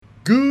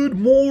Good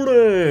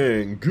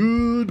morning,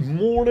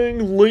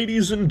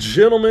 ladies and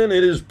gentlemen.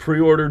 It is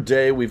pre-order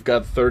day. We've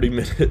got 30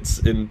 minutes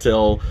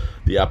until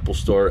the Apple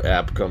Store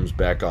app comes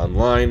back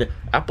online.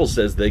 Apple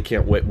says they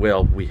can't wait.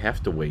 Well, we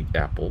have to wait,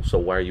 Apple, so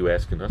why are you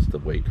asking us to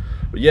wait?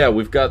 But yeah,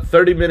 we've got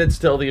 30 minutes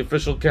till the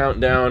official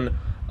countdown.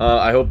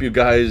 I hope you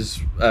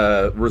guys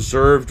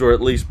reserved or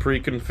at least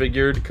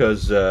pre-configured,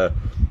 because it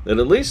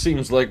at least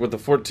seems like with the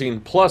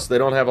 14 Plus, they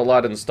don't have a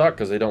lot in stock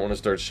because they don't want to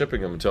start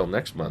shipping them until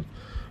next month.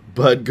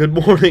 But good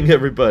morning,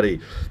 everybody.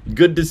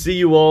 Good to see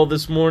you all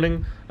this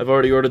morning. I've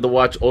already ordered the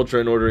Watch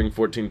Ultra and ordering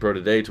 14 Pro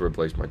today to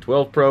replace my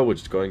 12 Pro,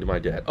 which is going to my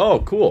dad.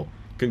 Oh, cool.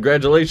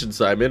 Congratulations,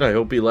 Simon. I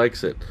hope he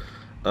likes it.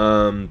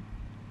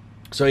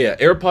 So yeah,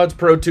 AirPods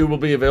Pro 2 will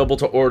be available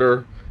to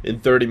order in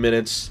 30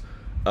 minutes.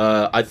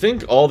 I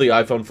think all the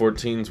iPhone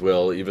 14s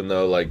will, even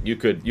though like you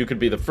could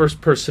be the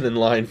first person in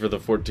line for the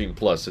 14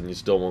 Plus and you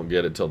still won't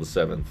get it till the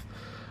 7th.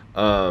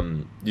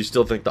 You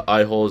still think the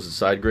eye hole is a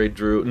side grade,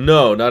 Drew?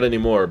 No, not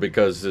anymore,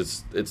 because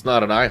it's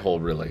not an eye hole,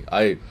 really.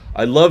 I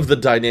love the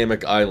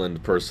dynamic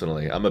island,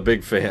 personally. I'm a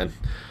big fan.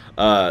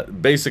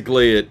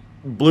 Basically, it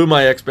blew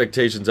my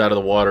expectations out of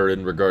the water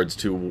in regards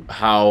to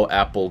how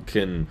Apple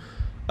can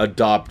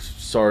adopt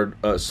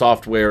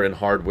software and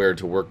hardware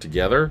to work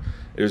together.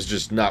 It was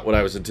just not what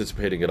I was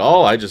anticipating at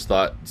all. I just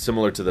thought,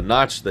 similar to the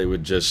Notch, they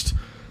would just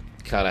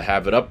kind of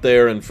have it up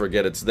there and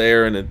forget it's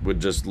there, and it would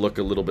just look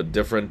a little bit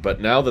different.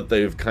 But now that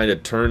they've kind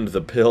of turned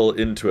the pill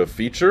into a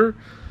feature,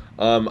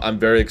 I'm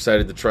very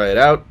excited to try it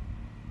out.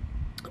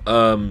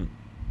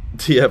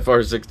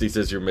 TFR60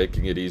 says you're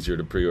making it easier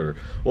to pre-order.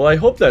 Well, I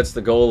hope that's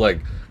the goal,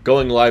 like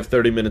going live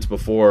 30 minutes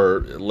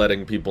before,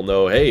 letting people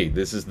know, hey,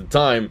 this is the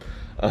time,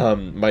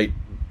 might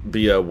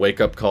be a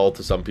wake-up call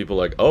to some people,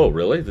 like, oh,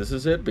 really? This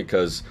is it?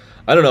 Because,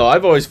 I don't know,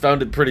 I've always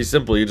found it pretty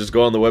simple. You just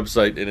go on the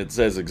website and it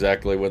says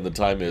exactly when the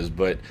time is.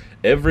 But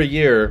every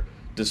year,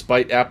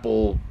 despite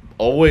Apple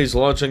always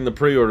launching the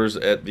pre-orders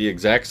at the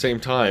exact same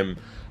time,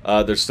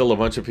 there's still a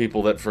bunch of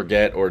people that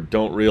forget or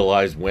don't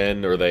realize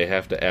when, or they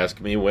have to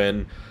ask me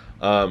when.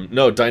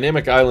 No,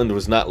 Dynamic Island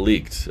was not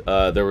leaked.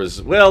 There was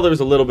a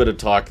little bit of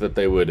talk that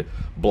they would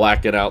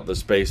blacken out the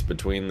space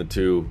between the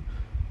two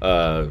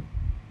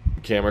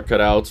camera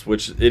cutouts,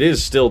 which it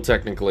is still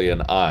technically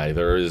an eye.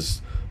 There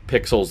is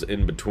pixels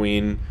in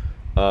between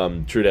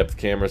true depth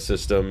camera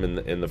system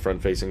and the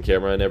front facing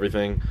camera and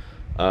everything,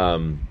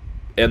 and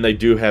they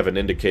do have an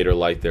indicator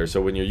light there, so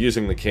when you're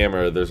using the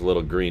camera there's a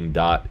little green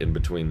dot in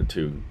between the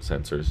two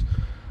sensors.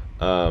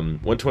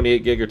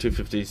 128 gig or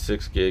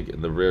 256 gig.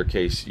 In the rare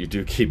case you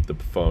do keep the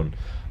phone,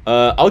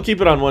 I'll keep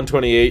it on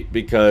 128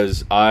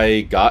 because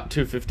I got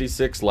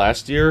 256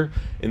 last year,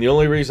 and the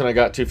only reason I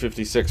got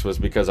 256 was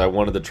because I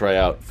wanted to try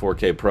out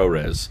 4K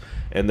ProRes.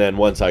 And then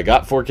once I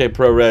got 4K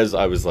ProRes,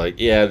 I was like,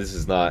 yeah, this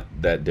is not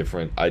that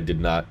different. I did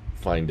not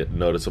find it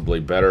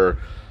noticeably better.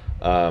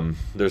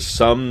 There's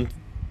some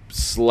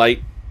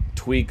slight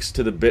tweaks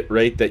to the bit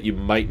rate that you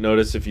might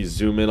notice if you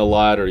zoom in a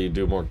lot or you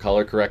do more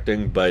color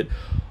correcting, but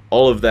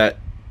all of that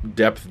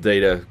depth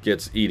data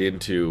gets eat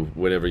into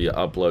whenever you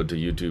upload to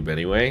YouTube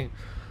anyway.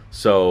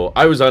 So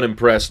I was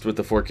unimpressed with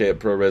the 4K at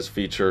ProRes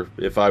feature.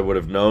 If I would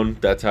have known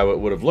that's how it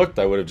would have looked,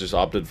 I would have just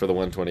opted for the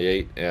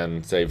 128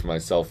 and saved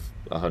myself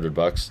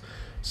 $100.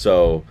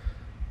 So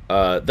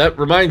that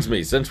reminds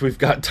me, since we've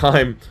got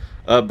time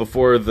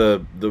before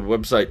the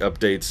website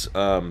updates,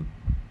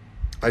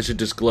 I should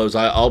disclose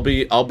I'll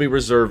be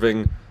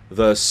reserving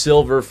the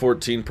Silver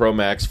 14 Pro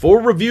Max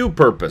for review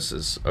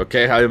purposes.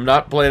 Okay, I am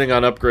not planning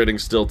on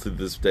upgrading still to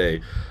this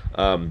day.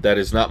 That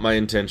is not my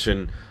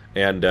intention.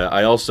 And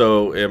I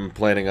also am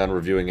planning on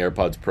reviewing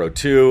AirPods Pro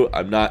 2.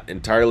 I'm not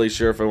entirely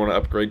sure if I want to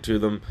upgrade to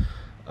them.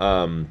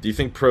 Do you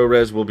think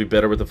ProRes will be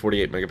better with a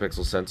 48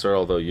 megapixel sensor,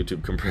 although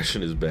YouTube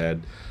compression is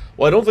bad?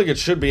 Well, I don't think it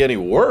should be any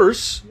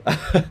worse.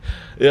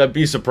 Yeah, I'd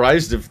be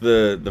surprised if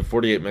the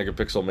 48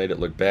 megapixel made it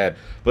look bad.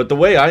 But the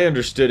way I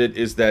understood it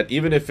is that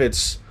even if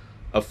it's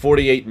a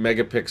 48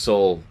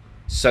 megapixel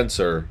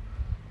sensor,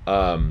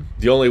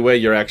 the only way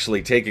you're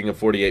actually taking a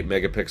 48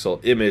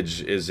 megapixel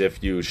image is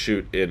if you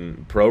shoot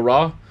in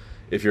ProRAW.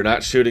 If you're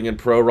not shooting in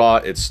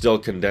ProRAW, it's still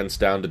condensed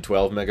down to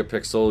 12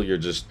 megapixel. You're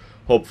just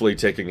hopefully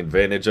taking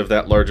advantage of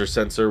that larger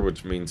sensor,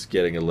 which means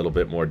getting a little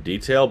bit more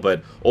detail,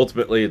 but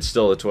ultimately it's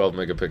still a 12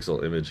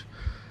 megapixel image.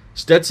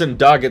 Stetson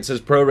Doggett says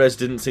ProRes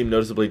didn't seem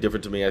noticeably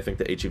different to me. I think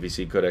the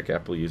HEVC codec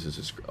Apple uses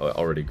is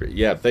already great.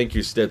 Yeah, thank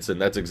you, Stetson.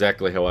 That's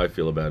exactly how I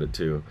feel about it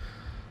too.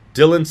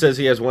 Dylan says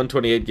he has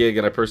 128 gig,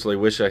 and I personally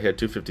wish I had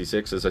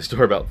 256 as I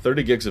store about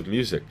 30 gigs of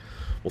music.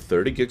 Well,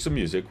 30 gigs of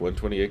music,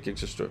 128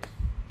 gigs of storage.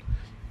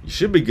 You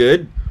should be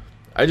good.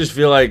 I just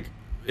feel like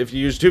if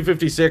you use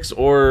 256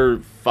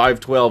 or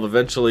 512,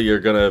 eventually you're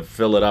going to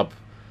fill it up,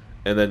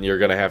 and then you're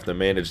going to have to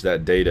manage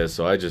that data.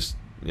 So I just,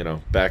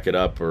 back it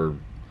up or,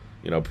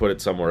 put it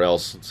somewhere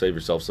else, save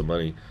yourself some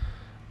money.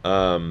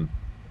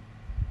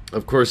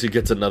 Of course, he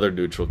gets another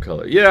neutral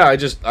color. Yeah,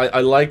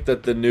 I like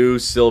that the new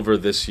silver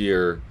this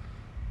year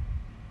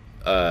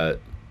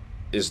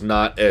is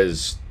not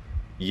as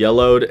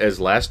yellowed as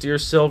last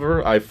year's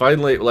silver. I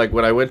finally, like,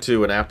 when I went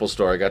to an Apple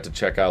store, I got to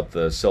check out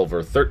the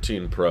Silver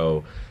 13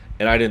 Pro,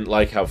 and I didn't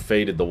like how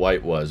faded the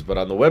white was. But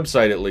on the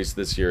website, at least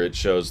this year, it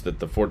shows that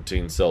the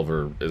 14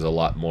 silver is a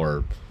lot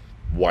more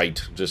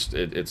white. Just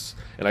it's,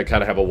 and I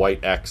kind of have a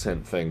white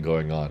accent thing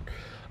going on.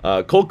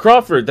 Cole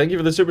Crawford, thank you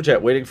for the super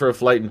chat. Waiting for a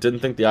flight and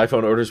didn't think the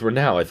iPhone orders were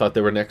now. I thought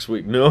they were next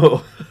week.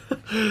 No.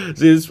 See,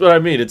 this is what I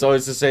mean. It's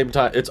always the same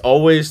time. It's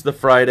always the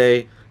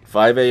Friday,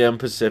 5 a.m.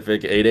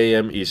 Pacific, 8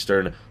 a.m.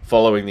 Eastern,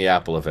 following the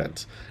Apple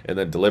event. And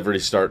then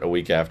deliveries start a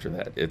week after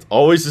that. It's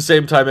always the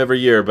same time every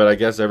year, but I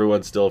guess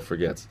everyone still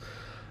forgets.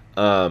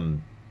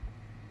 Ben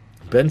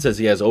says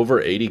he has over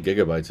 80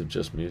 gigabytes of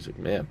just music.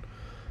 Man,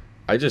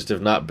 I just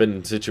have not been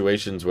in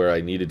situations where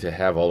I needed to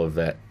have all of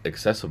that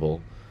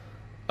accessible.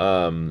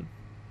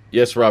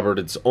 Yes, Robert,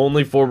 it's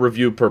only for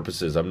review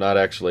purposes. I'm not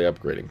actually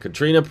upgrading.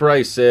 Katrina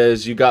Price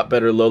says you got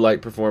better low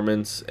light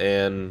performance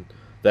and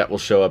that will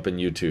show up in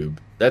YouTube.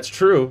 That's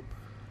true.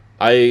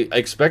 I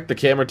expect the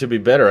camera to be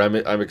better.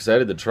 I'm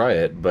excited to try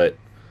it, but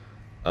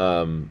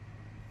the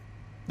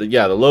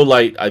low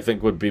light I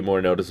think would be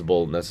more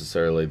noticeable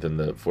necessarily than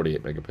the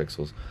 48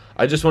 megapixels.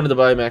 I just wanted to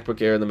buy a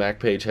MacBook Air and the Mac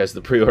page has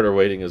the pre-order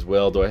waiting as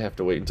well. Do I have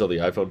to wait until the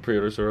iPhone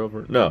pre-orders are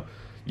over? No.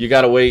 You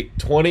got to wait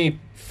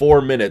 24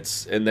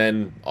 minutes, and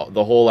then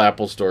the whole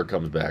Apple store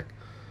comes back.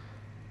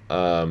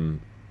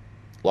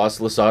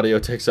 Lossless audio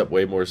takes up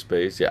way more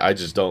space. Yeah, I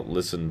just don't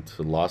listen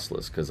to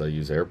lossless because I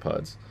use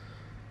AirPods.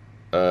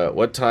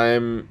 What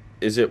time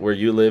is it where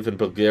you live in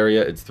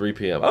Bulgaria? It's 3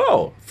 p.m.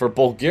 Oh, for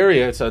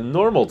Bulgaria, it's a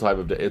normal time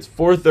of day. It's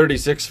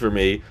 4:36 for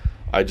me.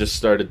 I just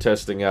started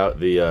testing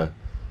out the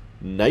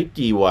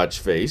Nike watch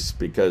face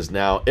because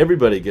now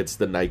everybody gets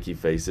the Nike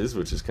faces,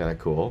 which is kind of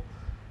cool.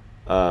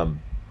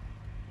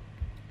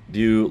 Do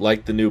you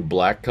like the new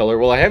black color?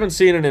 Well, I haven't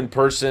seen it in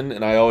person,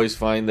 and I always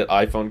find that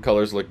iPhone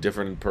colors look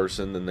different in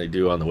person than they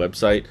do on the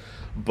website.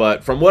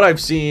 But from what I've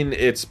seen,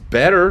 it's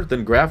better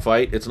than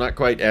graphite. It's not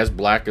quite as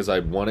black as I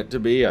want it to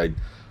be.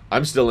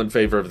 I'm still in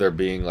favor of there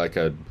being like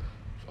a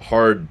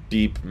hard,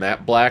 deep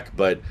matte black,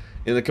 but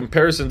in the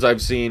comparisons I've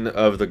seen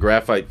of the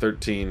Graphite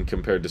 13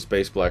 compared to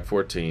Space Black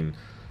 14,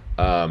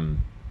 at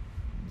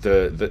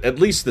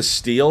least the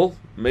steel,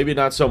 maybe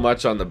not so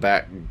much on the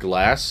back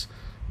glass,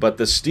 but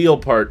the steel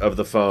part of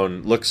the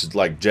phone looks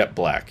like jet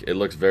black. It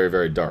looks very,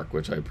 very dark,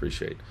 which I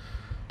appreciate.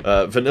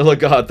 Vanilla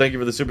God, thank you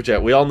for the super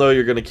chat. We all know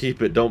you're going to keep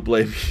it. Don't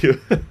blame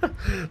you.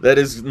 That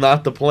is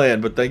not the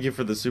plan, but thank you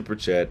for the super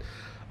chat.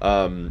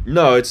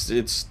 No,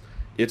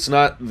 it's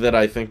not that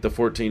I think the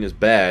 14 is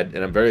bad,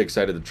 and I'm very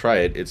excited to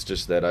try it. It's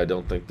just that I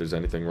don't think there's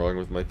anything wrong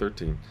with my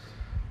 13.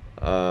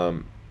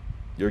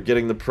 You're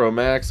getting the Pro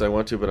Max. I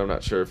want to, but I'm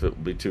not sure if it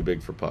will be too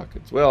big for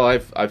pockets. Well,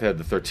 I've had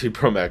the 13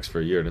 Pro Max for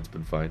a year, and it's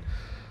been fine.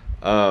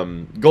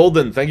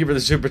 Golden, thank you for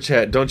the super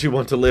chat. Don't you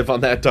want to live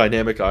on that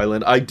dynamic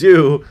island? I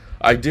do.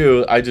 I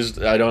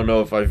don't know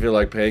if I feel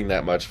like paying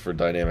that much for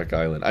dynamic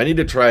island. I need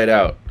to try it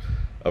out,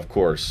 of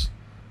course.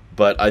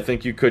 But I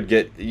think you could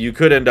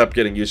end up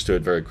getting used to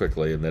it very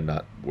quickly and then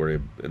not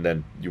worry, and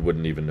then you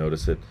wouldn't even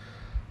notice it.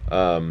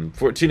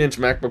 14-inch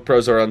MacBook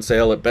Pros are on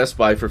sale at Best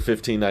Buy for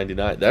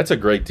 $15.99. That's a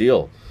great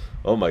deal.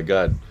 Oh my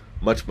God,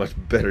 much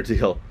better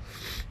deal.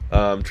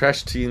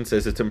 Trash Teen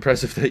says it's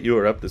impressive that you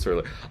were up this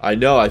early. I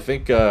know. I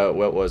think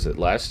what was it,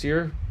 last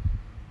year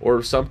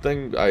or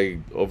something? I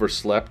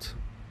overslept.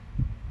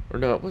 Or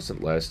no, it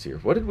wasn't last year.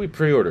 What did we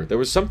pre-order? There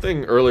was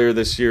something earlier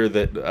this year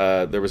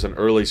that there was an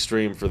early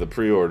stream for the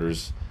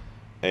pre-orders,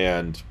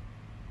 and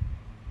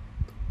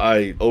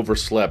I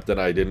overslept and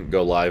I didn't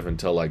go live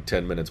until like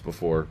 10 minutes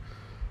before,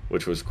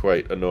 which was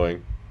quite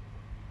annoying.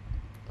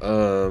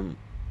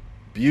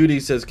 Beauty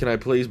says, can I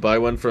please buy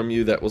one from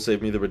you? That will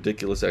save me the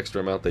ridiculous extra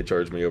amount they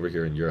charge me over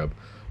here in Europe.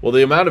 Well,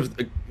 the amount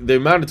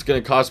it's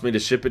going to cost me to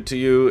ship it to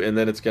you, and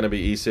then it's going to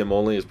be eSIM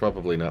only, is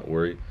probably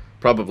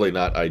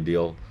not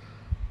ideal.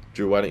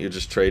 Drew, why don't you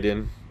just trade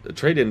in? The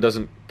trade-in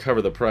doesn't cover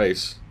the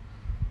price.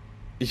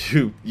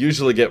 You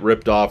usually get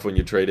ripped off when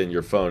you trade in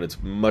your phone.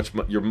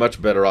 You're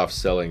much better off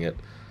selling it.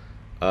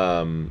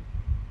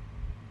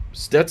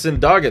 Stetson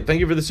Doggett, thank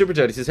you for the super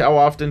chat. He says, how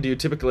often do you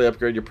typically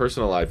upgrade your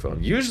personal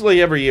iPhone?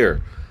 Usually every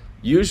year.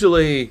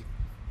 Usually,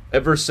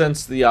 ever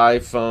since the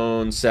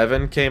iPhone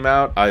 7 came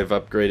out, I've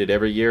upgraded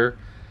every year.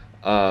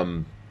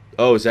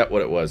 Is that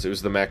what it was? It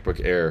was the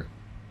MacBook Air.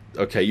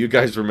 Okay, you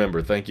guys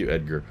remember. Thank you,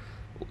 Edgar.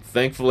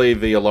 Thankfully,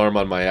 the alarm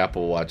on my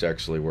Apple Watch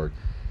actually worked.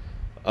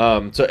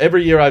 So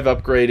every year I've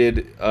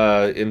upgraded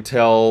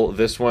until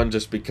this one,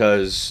 just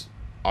because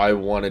I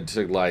wanted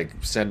to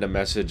send a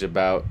message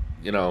about,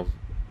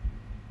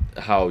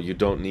 how you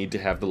don't need to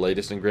have the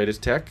latest and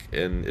greatest tech,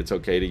 and it's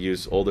okay to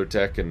use older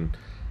tech, and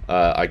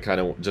I kind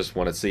of just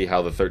want to see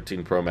how the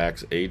 13 Pro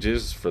Max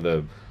ages. For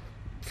the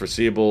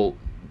foreseeable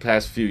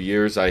past few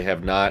years, I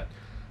have not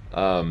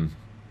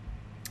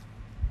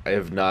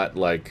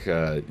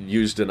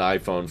used an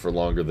iPhone for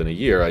longer than a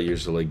year. I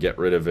usually get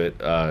rid of it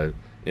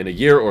in a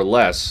year or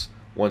less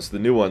once the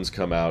new ones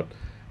come out.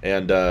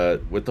 And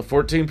with the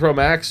 14 Pro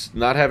Max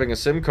not having a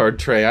SIM card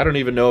tray, I don't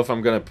even know if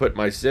I'm going to put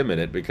my SIM in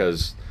it,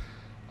 because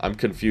I'm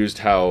confused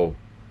how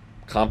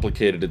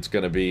complicated it's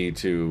going to be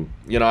to,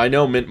 I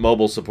know Mint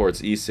Mobile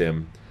supports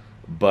eSIM,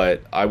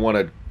 but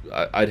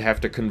I'd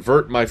have to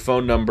convert my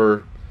phone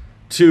number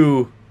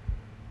to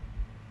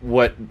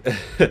what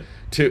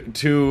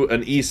to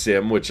an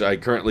eSIM, which I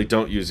currently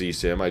don't use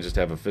eSIM. I just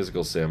have a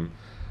physical SIM,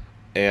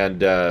 and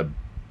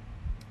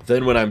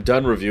then when I'm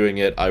done reviewing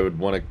it, I would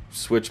want to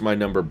switch my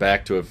number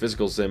back to a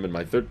physical SIM in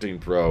my 13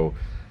 Pro.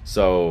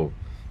 So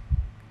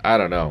I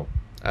don't know.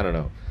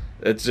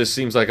 It just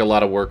seems like a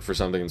lot of work for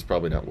something that's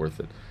probably not worth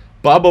it.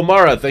 Bob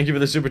O'Mara, thank you for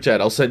the super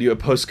chat. I'll send you a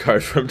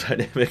postcard from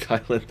Dynamic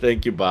Island.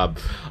 Thank you, Bob.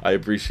 I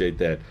appreciate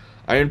that.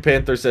 Iron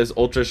Panther says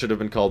Ultra should have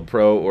been called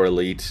Pro or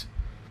Elite.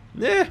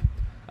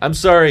 I'm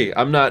sorry.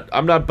 I'm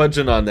not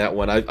budging on that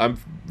one. I'm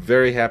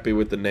very happy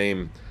with the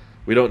name.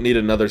 We don't need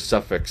another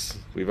suffix.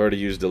 We've already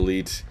used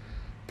Elite.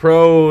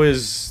 Pro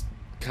is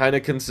kind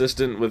of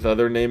consistent with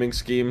other naming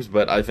schemes,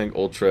 but I think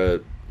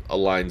Ultra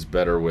aligns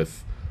better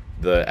with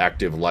the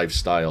active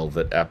lifestyle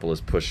that Apple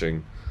is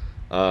pushing.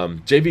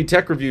 JV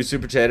Tech Review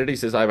super chatted. He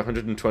says, I have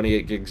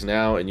 128 gigs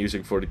now and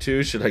using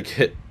 42. Should I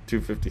get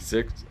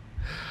 256?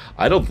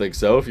 I don't think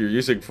so. If you're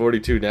using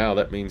 42 now,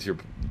 that means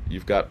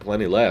you've got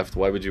plenty left.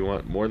 Why would you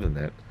want more than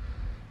that?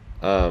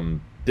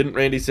 Didn't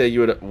Randy say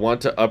you would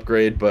want to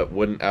upgrade but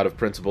wouldn't out of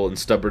principle and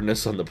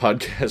stubbornness on the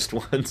podcast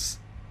once?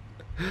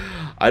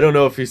 I don't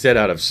know if he said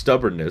out of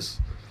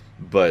stubbornness,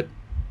 but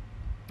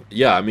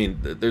yeah, I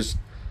mean,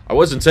 I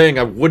wasn't saying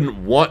I wouldn't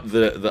want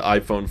the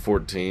iPhone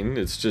 14.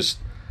 It's just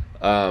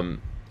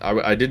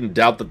I didn't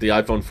doubt that the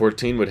iPhone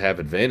 14 would have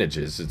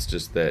advantages. It's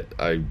just that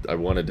I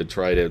wanted to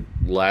try to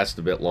last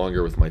a bit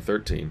longer with my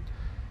 13.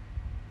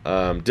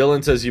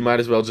 Dylan says you might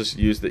as well just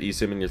use the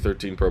eSIM in your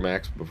 13 Pro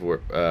Max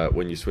before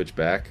when you switch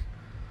back.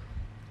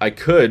 I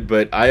could,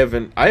 but I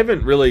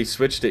haven't really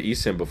switched to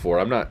eSIM before.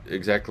 I'm not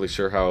exactly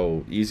sure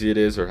how easy it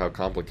is or how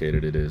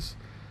complicated it is.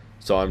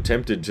 So I'm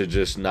tempted to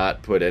just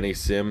not put any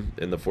SIM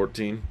in the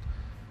 14,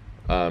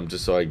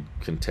 just so I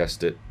can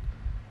test it.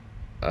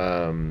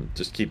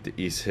 Just keep the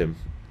eSIM.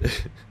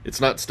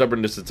 It's not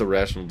stubbornness, it's a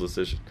rational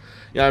decision.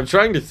 Yeah, I'm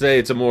trying to say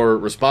it's a more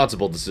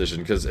responsible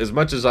decision, because as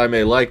much as I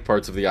may like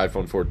parts of the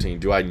iPhone 14,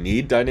 do I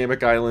need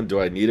Dynamic Island?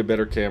 Do I need a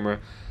better camera?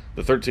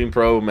 The 13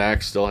 Pro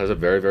Max still has a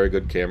very, very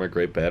good camera,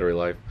 great battery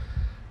life.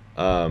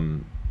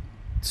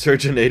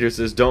 Surgeonator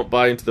says, don't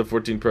buy into the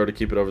 14 Pro to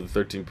keep it over the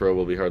 13 Pro.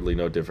 Will be hardly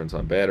no difference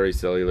on battery,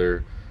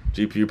 cellular,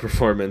 GPU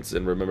performance,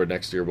 and remember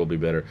next year will be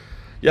better.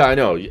 Yeah, I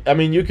know. I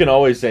mean, you can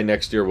always say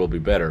next year will be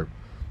better,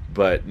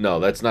 but no,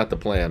 that's not the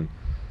plan.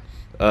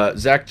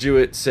 Zach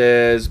Jewett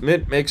says,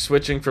 Mint makes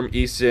switching from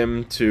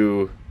eSIM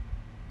to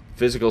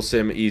physical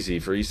SIM easy.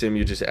 For eSIM,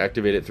 you just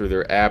activate it through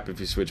their app.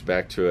 If you switch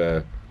back to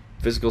a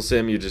physical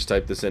SIM, you just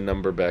type the SIM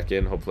number back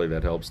in. Hopefully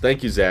that helps.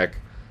 Thank you, Zach.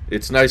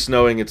 It's nice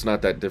knowing it's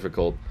not that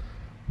difficult.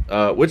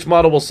 Which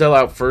model will sell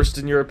out first,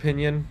 in your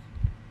opinion?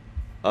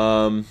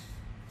 It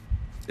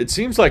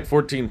seems like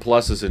 14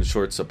 Plus is in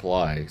short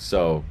supply.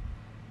 So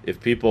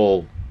if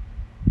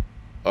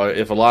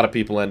a lot of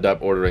people end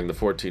up ordering the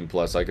 14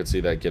 Plus, I could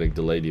see that getting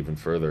delayed even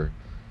further.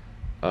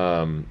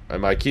 Am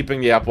I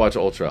keeping the Apple Watch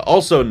Ultra?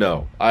 Also,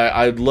 no.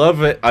 I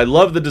love it. I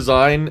love the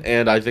design,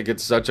 and I think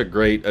it's such a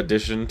great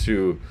addition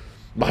to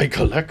my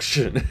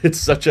collection. It's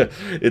such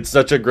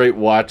a great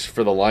watch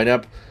for the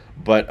lineup,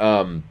 but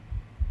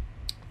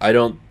I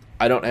don't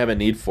have a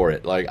need for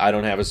it. Like, I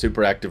don't have a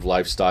super active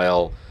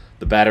lifestyle.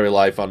 The battery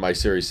life on my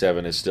Series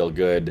 7 is still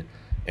good.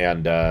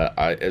 And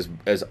I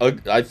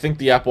think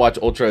the Apple Watch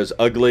Ultra is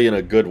ugly in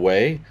a good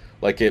way.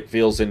 Like, it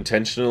feels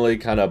intentionally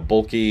kind of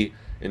bulky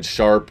and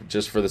sharp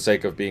just for the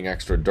sake of being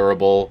extra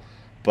durable.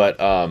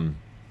 But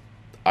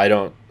I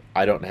don't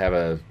have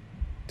a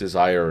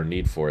desire or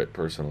need for it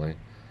personally.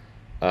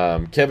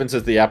 Kevin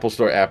says the Apple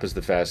Store app is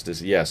the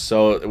fastest. Yes,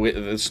 so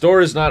the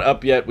store is not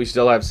up yet. We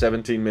still have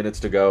 17 minutes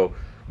to go.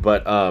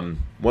 But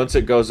once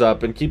it goes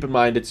up, and keep in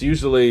mind, it's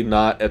usually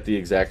not at the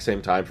exact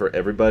same time for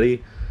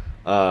everybody.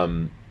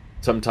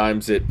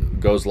 Sometimes it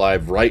goes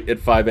live right at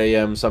 5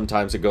 a.m.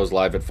 Sometimes it goes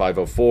live at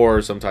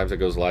 5:04. Sometimes it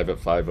goes live at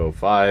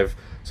 5:05.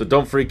 So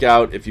don't freak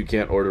out if you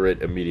can't order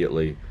it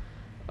immediately.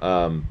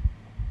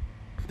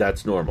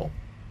 That's normal.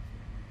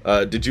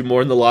 Did you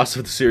mourn the loss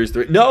of the Series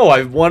 3? No,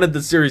 I wanted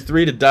the Series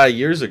 3 to die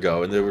years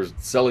ago, and they were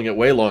selling it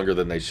way longer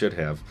than they should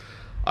have.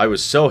 I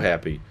was so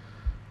happy.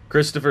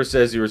 Christopher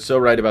says, you were so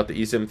right about the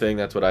eSIM thing.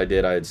 That's what I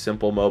did. I had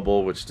Simple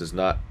Mobile, which does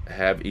not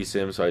have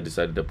eSIM, so I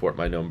decided to port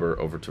my number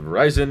over to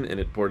Verizon, and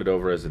it ported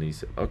over as an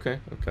eSIM. Okay.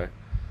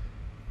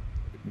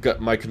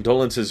 Got my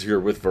condolences here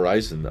with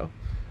Verizon,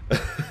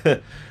 though.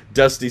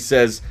 Dusty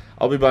says,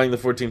 I'll be buying the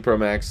 14 Pro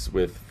Max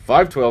with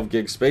 512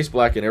 gig Space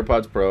Black and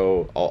AirPods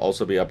Pro. I'll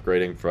also be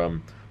upgrading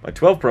from my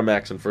 12 Pro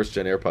Max and first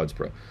gen AirPods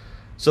Pro.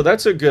 So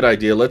that's a good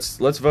idea.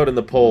 Let's vote in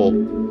the poll,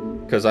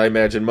 because I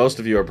imagine most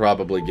of you are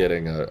probably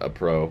getting a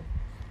Pro.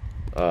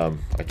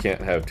 I can't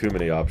have too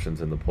many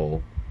options in the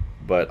poll,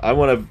 but I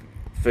want to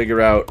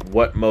figure out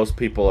what most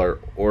people are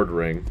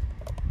ordering.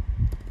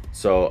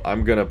 So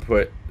I'm gonna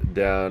put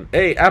down,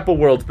 hey, Apple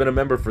World's been a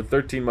member for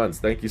 13 months.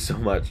 Thank you so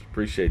much.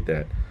 Appreciate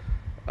that.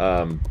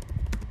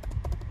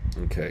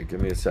 Okay,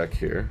 give me a sec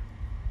here.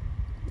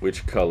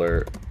 which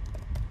color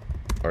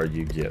are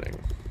you getting?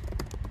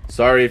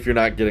 Sorry if you're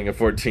not getting a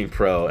 14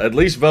 Pro. At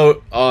least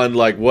vote on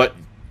like what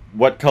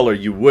color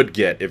you would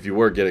get if you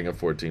were getting a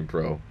 14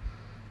 Pro.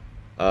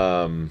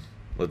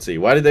 Let's see.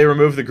 Why did they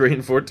remove the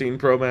green 14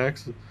 Pro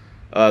Max?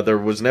 There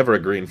was never a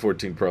green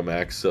 14 Pro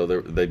Max, so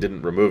they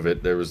didn't remove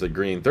it. There was a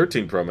green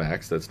 13 Pro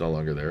Max that's no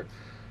longer there.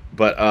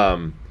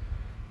 But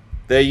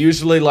they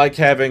usually like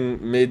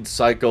having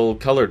mid-cycle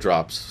color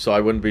drops, so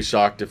I wouldn't be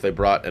shocked if they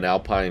brought an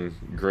Alpine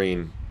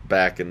green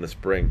back in the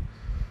spring.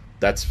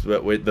 That's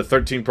the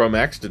 13 Pro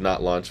Max did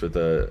not launch with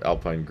the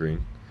Alpine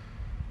green.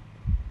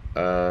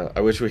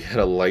 I wish we had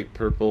a light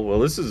purple. Well,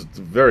 this is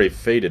very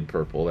faded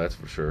purple, that's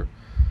for sure.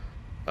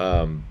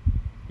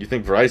 You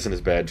think Verizon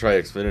is bad?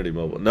 Try Xfinity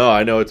Mobile. No,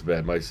 I know it's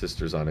bad. My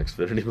sister's on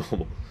Xfinity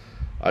Mobile.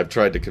 I've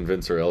tried to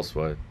convince her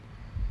elsewise.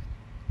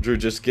 Drew,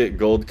 just get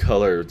gold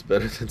color. It's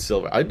better than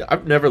silver.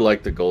 I've never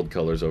liked the gold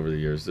colors over the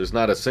years. There's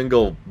not a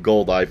single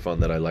gold iPhone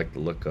that I like the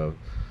look of.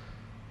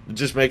 It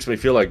just makes me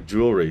feel like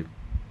jewelry.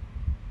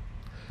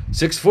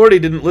 640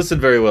 didn't listen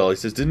very well. He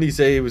says, didn't he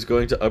say he was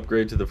going to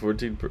upgrade to the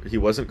 14 Pro? He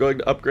wasn't going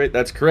to upgrade?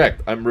 That's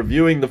correct. I'm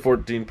reviewing the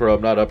 14 Pro.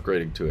 I'm not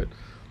upgrading to it.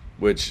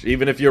 Which,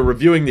 even if you're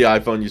reviewing the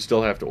iPhone, you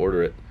still have to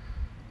order it.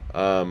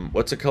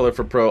 What's a color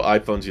for Pro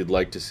iPhones you'd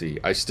like to see?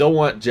 I still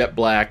want jet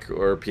black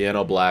or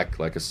piano black,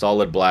 like a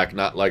solid black,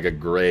 not like a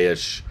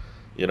grayish,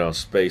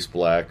 space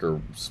black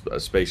or a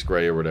space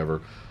gray or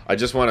whatever. I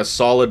just want a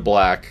solid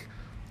black,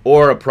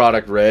 or a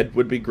product red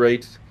would be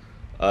great.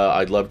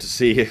 I'd love to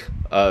see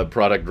a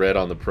product red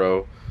on the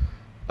Pro.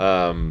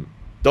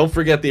 Don't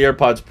forget the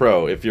AirPods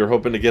Pro. If you're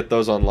hoping to get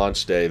those on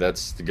launch day,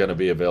 that's going to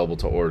be available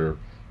to order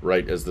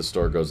right as the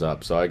store goes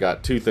up. So I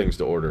got 2 things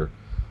to order.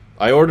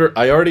 I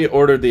already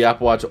ordered the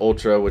Apple Watch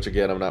Ultra, which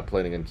again I'm not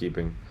planning on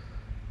keeping.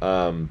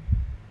 I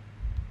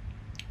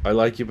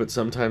like you, but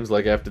sometimes,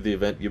 like after the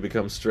event, you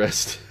become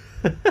stressed.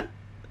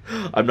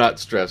 I'm not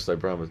stressed, I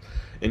promise.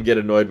 And get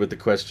annoyed with the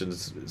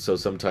questions, so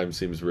sometimes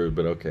seems rude,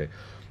 but okay.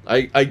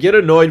 I get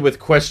annoyed with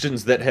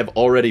questions that have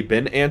already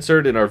been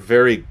answered and are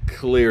very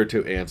clear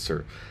to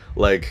answer.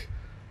 Like,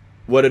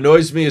 what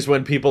annoys me is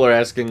when people are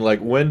asking, like,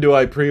 when do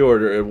I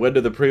pre-order and when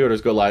do the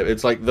pre-orders go live?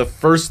 It's like the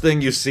first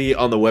thing you see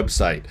on the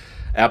website.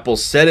 Apple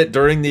said it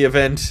during the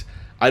event.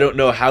 I don't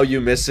know how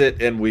you miss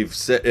it, and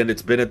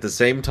it's been at the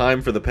same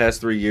time for the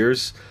past 3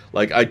 years.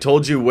 Like, I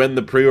told you when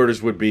the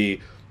pre-orders would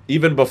be,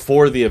 even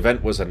before the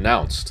event was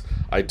announced.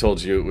 I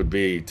told you it would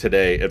be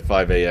today at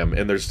 5 a.m.,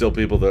 and there's still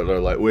people that are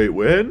like, wait,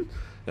 when?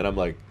 And I'm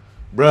like,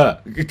 bruh.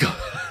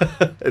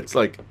 It's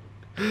like,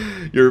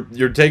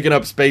 you're taking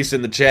up space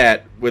in the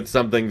chat with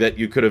something that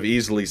you could have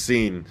easily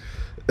seen.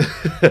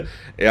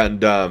 And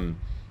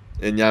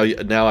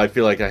now I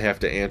feel like I have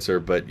to answer,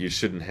 but you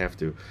shouldn't have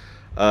to.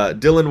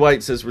 Dylan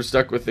White says, we're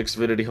stuck with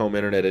Xfinity Home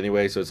Internet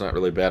anyway, so it's not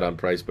really bad on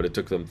price, but it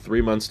took them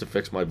 3 months to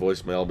fix my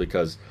voicemail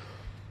because,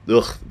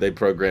 they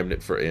programmed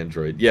it for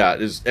Android. Yeah,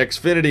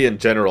 Xfinity in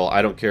general,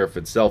 I don't care if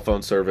it's cell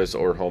phone service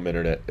or home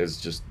internet, is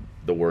just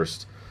the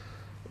worst.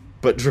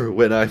 But Drew,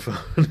 when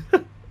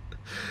iPhone.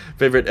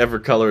 Favorite ever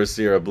color is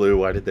Sierra Blue.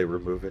 Why did they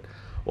remove it?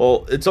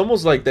 Well, it's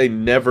almost like they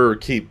never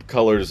keep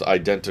colors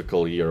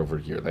identical year over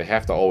year. They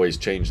have to always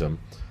change them.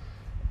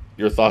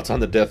 Your thoughts on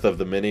the death of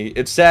the Mini?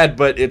 It's sad,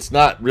 but it's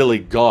not really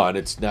gone.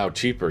 It's now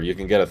cheaper. You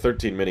can get a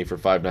 13 Mini for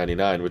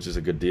 $599, which is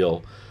a good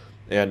deal.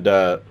 And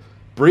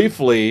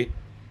briefly,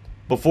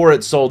 before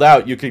it sold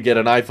out, you could get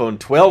an iPhone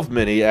 12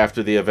 Mini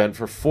after the event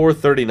for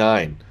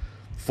 $439.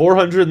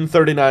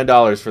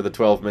 $439 for the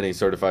 12 Mini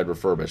certified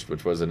refurbished,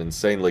 which was an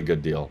insanely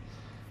good deal.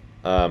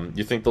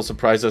 You think they'll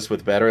surprise us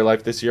with battery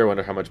life this year? I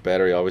wonder how much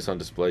battery always on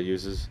display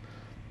uses.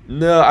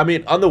 No, I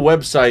mean, on the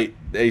website,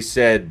 they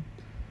said,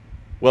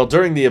 well,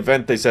 during the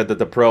event, they said that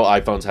the Pro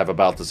iPhones have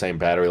about the same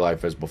battery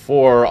life as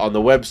before. On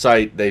the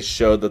website, they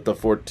showed that the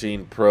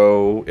 14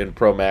 Pro and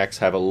Pro Max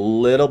have a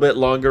little bit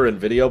longer in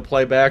video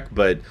playback,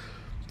 but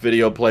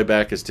video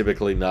playback is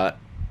typically not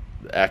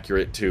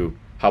accurate to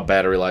how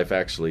battery life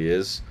actually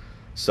is.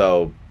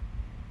 So,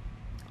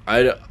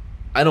 I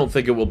don't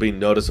think it will be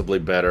noticeably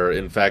better.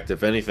 In fact,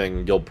 if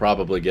anything, you'll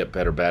probably get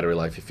better battery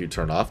life if you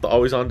turn off the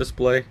always-on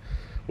display,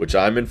 which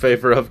I'm in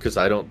favor of because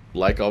I don't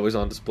like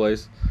always-on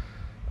displays.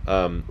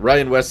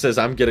 Ryan West says,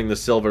 I'm getting the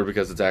silver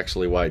because it's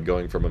actually wide,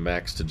 going from a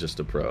Max to just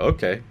a Pro.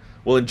 Okay.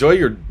 Well, enjoy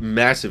your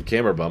massive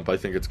camera bump. I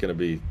think it's going to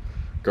be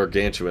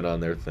gargantuan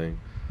on their thing.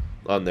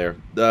 On there.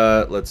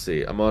 Let's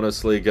see. I'm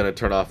honestly going to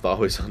turn off the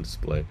always-on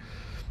display.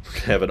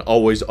 Have an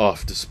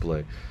always-off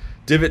display.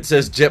 Divot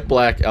says, jet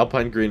black,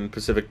 Alpine green, and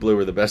Pacific blue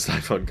are the best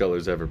iPhone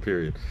colors ever,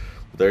 period.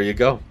 Well, there you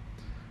go.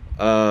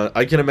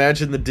 I can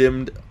imagine the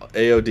dimmed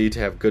AOD to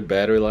have good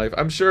battery life.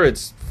 I'm sure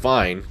it's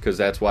fine, because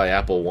that's why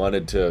Apple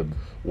wanted to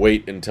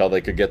wait until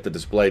they could get the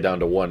display down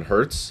to 1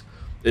 hertz.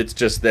 It's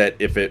just that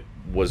if it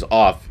was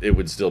off, it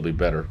would still be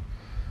better.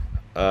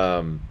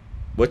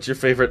 What's your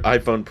favorite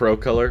iPhone Pro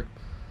color?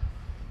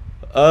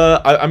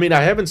 I mean,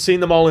 I haven't seen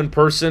them all in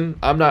person.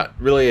 I'm not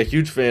really a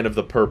huge fan of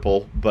the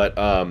purple, but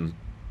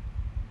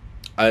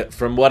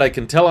From what I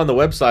can tell on the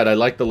website, I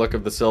like the look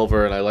of the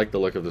silver and I like the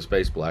look of the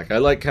space black. I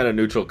like kind of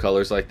neutral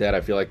colors like that.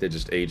 I feel like they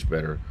just age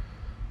better.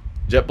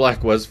 Jet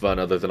black was fun,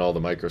 other than all the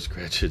micro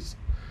scratches.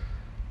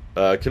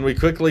 Can we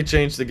quickly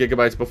change the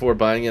gigabytes before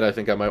buying it? I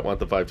think I might want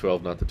the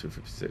 512, not the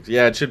 256.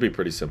 Yeah, it should be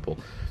pretty simple.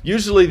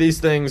 Usually these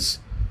things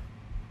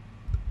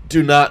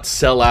do not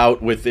sell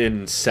out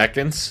within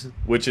seconds,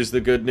 which is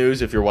the good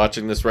news. If you're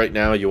watching this right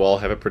now, you all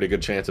have a pretty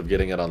good chance of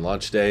getting it on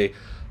launch day.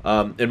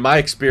 In my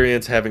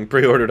experience, having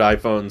pre-ordered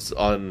iPhones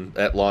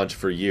at launch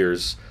for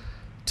years,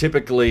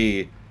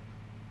 typically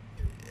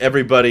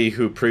everybody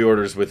who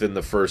pre-orders within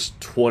the first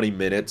 20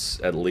 minutes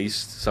at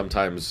least,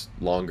 sometimes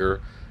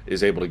longer,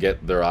 is able to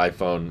get their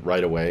iPhone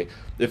right away.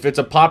 If it's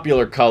a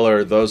popular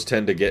color, those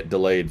tend to get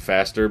delayed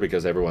faster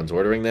because everyone's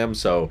ordering them.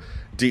 So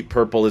deep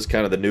purple is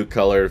kind of the new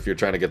color. If you're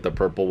trying to get the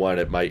purple one,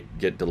 it might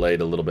get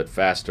delayed a little bit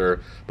faster.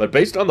 But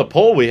based on the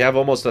poll, we have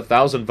almost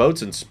 1,000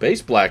 votes, and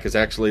space black is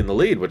actually in the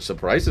lead, which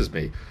surprises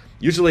me.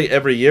 Usually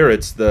every year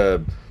it's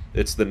the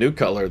new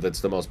color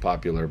that's the most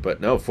popular. But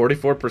no,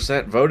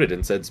 44% voted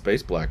and said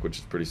space black, which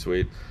is pretty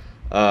sweet.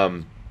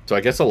 So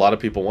I guess a lot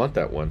of people want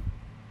that one.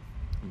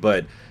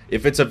 But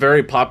if it's a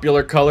very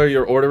popular color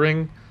you're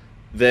ordering,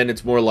 then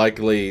it's more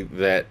likely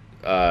that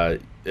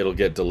it'll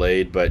get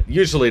delayed, but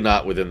usually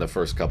not within the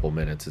first couple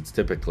minutes. It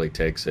typically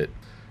takes it,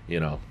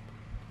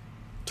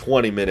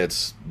 20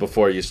 minutes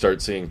before you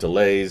start seeing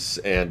delays,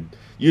 and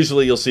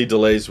usually you'll see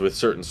delays with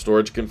certain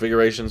storage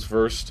configurations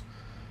first.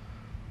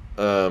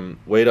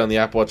 Wait on the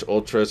Apple Watch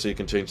Ultra so you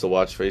can change the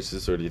watch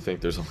faces, or do you think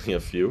there's only a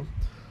few?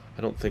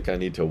 I don't think I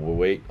need to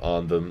wait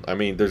on them. I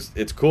mean,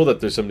 it's cool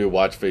that there's some new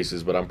watch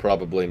faces, but I'm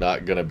probably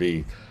not going to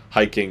be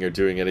hiking or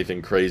doing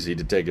anything crazy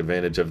to take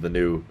advantage of the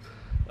new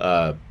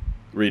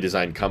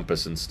redesigned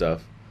compass and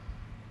stuff.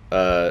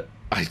 I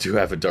do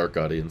have a dark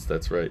audience,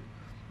 that's right.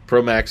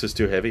 Pro Max is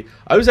too heavy.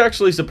 I was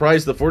actually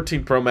surprised the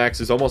 14 Pro Max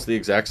is almost the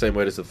exact same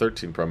weight as the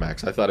 13 Pro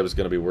Max. I thought it was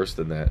going to be worse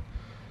than that.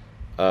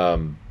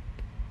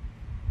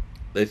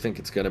 They think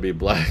it's going to be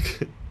black.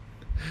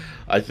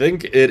 I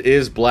think it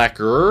is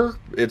blacker.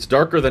 It's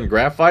darker than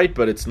graphite,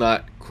 but it's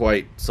not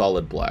quite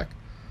solid black.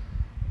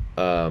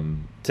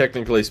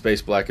 Technically,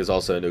 space black is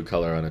also a new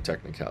color on a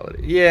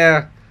technicality.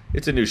 Yeah,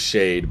 it's a new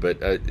shade,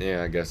 but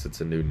yeah, I guess it's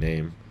a new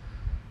name.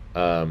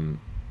 Kayvon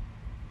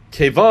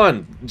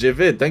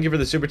Javid, thank you for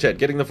the super chat.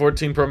 Getting the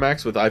 14 Pro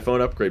Max with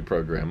iPhone upgrade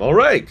program. All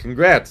right,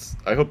 congrats.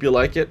 I hope you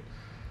like it.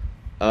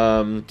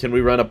 Can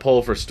we run a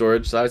poll for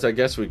storage size? I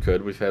guess we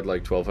could. We've had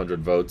like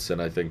 1,200 votes, and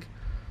I think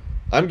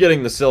I'm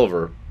getting the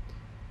silver.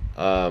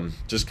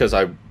 Just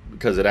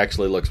because it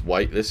actually looks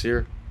white this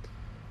year.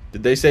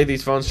 Did they say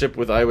these phones ship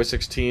with iOS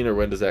 16, or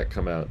when does that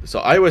come out?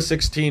 So iOS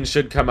 16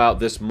 should come out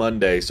this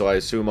Monday, so I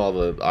assume all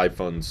the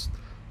iPhones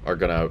are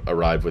going to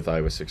arrive with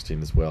iOS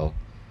 16 as well.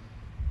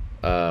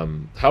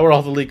 How are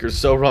all the leakers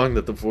so wrong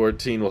that the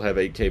 14 will have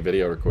 8K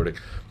video recording?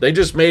 They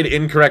just made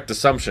incorrect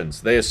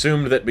assumptions. They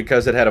assumed that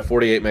because it had a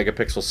 48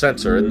 megapixel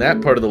sensor, and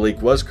that part of the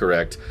leak was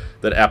correct,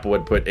 that Apple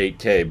would put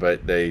 8K,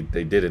 but they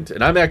didn't.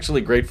 And I'm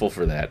actually grateful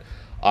for that.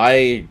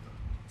 I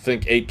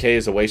think 8K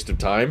is a waste of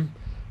time,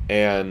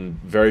 and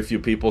very few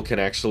people can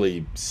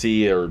actually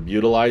see or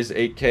utilize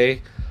 8K.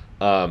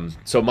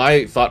 So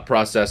my thought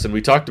process, and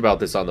we talked about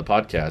this on the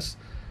podcast,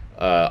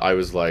 I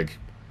was like,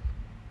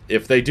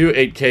 if they do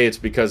 8K, it's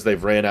because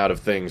they've ran out of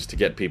things to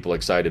get people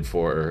excited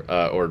for,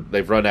 or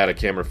they've run out of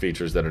camera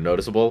features that are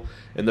noticeable.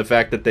 And the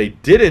fact that they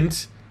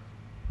didn't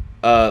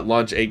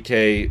launch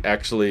 8K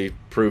actually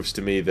proves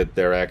to me that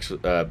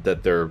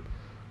they're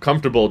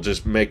comfortable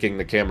just making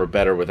the camera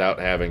better without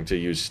having to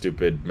use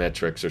stupid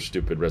metrics or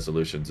stupid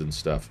resolutions and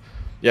stuff.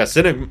 Yeah,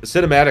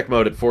 cinematic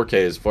mode at 4K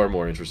is far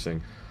more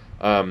interesting.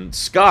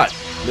 Scott,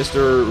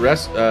 Mr.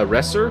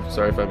 Resser,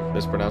 sorry if I'm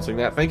mispronouncing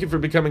that. Thank you for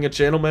becoming a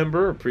channel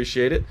member.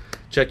 Appreciate it.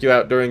 Check you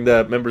out during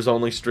the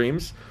members-only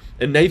streams.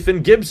 And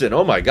Nathan Gibson,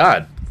 oh my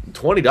God,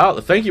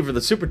 $20. Thank you for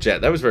the super chat.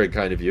 That was very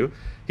kind of you.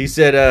 He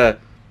said,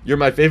 you're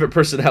my favorite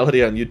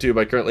personality on YouTube.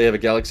 I currently have a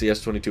Galaxy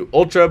S22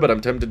 Ultra, but I'm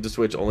tempted to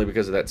switch only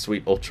because of that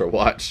sweet Ultra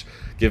watch.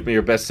 Give me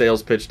your best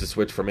sales pitch to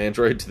switch from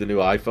Android to the new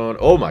iPhone.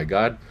 Oh my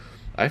God,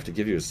 I have to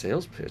give you a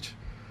sales pitch.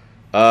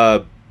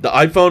 The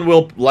iPhone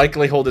will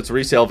likely hold its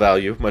resale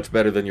value much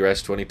better than your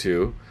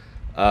S22.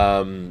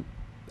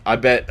 I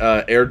bet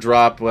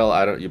AirDrop.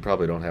 Well, you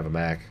probably don't have a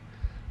Mac.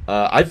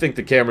 I think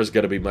the camera's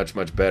going to be much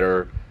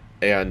better,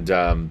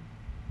 and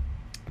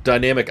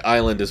Dynamic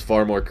Island is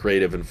far more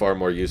creative and far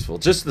more useful.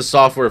 Just the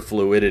software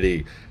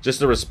fluidity,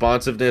 just the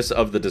responsiveness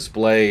of the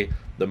display,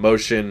 the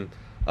motion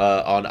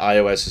on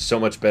iOS is so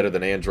much better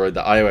than Android.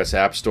 The iOS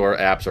App Store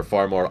apps are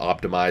far more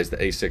optimized. The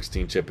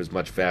A16 chip is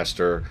much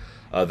faster.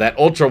 That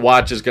Ultra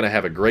watch is going to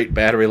have a great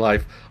battery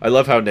life. I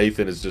love how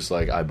Nathan is just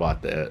like, I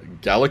bought the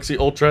Galaxy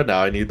Ultra,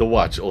 now I need the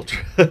Watch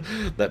Ultra.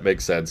 That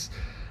makes sense.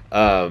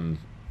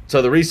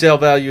 So the resale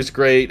value is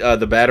great.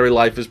 The battery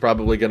life is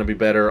probably going to be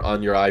better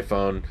on your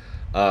iPhone.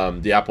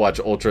 The Apple Watch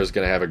Ultra is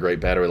going to have a great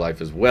battery life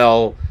as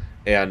well.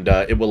 And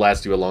it will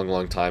last you a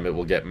long time. It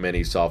will get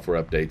many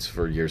software updates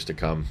for years to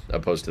come,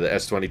 opposed to the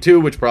S22,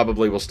 which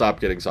probably will stop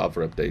getting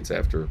software updates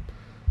after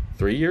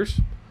 3 years.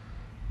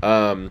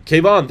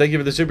 Kayvon, thank you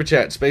for the super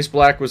chat. Space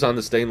Black was on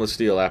the stainless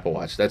steel Apple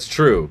Watch. That's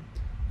true.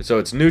 So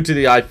it's new to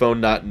the iPhone,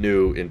 not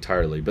new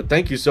entirely. But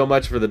thank you so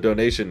much for the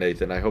donation,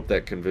 Nathan. I hope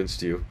that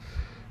convinced you.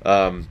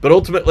 But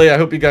ultimately, I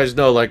hope you guys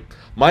know, like,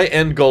 my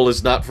end goal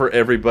is not for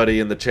everybody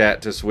in the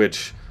chat to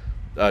switch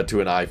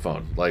to an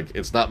iPhone. Like,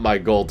 it's not my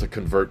goal to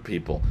convert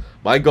people.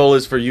 My goal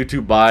is for you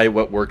to buy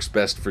what works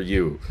best for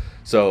you.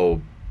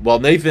 So while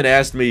Nathan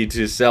asked me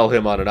to sell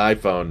him on an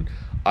iPhone,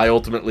 I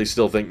ultimately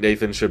still think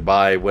Nathan should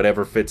buy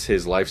whatever fits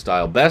his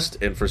lifestyle best.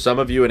 And for some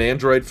of you, an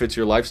Android fits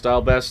your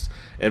lifestyle best.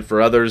 And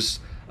for others,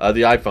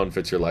 the iPhone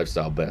fits your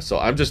lifestyle best. So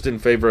I'm just in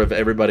favor of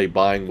everybody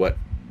buying what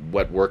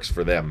works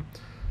for them.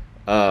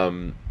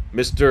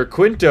 Mr.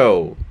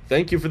 Quinto,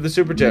 thank you for the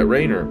super chat.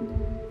 Rainer,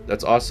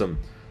 that's awesome.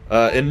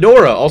 And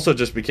Nora also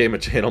just became a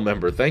channel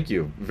member. Thank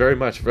you very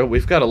much.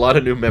 We've got a lot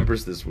of new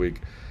members this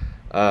week.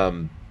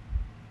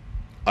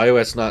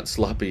 iOS not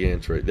sloppy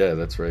Android. Yeah,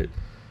 that's right.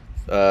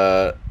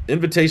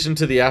 Invitation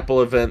to the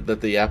Apple event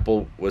that the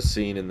Apple was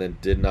seen and then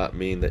did not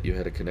mean that you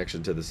had a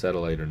connection to the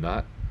satellite or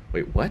not.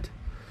 Wait, what?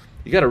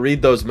 You got to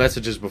read those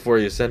messages before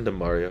you send them,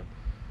 Mario.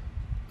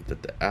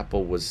 That the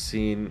Apple was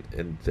seen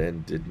and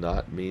then did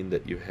not mean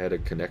that you had a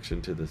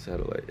connection to the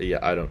satellite. Yeah,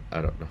 I don't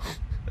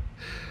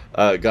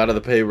know. Gotta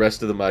pay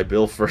rest of my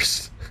bill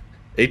first.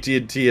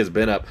 AT&T has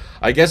been up.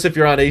 I guess if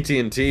you're on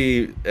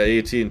AT&T,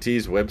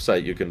 AT&T's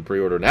website, you can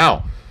pre-order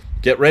now.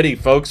 Get ready,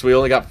 folks. We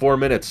only got 4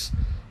 minutes.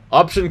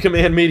 Option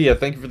Command Media,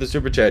 thank you for the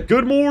super chat.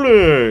 Good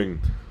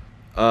morning.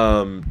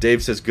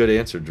 Dave says, good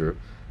answer, Drew. Do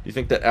you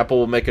think that Apple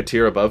will make a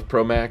tier above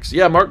Pro Max?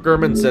 Yeah, Mark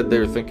Gurman said they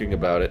were thinking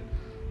about it.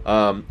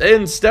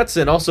 And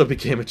Stetson also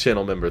became a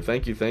channel member.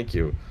 Thank you, thank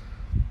you.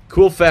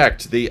 Cool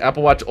fact, the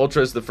Apple Watch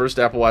Ultra is the first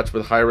Apple Watch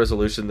with higher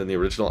resolution than the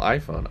original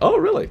iPhone. Oh,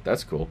 really?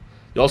 That's cool.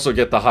 You also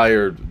get the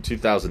higher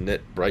 2000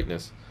 nit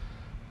brightness.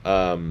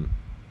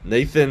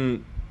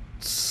 Nathan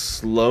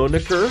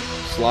Slonaker?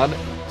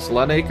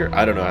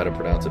 I don't know how to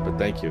pronounce it, but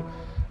thank you.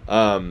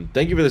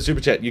 Thank you for the super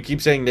chat. You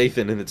keep saying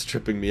Nathan and it's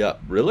tripping me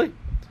up. Really?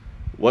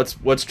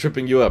 What's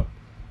tripping you up?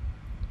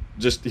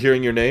 Just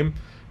hearing your name?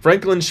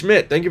 Franklin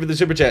Schmidt, thank you for the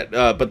super chat.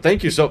 But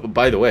thank you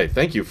by the way,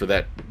 thank you for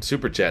that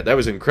super chat. That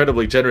was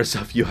incredibly generous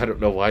of you. I don't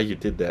know why you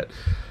did that.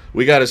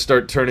 We got to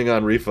start turning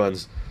on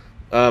refunds.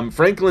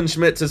 Franklin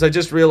Schmidt says, I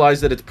just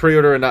realized that it's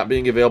pre-order and not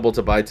being available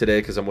to buy today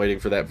because I'm waiting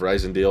for that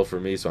Verizon deal for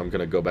me, so I'm going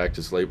to go back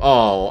to sleep.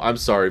 Oh, I'm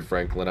sorry,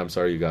 Franklin. I'm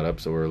sorry you got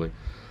up so early.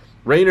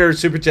 Rainer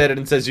super chatted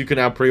and says you can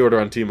now pre-order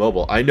on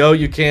T-Mobile. I know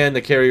you can.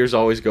 The carriers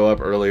always go up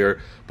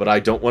earlier, but I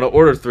don't want to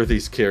order through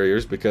these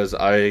carriers because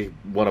I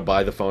want to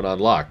buy the phone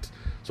unlocked.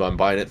 So I'm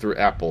buying it through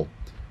Apple,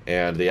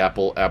 and the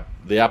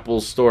Apple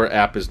Store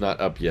app is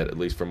not up yet, at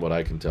least from what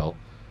I can tell.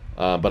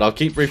 But I'll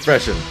keep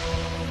refreshing.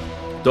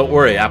 Don't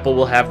worry, Apple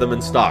will have them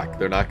in stock.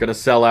 They're not going to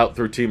sell out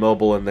through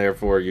T-Mobile, and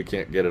therefore you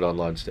can't get it on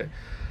launch day.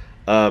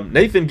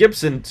 Nathan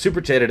Gibson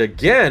super chatted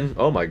again.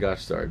 Oh my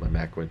gosh, sorry, my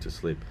Mac went to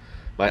sleep.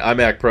 My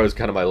iMac Pro is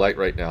kind of my light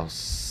right now.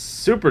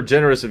 Super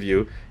generous of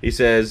you. He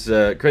says,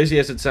 crazy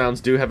as it sounds,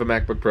 do have a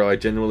MacBook Pro. I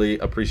genuinely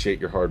appreciate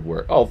your hard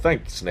work. Oh,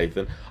 thanks,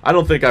 Nathan. I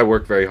don't think I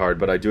work very hard,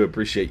 but I do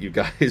appreciate you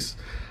guys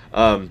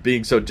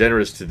being so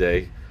generous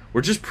today.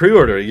 We're just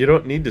pre-ordering. You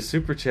don't need to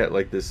super chat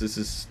like this. This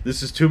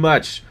is too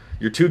much.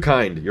 You're too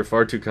kind. You're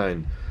far too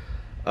kind.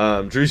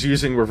 Drew's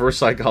using reverse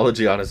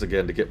psychology on us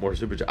again to get more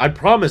super chats. I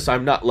promise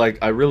I'm not like,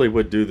 I really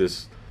would do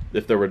this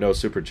if there were no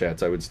super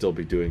chats. I would still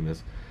be doing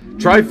this.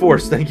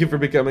 Triforce, thank you for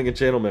becoming a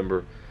channel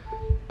member.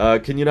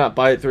 Can you not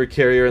buy it through a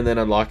carrier and then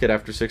unlock it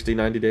after 60,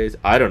 90 days?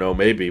 I don't know,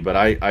 maybe, but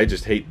I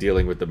just hate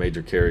dealing with the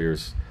major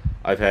carriers.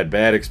 I've had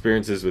bad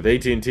experiences with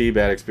AT&T,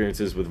 bad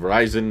experiences with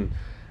Verizon,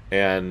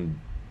 and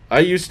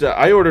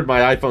I ordered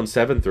my iPhone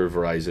 7 through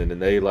Verizon,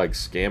 and they, like,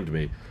 scammed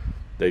me.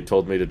 They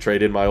told me to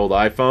trade in my old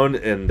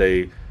iPhone, and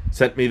they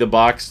sent me the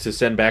box to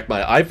send back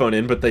my iPhone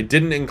in, but they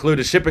didn't include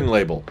a shipping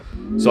label.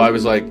 So I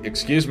was like,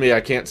 excuse me,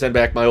 I can't send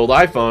back my old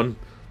iPhone.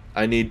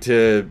 I need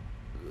to,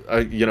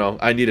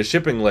 I need a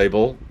shipping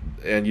label,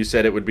 and you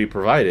said it would be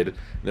provided. And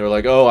they were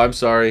like, oh, I'm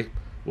sorry,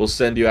 we'll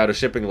send you out a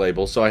shipping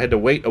label. So I had to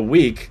wait a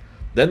week.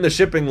 Then the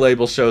shipping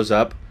label shows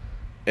up,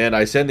 and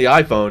I send the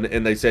iPhone,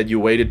 and they said, you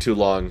waited too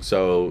long,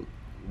 so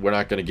we're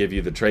not going to give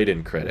you the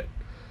trade-in credit.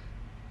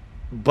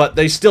 But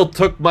they still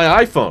took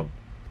my iPhone.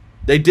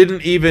 They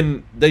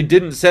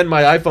didn't send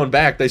my iPhone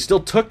back. They still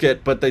took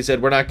it, but they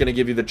said, we're not going to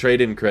give you the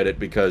trade-in credit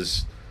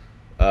because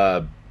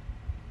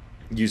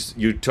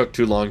you took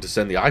too long to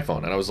send the iPhone.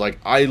 And I was like,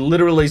 I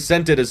literally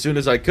sent it as soon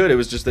as I could. It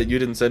was just that you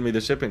didn't send me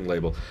the shipping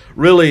label.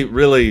 Really,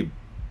 really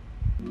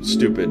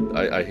stupid.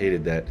 I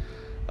hated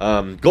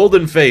that.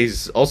 Golden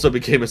Phase also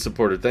became a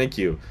supporter. Thank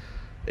you.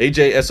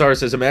 AJSR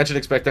says, imagine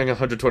expecting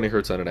 120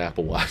 hertz on an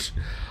Apple Watch.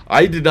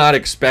 I did not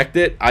expect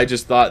it. I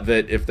just thought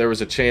that if there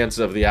was a chance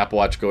of the Apple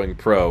Watch going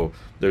Pro,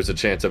 there's a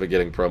chance of it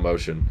getting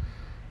ProMotion.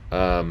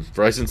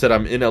 Verizon said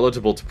I'm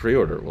ineligible to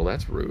pre-order. Well,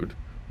 that's rude.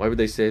 Why would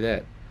they say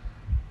that?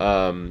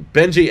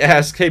 Benji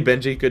asked, hey,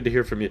 Benji, good to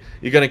hear from you.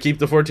 You going to keep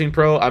the 14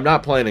 Pro? I'm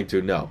not planning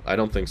to. No, I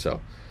don't think so.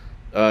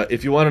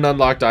 If you want an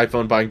unlocked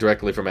iPhone, buying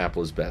directly from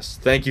Apple is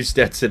best. Thank you,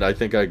 Stetson. I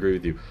think I agree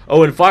with you.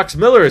 Oh, and Fox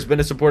Miller has been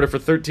a supporter for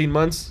 13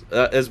 months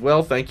as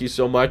well. Thank you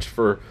so much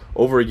for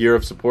over a year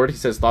of support. He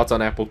says, thoughts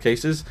on Apple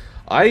cases?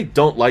 I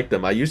don't like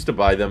them. I used to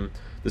buy them.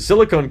 The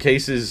silicone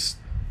cases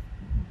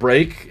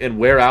break and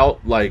wear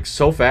out like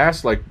so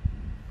fast. Like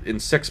in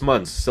 6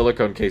 months,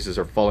 silicone cases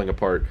are falling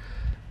apart.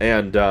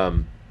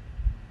 And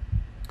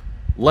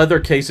leather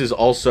cases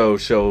also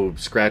show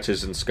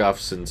scratches and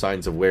scuffs and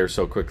signs of wear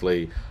so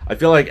quickly. I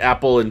feel like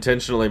Apple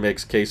intentionally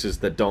makes cases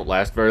that don't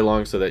last very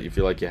long so that you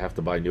feel like you have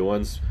to buy new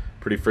ones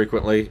pretty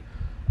frequently.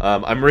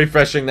 I'm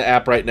refreshing the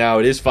app right now.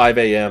 It is 5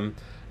 a.m.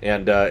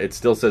 and it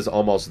still says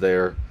almost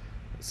there.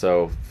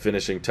 So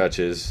finishing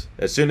touches.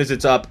 As soon as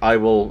it's up, I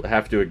will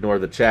have to ignore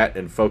the chat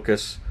and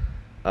focus.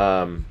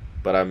 But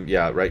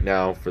right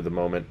now, for the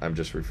moment, I'm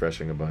just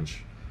refreshing a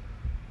bunch.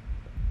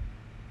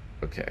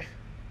 Okay.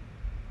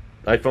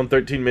 iPhone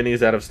 13 mini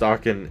is out of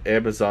stock in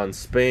Amazon,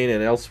 Spain,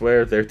 and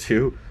elsewhere there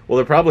too. Well,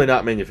 they're probably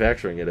not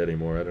manufacturing it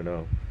anymore. I don't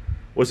know.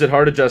 Was it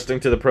hard adjusting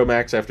to the Pro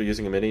Max after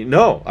using a mini?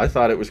 No, I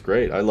thought it was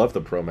great. I love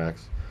the Pro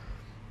Max.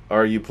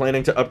 Are you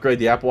planning to upgrade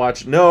the Apple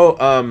Watch?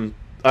 No,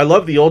 I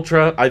love the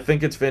Ultra. I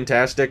think it's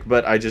fantastic,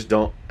 but I just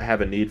don't have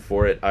a need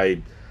for it.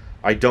 I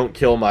don't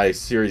kill my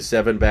Series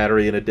 7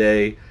 battery in a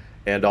day,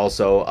 and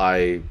also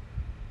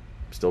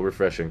still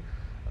refreshing.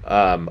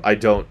 I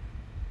don't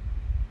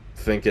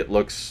think it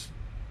looks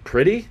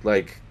pretty.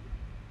 Like,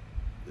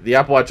 the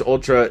Apple Watch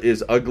Ultra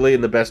is ugly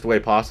in the best way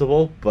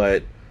possible,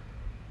 but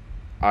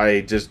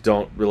I just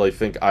don't really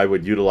think I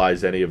would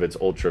utilize any of its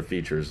Ultra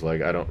features.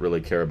 Like, I don't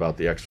really care about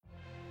the extra.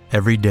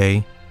 Every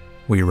day,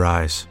 we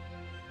rise,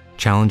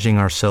 challenging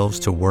ourselves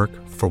to work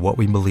for what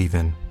we believe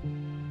in.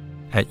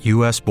 At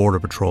U.S. Border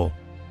Patrol,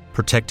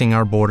 protecting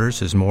our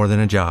borders is more than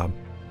a job.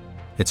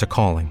 It's a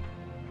calling.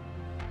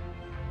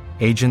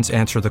 Agents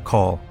answer the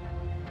call,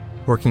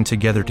 working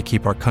together to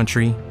keep our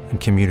country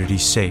and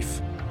communities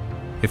safe.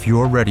 If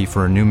you're ready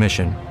for a new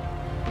mission,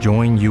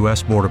 join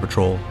U.S. Border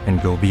Patrol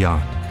and go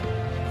beyond.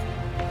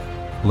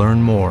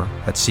 Learn more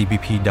at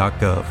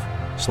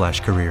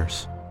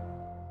cbp.gov/careers.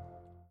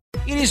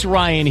 It is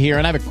Ryan here,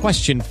 and I have a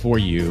question for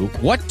you.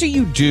 What do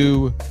you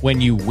do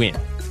when you win?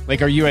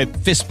 Like, are you a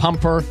fist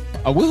pumper,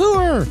 a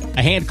woohooer,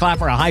 a hand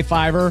clapper, a high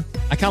fiver?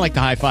 I kind of like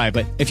the high five,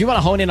 but if you want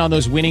to hone in on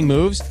those winning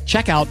moves,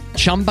 check out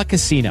Chumba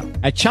Casino.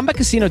 At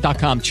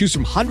ChumbaCasino.com, choose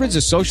from hundreds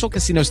of social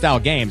casino-style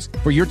games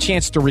for your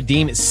chance to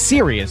redeem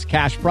serious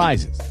cash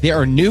prizes. There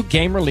are new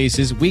game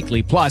releases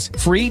weekly, plus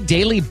free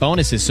daily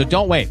bonuses. So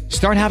don't wait.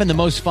 Start having the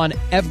most fun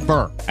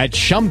ever at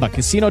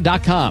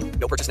ChumbaCasino.com.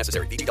 No purchase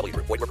necessary. VGW.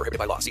 Void where prohibited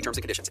by law. See terms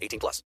and conditions.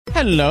 18+.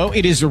 Hello,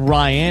 it is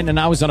Ryan, and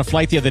I was on a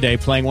flight the other day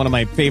playing one of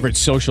my favorite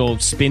social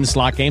spin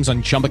slot games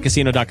on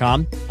ChumbaCasino.com.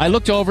 I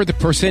looked over at the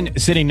person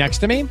sitting next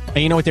to me, and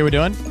you know what they were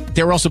doing?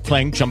 They were also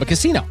playing Chumba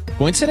Casino.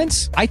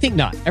 Coincidence? I think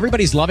not.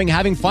 Everybody's loving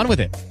having fun with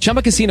it.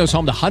 Chumba Casino is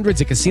home to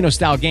hundreds of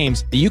casino-style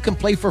games that you can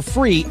play for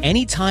free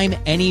anytime,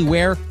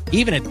 anywhere,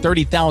 even at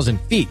 30,000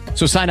 feet.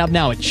 So sign up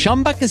now at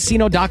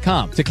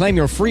ChumbaCasino.com to claim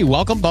your free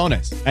welcome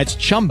bonus. That's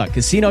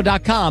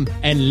ChumbaCasino.com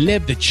and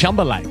live the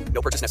Chumba life.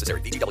 No purchase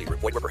necessary. VGW.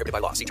 Void where prohibited by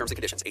law. See terms and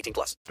conditions.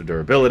 18+.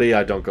 Durability.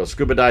 I don't go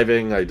scuba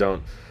diving. I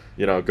don't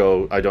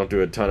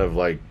do a ton of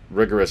like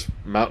rigorous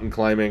mountain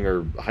climbing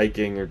or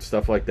hiking or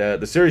stuff like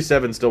that. The Series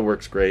 7 still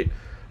works great,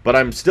 but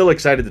I'm still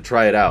excited to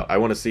try it out. I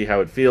want to see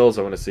how it feels.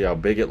 I want to see how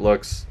big it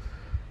looks.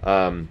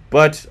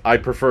 But I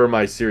prefer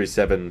my Series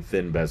 7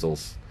 thin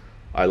bezels.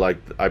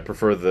 I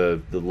prefer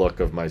the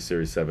look of my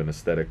Series 7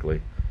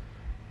 aesthetically.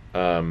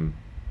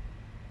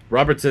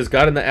 Robert says,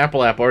 got in the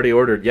Apple app, already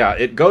ordered. Yeah,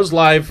 it goes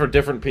live for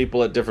different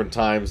people at different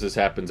times. This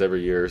happens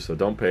every year, so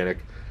don't panic.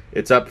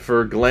 It's up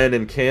for Glenn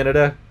in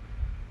Canada.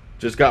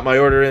 Just got my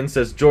order in,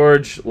 says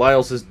George.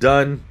 Lyle says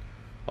done.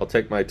 I'll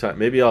take my time.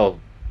 Maybe I'll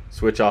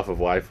switch off of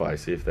Wi-Fi,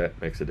 see if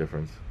that makes a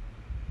difference.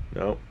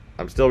 No,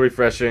 I'm still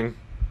refreshing.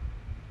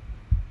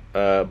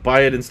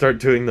 Buy it and start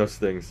doing those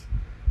things.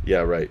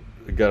 Yeah, right.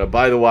 Gotta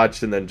buy the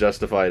watch and then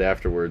justify it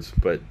afterwards.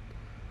 But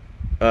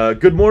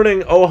good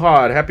morning,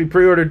 Ohad. Happy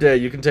pre-order day.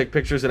 You can take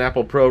pictures in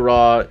Apple Pro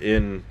RAW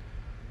in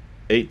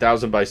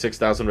 8,000 by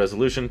 6,000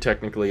 resolution,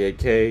 technically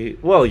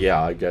 8K. Well,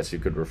 yeah, I guess you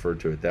could refer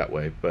to it that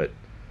way, but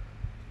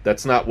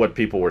that's not what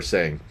people were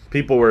saying.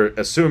 People were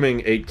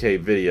assuming 8K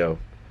video.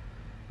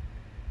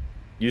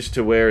 Used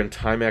to wear in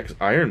Timex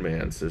Iron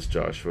Man, says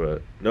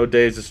Joshua. No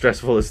day is as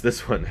stressful as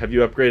this one. Have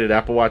you upgraded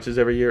Apple Watches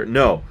every year?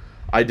 No.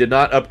 I did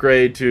not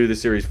upgrade to the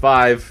Series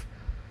 5,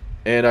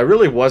 and I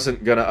really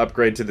wasn't going to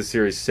upgrade to the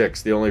Series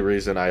 6. The only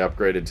reason I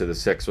upgraded to the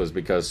 6 was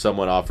because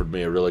someone offered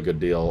me a really good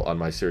deal on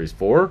my Series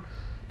 4,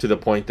 to the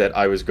point that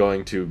I was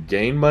going to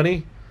gain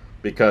money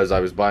because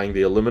I was buying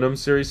the aluminum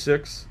Series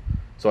 6.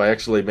 So I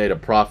actually made a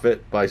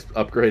profit by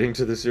upgrading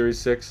to the Series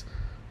 6.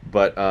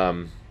 But,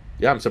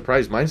 yeah, I'm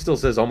surprised. Mine still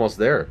says almost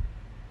there.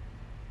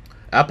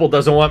 Apple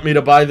doesn't want me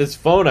to buy this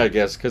phone, I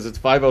guess, because it's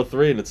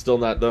 503 and it's still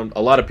not done.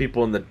 A lot of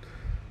people in the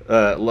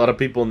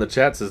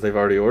chat says they've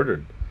already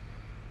ordered.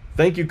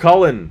 Thank you,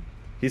 Colin.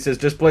 He says,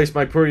 just placed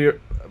my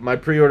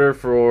pre-order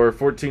for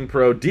 14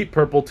 Pro Deep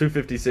Purple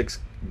 256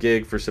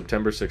 gig for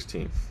September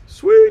 16th.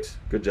 Sweet.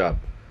 Good job.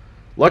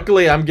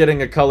 Luckily, I'm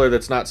getting a color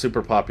that's not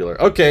super popular.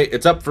 Okay,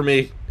 it's up for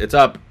me. It's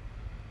up.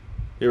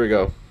 Here we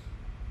go.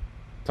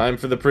 Time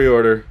for the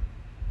pre-order.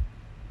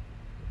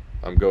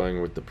 I'm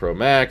going with the Pro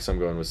Max. I'm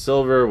going with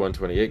silver.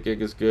 128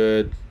 gig is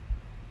good.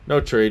 No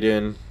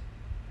trade-in.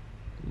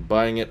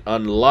 Buying it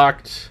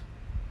unlocked.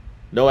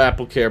 No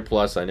Apple Care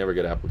Plus. I never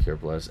get Apple Care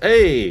Plus.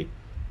 Hey!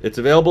 It's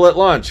available at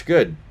launch.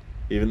 Good.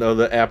 Even though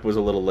the app was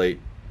a little late.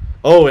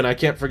 Oh, and I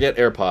can't forget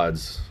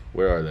AirPods.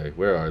 Where are they?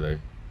 Where are they?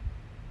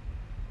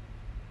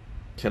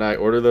 Can I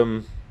order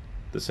them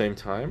the same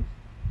time?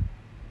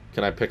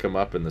 Can I pick them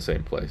up in the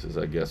same place, is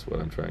I guess what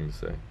I'm trying to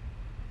say. It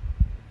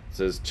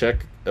says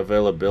check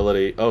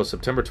availability. Oh,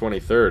 September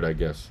 23rd, I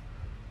guess.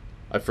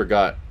 I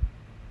forgot.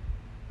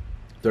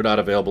 They're not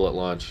available at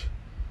launch.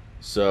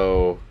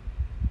 So,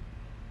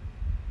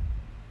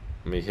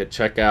 let me hit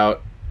checkout.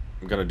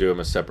 I'm going to do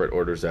them as separate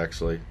orders,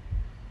 actually.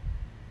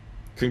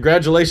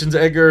 Congratulations,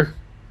 Edgar.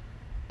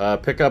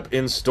 Pick up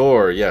in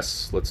store.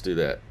 Yes, let's do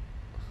that.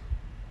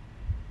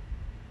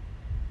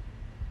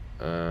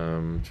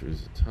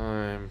 Choose a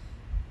time.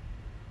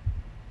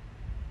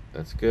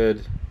 That's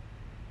good.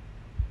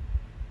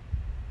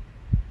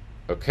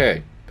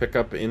 Okay, pick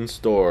up in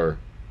store.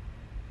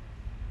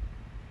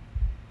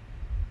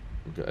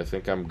 I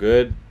think I'm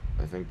good.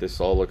 I think this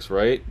all looks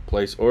right.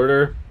 Place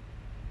order.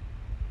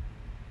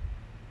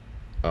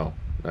 Oh,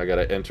 I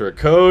gotta enter a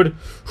code.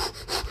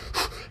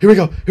 Here we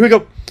go. Here we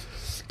go.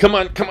 Come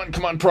on, come on,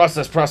 come on.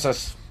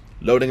 Process.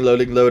 Loading,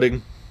 loading,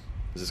 loading.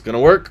 Is this gonna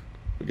work?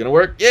 We're gonna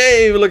work.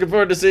 Yay! We're looking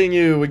forward to seeing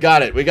you. We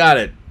got it. We got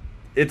it.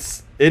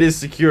 It is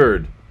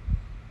secured.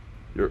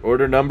 Your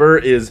order number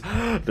is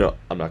no,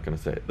 I'm not gonna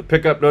say it. The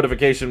pickup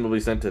notification will be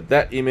sent to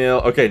that email.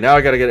 Okay, now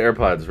I gotta get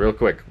AirPods real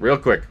quick. Real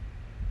quick.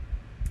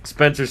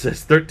 Spencer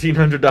says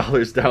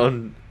 $1,300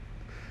 down.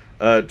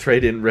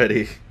 Trade-in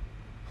ready.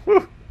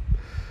 Woo.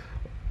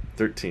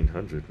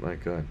 1,300. My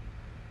God.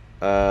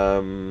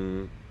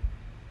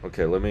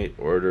 Okay, let me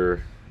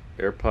order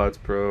AirPods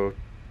Pro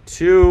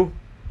 2.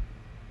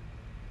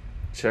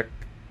 Check.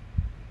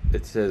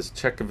 It says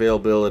check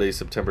availability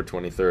September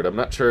 23rd. I'm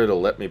not sure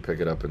it'll let me pick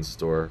it up in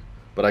store,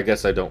 but I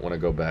guess I don't want to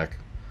go back.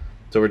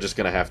 So we're just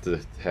going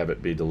to have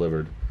it be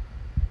delivered.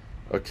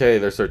 Okay,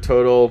 there's our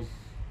total.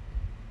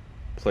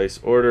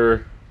 Place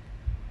order.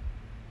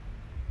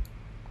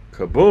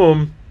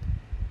 Kaboom.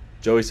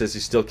 Joey says he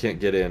still can't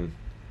get in.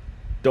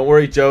 Don't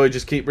worry, Joey.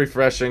 Just keep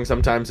refreshing.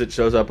 Sometimes it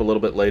shows up a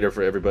little bit later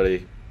for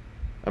everybody.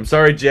 I'm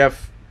sorry,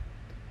 Jeff.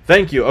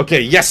 Thank you.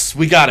 Okay, yes,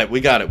 we got it. We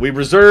got it. We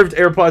reserved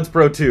AirPods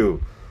Pro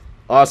 2.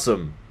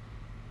 Awesome.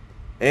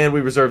 And we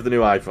reserved the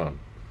new iPhone.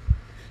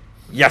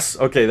 Yes.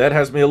 Okay, that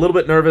has me a little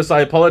bit nervous.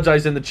 I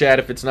apologize in the chat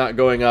if it's not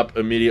going up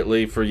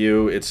immediately for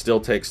you. It still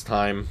takes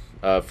time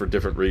for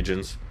different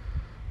regions.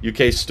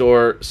 UK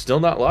store still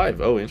not live.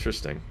 Oh,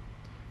 interesting.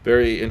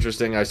 Very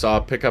interesting. I saw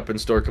pickup in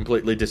store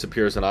completely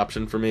disappear as an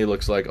option for me.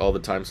 Looks like all the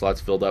time slots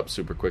filled up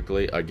super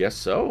quickly. I guess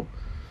so.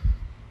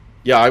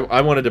 Yeah,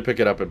 I wanted to pick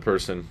it up in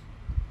person.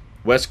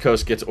 West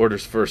Coast gets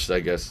orders first,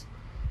 I guess.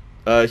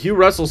 Hugh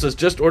Russell says,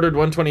 just ordered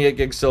 128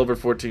 gig silver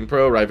 14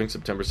 Pro, arriving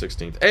September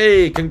 16th.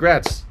 Hey,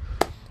 congrats.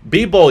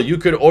 B-Bull, you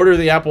could order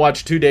the Apple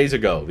Watch 2 days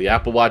ago. The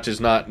Apple Watch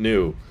is not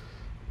new.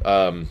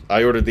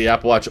 I ordered the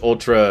Apple Watch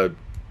Ultra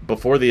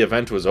before the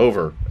event was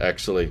over,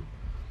 actually.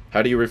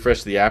 How do you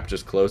refresh the app?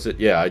 Just close it?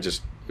 Yeah, I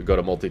just go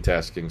to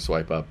multitasking,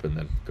 swipe up, and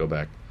then go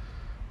back.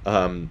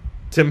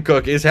 Tim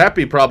Cook is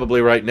happy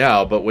probably right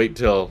now, but wait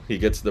till he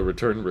gets the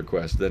return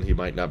request. Then he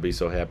might not be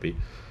so happy.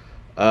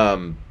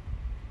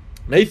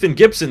 Nathan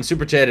Gibson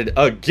super chatted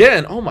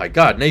again. Oh my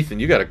God, Nathan,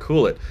 you gotta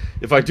cool it.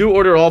 If I do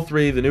order all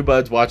three, the new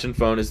Buds, watch, and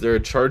phone, is there a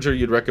charger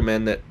you'd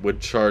recommend that would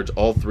charge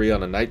all three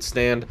on a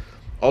nightstand?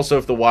 Also,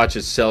 if the watch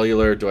is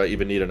cellular, do I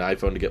even need an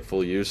iPhone to get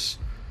full use?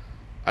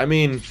 I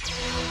mean,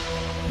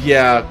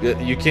 yeah,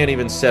 you can't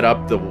even set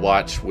up the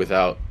watch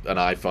without an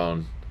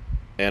iPhone,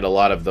 and a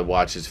lot of the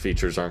watch's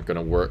features aren't going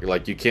to work.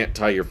 Like, you can't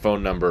tie your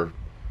phone number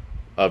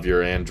of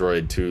your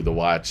Android to the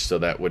watch, so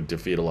that would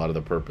defeat a lot of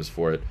the purpose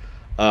for it.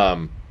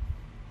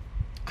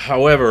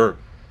 However,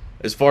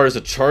 as far as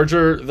a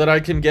charger that I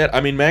can get, I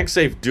mean,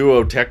 MagSafe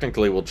Duo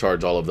technically will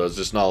charge all of those,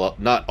 just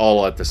not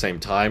all at the same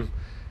time.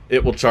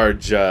 It will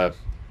charge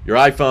your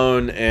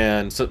iPhone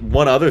and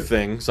one other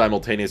thing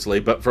simultaneously,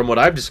 but from what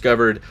I've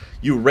discovered,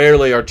 you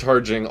rarely are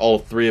charging all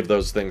three of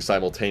those things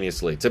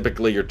simultaneously.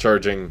 Typically, you're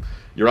charging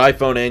your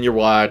iPhone and your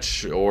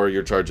watch, or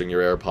you're charging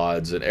your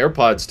AirPods. And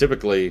AirPods,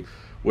 typically,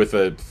 with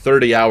a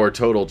 30-hour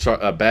total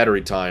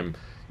battery time,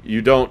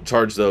 you don't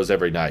charge those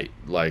every night.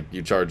 Like,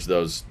 you charge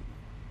those,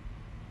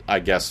 I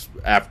guess,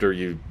 after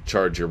you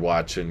charge your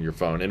watch and your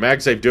phone. And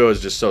MagSafe Duo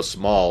is just so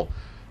small,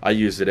 I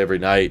use it every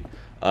night.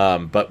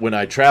 But when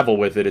I travel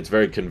with it, it's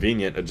very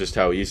convenient at just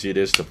how easy it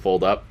is to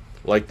fold up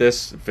like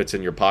this. It fits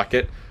in your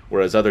pocket,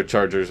 whereas other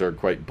chargers are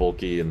quite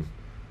bulky and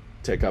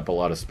take up a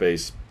lot of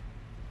space.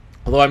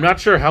 Although I'm not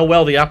sure how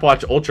well the Apple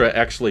Watch Ultra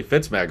actually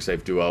fits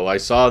MagSafe Duo. I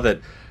saw that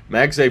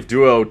MagSafe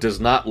Duo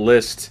does not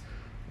list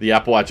the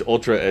Apple Watch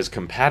Ultra as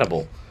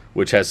compatible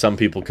which has some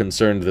people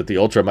concerned that the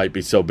Ultra might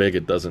be so big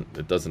it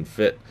doesn't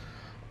fit.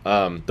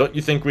 Don't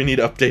you think we need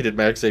updated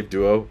MagSafe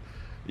Duo?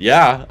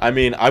 Yeah, I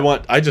mean,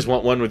 I just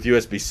want one with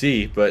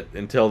USB-C, but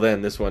until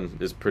then, this one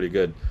is pretty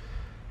good.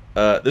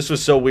 This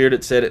was so weird.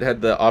 It said it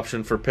had the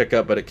option for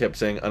pickup, but it kept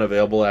saying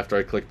unavailable after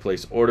I clicked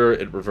place order.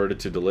 It reverted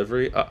to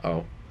delivery.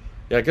 Uh-oh.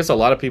 Yeah, I guess a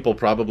lot of people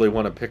probably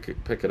want to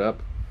pick it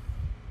up.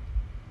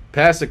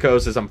 Passico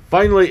says, I'm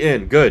finally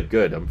in. Good.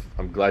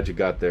 I'm glad you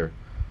got there.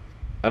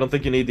 I don't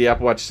think you need the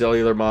Apple Watch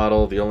cellular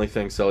model. The only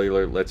thing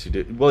cellular lets you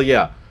do... Well,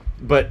 yeah,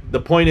 but the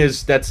point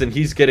is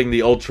he's getting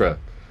the Ultra.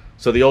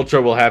 So the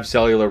Ultra will have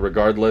cellular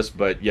regardless,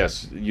 but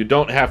yes, you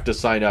don't have to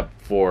sign up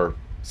for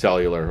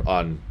cellular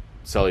on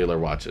cellular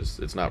watches.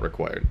 It's not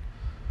required.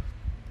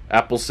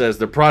 Apple says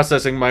they're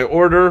processing my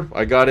order.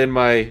 I got in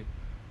my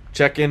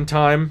check-in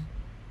time.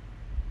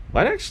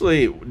 Mine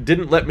actually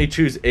didn't let me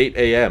choose 8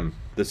 a.m.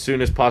 The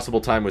soonest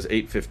possible time was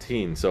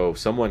 8:15, so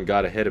someone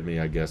got ahead of me,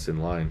 I guess, in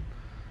line.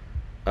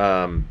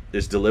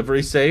 Is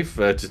delivery safe?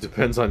 It just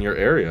depends on your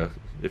area.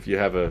 If you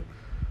have a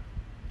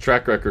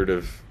track record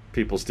of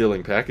people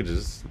stealing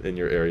packages in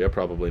your area,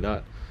 probably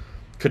not.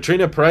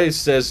 Katrina Price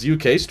says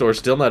UK store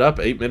still not up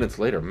 8 minutes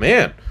later.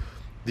 Man,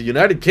 the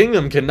United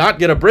Kingdom cannot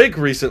get a break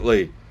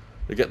recently.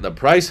 They're getting the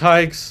price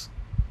hikes.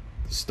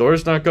 The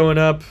store's not going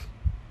up.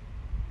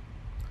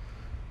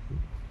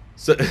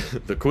 So,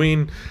 the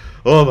Queen,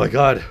 oh my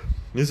God.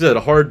 This is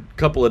a hard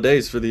couple of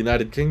days for the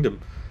United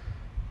Kingdom.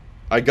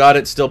 I got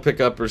it, still pick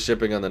up or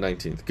shipping on the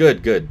 19th.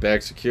 Good.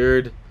 Bag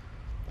secured.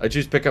 I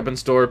choose pick up in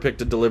store,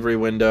 picked a delivery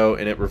window,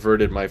 and it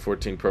reverted my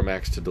 14 Pro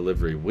Max to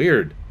delivery.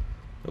 Weird.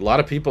 A lot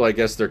of people, I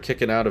guess, they're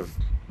kicking out of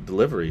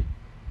delivery.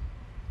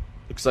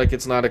 Looks like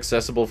it's not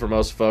accessible for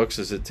most folks.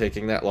 Is it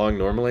taking that long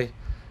normally?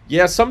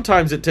 Yeah,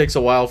 sometimes it takes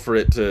a while for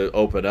it to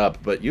open up,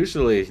 but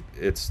usually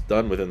it's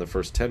done within the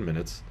first 10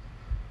 minutes.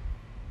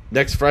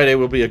 Next Friday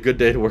will be a good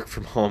day to work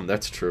from home.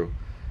 That's true.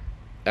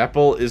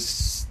 Apple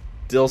is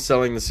still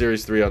selling the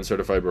Series 3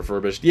 uncertified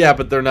refurbished. Yeah,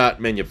 but they're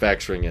not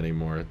manufacturing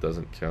anymore. It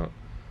doesn't count.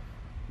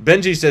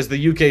 Benji says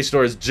the UK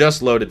store is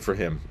just loaded for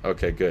him.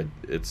 Okay, good.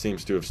 It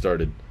seems to have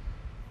started.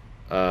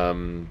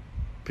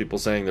 People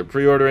saying they're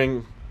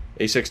pre-ordering.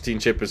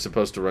 A16 chip is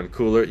supposed to run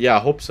cooler. Yeah, I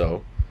hope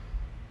so.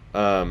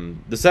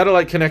 The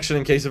satellite connection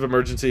in case of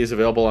emergency is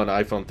available on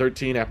iPhone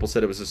 13. Apple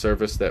said it was a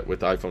service that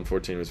with iPhone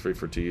 14 was free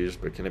for 2 years,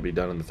 but can it be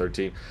done on the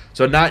 13?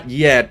 So not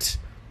yet,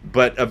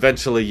 but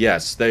eventually,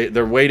 yes.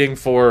 They're waiting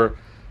for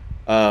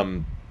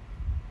Starlink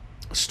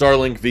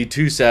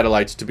V2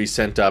 satellites to be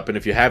sent up, and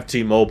if you have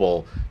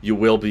T-Mobile, you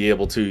will be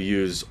able to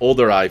use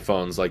older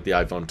iPhones like the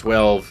iPhone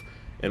 12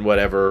 and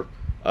whatever,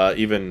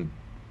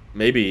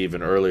 maybe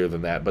even earlier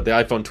than that. But the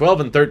iPhone 12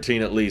 and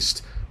 13 at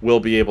least will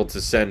be able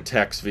to send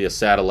text via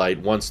satellite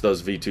once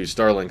those V2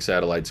 Starlink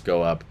satellites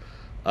go up.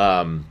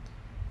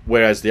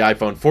 Whereas the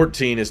iPhone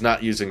 14 is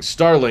not using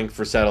Starlink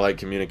for satellite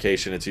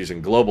communication, it's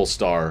using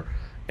Globalstar,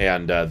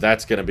 and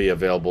that's going to be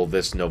available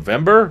this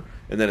November,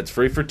 and then it's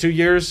free for 2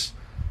 years.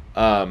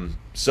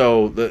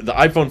 So the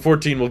iPhone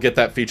 14 will get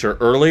that feature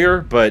earlier,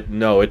 but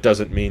no, it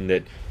doesn't mean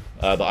that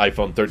the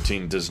iPhone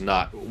 13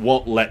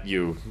 won't let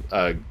you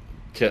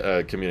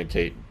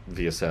communicate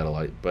via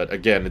satellite. But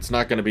again, it's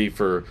not going to be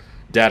for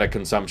data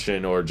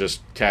consumption or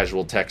just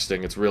casual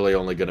texting. It's really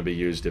only going to be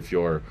used if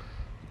you're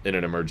in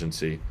an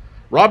emergency.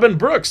 Robin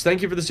Brooks,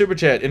 thank you for the super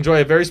chat.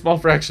 Enjoy a very small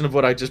fraction of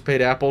what I just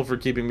paid Apple for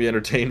keeping me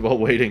entertained while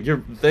waiting.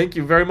 Thank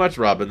you very much,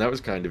 Robin. That was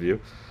kind of you.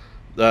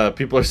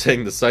 People are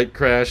saying the site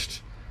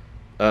crashed.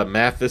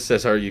 Mathis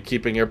says, are you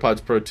keeping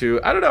AirPods Pro 2?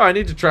 I don't know. I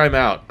need to try them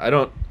out. I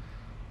don't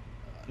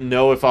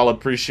know if I'll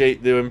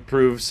appreciate the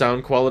improved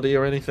sound quality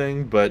or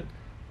anything, but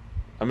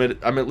I'm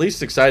at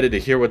least excited to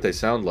hear what they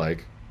sound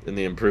like and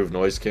the improved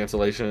noise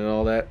cancellation and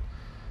all that.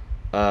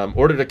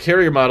 Ordered a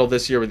carrier model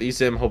this year with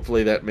eSIM.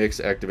 Hopefully that makes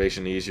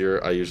activation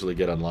easier. I usually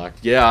get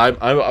unlocked. Yeah,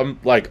 I'm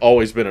like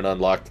always been an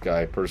unlocked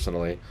guy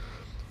personally.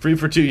 Free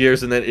for 2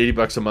 years and then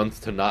 $80 a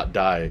month to not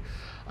die.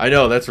 I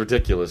know, that's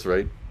ridiculous,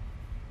 right?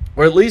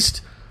 Or at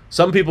least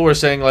some people were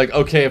saying, like,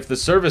 okay, if the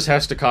service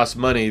has to cost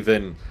money,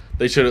 then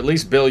they should at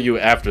least bill you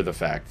after the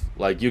fact.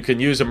 Like, you can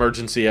use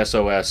emergency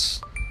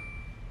SOS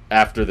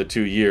after the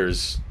 2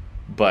 years,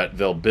 but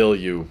they'll bill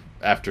you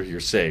after you're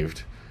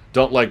saved.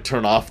 Don't, like,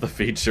 turn off the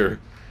feature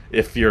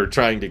if you're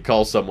trying to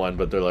call someone,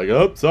 but they're like,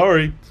 oh,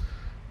 sorry,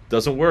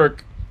 doesn't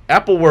work.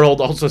 Apple World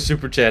also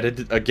super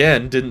chatted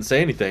again, didn't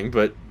say anything,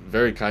 but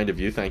very kind of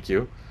you, thank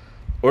you.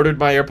 Ordered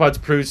my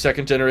AirPods Pro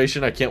 2nd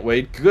generation, I can't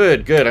wait.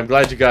 Good, I'm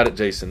glad you got it,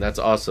 Jason, that's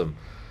awesome.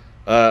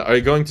 Are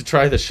you going to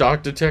try the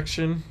shock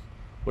detection?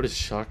 What is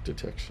shock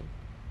detection?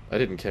 I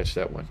didn't catch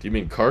that one. Do you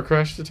mean car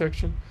crash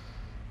detection?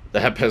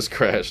 The app has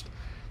crashed.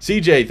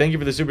 CJ, thank you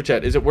for the super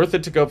chat. Is it worth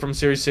it to go from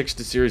Series 6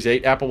 to Series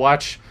 8 Apple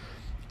Watch?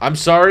 I'm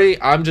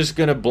sorry, I'm just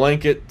going to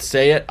blanket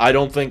say it. I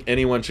don't think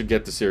anyone should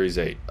get the Series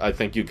 8. I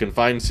think you can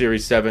find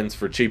Series 7s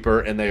for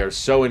cheaper, and they are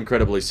so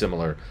incredibly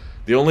similar.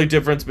 The only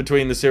difference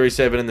between the Series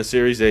 7 and the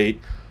Series 8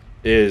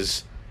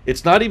 is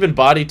it's not even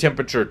body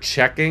temperature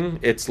checking.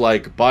 It's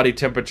like body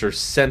temperature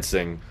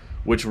sensing,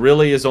 which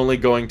really is only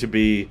going to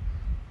be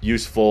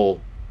useful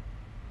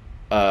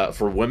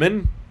for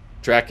women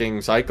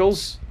tracking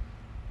cycles.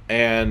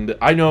 And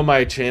I know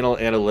my channel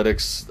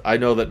analytics. I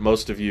know that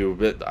most of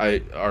you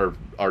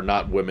are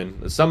not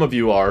women. Some of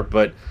you are,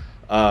 but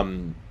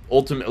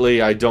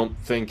ultimately, I don't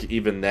think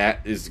even that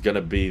is going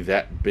to be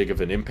that big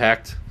of an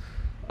impact.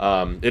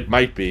 It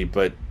might be,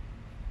 but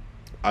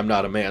I'm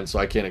not a man, so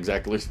I can't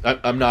exactly.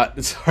 I'm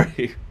not.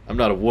 Sorry, I'm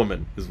not a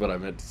woman. Is what I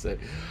meant to say.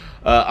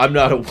 I'm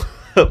not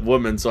a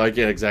woman, so I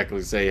can't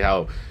exactly say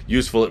how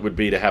useful it would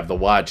be to have the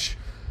watch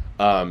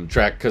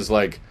track. Because,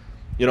 like,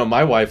 you know,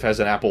 my wife has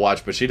an Apple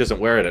Watch, but she doesn't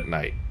wear it at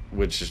night,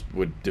 which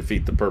would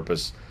defeat the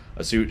purpose.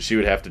 She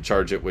would have to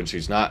charge it when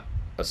she's not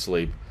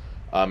asleep.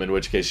 In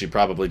which case she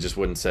probably just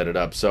wouldn't set it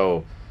up.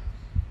 So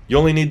you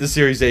only need the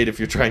Series 8 if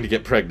you're trying to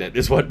get pregnant,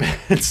 is what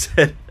Ben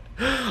said.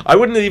 I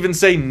wouldn't even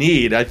say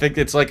need. I think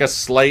it's like a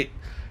slight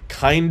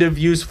kind of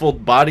useful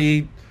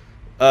body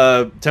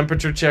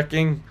temperature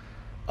checking.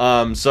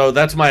 So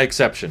that's my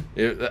exception.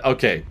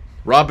 Okay.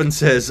 Robin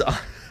says,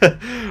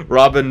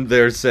 Robin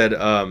there said,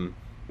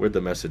 where'd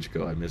the message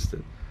go? I missed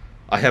it.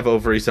 I have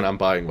ovaries and I'm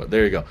buying one.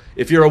 There you go.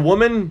 If you're a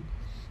woman,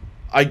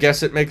 I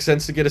guess it makes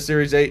sense to get a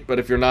Series 8, but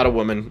if you're not a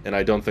woman, and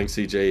I don't think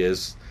CJ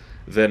is,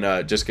 then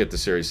just get the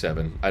Series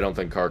 7. I don't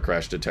think car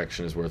crash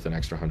detection is worth an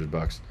extra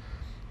 $100.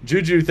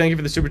 Juju, thank you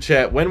for the super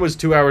chat. When was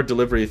 2-hour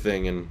delivery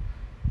thing, and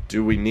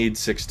do we need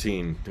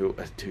 16?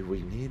 Do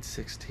we need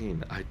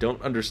 16? I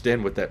don't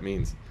understand what that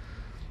means.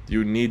 Do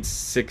you need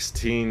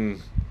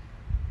 16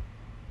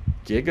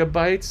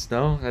 gigabytes?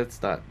 No,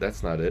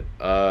 that's not it.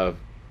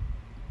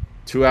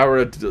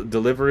 2-hour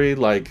delivery,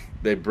 like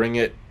they bring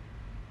it.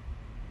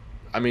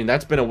 I mean,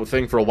 that's been a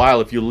thing for a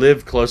while. If you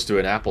live close to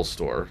an Apple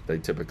store, they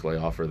typically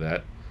offer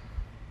that.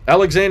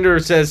 Alexander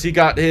says he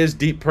got his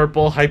Deep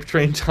Purple Hype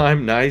Train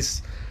time.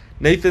 Nice.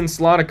 Nathan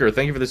Sloniker,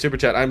 thank you for the super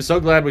chat. I'm so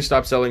glad we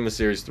stopped selling the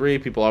Series 3.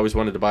 People always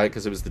wanted to buy it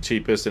because it was the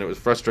cheapest, and it was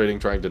frustrating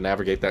trying to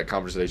navigate that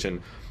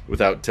conversation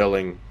without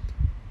telling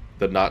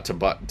them not to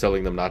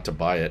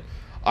buy it.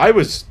 I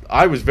was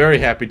very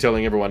happy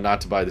telling everyone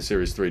not to buy the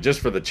Series 3. Just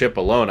for the chip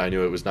alone, I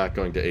knew it was not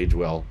going to age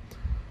well.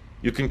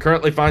 You can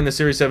currently find the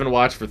Series 7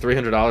 watch for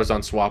 $300 on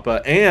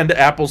Swappa and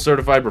Apple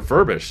Certified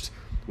Refurbished,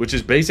 which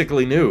is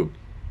basically new.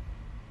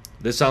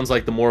 This sounds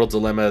like the moral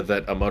dilemma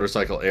that a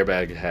motorcycle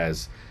airbag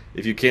has.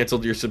 If you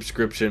canceled your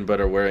subscription but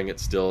are wearing it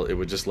still, it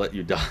would just let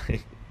you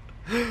die.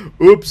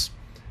 Oops,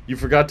 you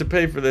forgot to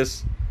pay for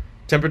this.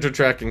 Temperature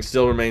tracking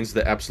still remains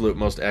the absolute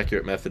most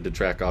accurate method to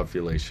track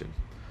ovulation.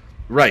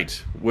 Right,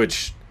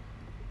 which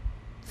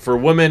for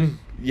women,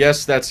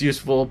 yes, that's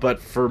useful, but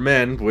for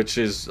men, which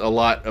is a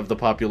lot of the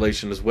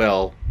population as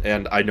well,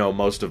 and I know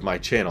most of my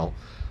channel,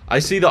 I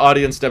see the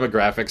audience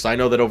demographics. I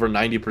know that over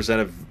 90%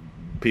 of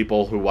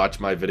people who watch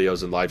my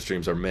videos and live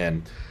streams are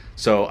men.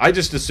 So I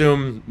just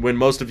assume when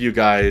most of you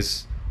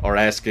guys are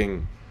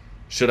asking,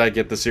 should I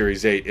get the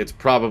Series 8, it's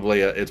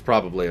probably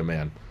a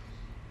man.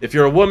 If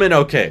you're a woman,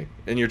 okay,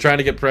 and you're trying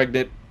to get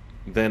pregnant,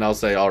 then I'll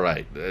say, all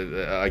right,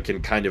 I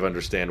can kind of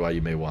understand why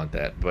you may want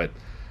that, but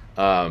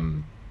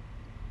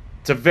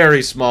it's a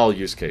very small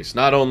use case.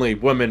 Not only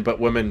women, but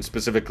women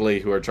specifically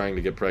who are trying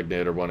to get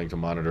pregnant or wanting to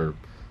monitor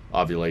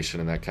ovulation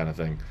and that kind of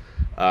thing.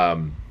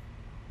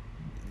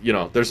 You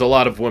know, there's a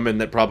lot of women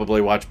that probably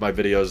watch my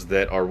videos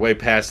that are way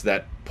past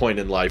that point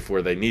in life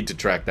where they need to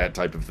track that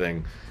type of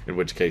thing, in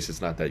which case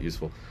it's not that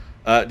useful.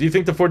 Do you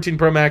think the 14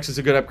 Pro Max is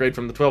a good upgrade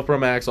from the 12 Pro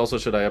Max? Also,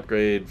 should I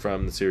upgrade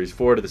from the Series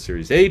 4 to the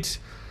Series 8?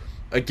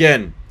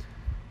 Again,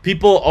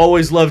 people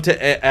always love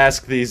to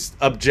ask these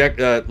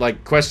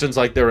questions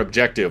like they're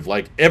objective.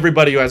 Like,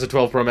 everybody who has a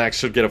 12 Pro Max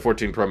should get a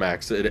 14 Pro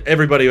Max.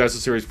 Everybody who has a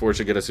Series 4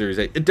 should get a Series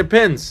 8. It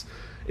depends.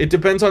 It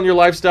depends on your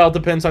lifestyle. It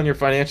depends on your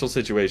financial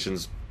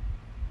situations.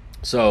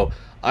 So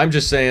I'm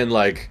just saying,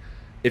 like,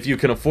 if you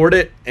can afford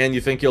it and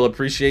you think you'll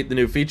appreciate the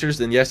new features,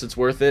 then yes, it's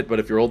worth it. But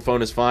if your old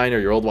phone is fine or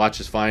your old watch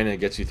is fine and it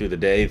gets you through the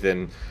day,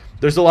 then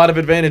there's a lot of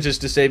advantages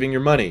to saving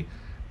your money.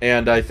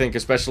 And I think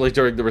especially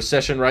during the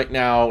recession right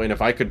now, and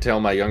if I could tell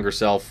my younger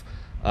self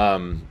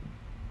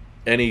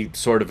any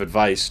sort of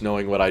advice,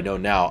 knowing what I know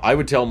now, I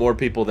would tell more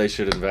people they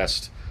should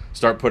invest.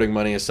 Start putting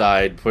money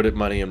aside, put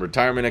money in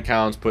retirement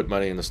accounts, put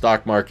money in the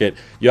stock market.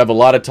 You have a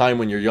lot of time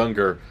when you're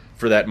younger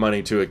for that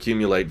money to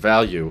accumulate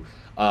value.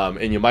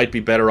 And you might be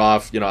better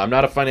off, you know, I'm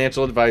not a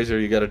financial advisor,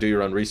 you got to do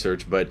your own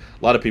research, but a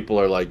lot of people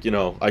are like, you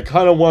know, I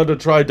kind of wanted to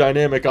try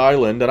Dynamic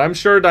Island, and I'm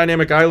sure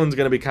Dynamic Island's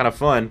going to be kind of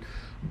fun,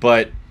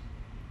 but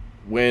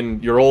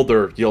when you're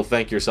older, you'll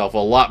thank yourself a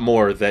lot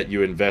more that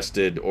you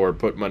invested or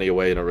put money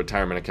away in a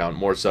retirement account,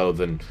 more so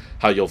than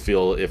how you'll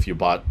feel if you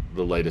bought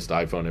the latest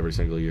iPhone every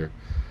single year.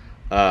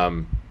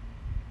 But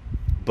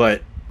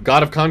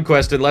God of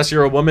Conquest, unless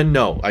you're a woman,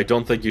 no, I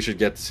don't think you should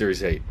get the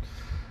Series 8.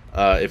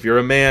 If you're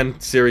a man,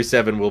 Series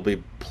 7 will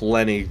be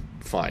plenty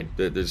fine.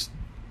 There's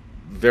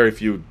very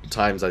few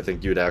times I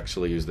think you'd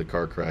actually use the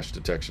car crash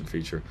detection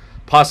feature.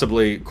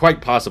 Possibly,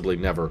 quite possibly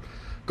never.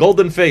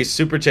 Golden Face,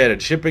 super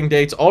chatted. Shipping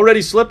dates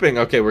already slipping.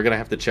 Okay, we're going to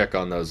have to check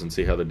on those and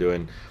see how they're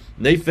doing.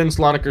 Nathan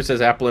Sloniker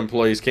says Apple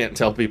employees can't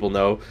tell people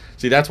no.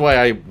 See, that's why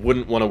I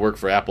wouldn't want to work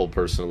for Apple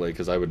personally,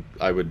 because I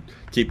would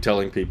keep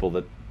telling people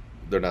that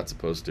they're not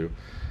supposed to.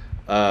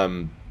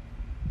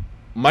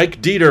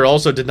 Mike Dieter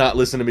also did not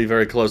listen to me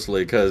very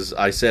closely because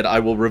I said I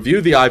will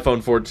review the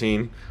iPhone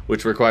 14,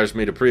 which requires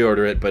me to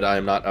pre-order it, but I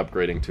am not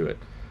upgrading to it.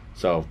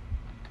 So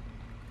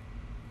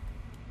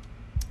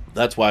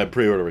that's why I'm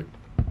pre-ordering.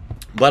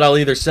 But I'll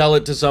either sell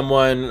it to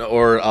someone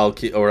or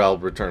I'll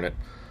return it.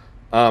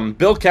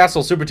 Bill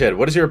Castle, Super Chat,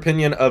 what is your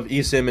opinion of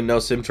eSIM and no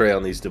SIM tray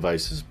on these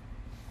devices?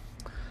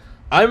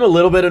 I'm a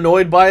little bit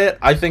annoyed by it.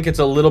 I think it's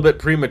a little bit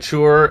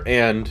premature,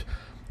 and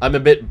I'm a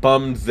bit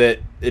bummed that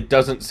it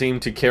doesn't seem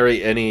to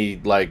carry any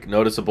like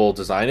noticeable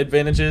design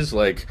advantages.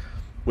 Like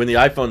when the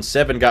iPhone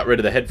 7 got rid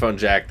of the headphone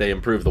jack, they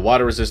improved the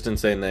water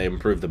resistance and they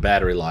improved the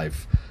battery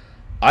life.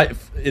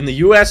 In the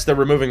US, they're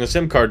removing the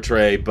SIM card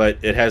tray, but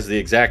it has the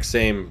exact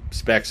same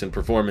specs and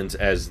performance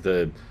as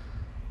the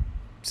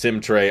SIM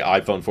tray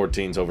iPhone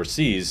 14s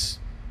overseas.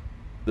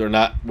 We're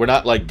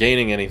not like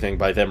gaining anything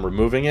by them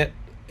removing it.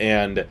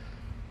 And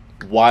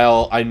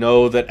while I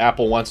know that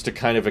Apple wants to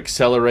kind of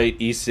accelerate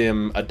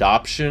eSIM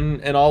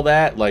adoption and all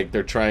that, like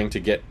they're trying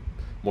to get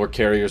more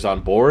carriers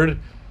on board,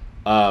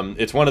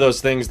 it's one of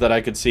those things that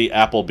I could see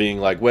Apple being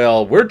like,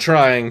 well, we're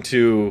trying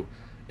to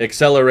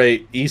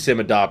accelerate eSIM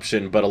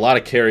adoption, but a lot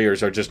of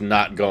carriers are just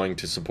not going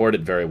to support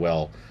it very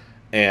well.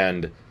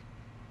 And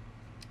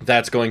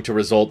that's going to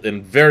result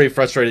in very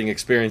frustrating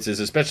experiences,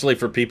 especially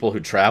for people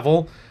who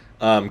travel.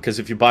 Because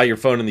if you buy your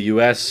phone in the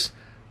US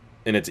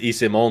and it's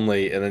eSIM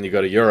only, and then you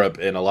go to Europe,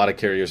 and a lot of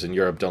carriers in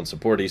Europe don't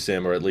support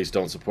eSIM, or at least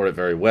don't support it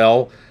very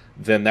well,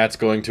 then that's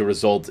going to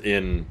result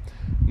in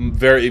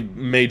very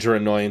major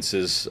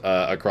annoyances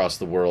across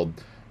the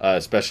world,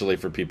 especially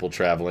for people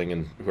traveling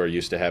and who are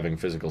used to having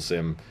physical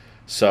SIM.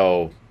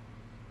 So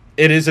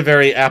it is a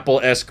very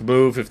Apple-esque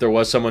move. If there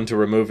was someone to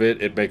remove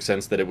it, it makes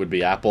sense that it would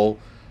be Apple.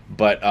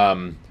 But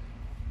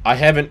I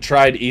haven't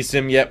tried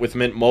eSIM yet with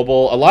Mint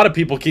Mobile. A lot of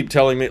people keep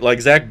telling me, like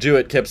Zach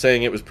Jewett kept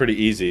saying it was pretty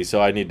easy,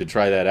 so I need to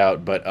try that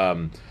out. But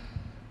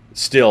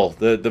still,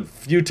 the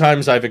few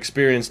times I've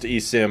experienced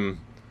eSIM,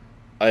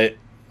 I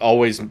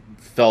always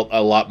felt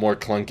a lot more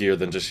clunkier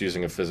than just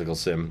using a physical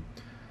SIM.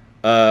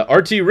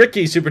 RT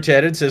Ricky super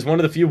chatted, says, one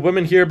of the few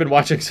women here, been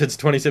watching since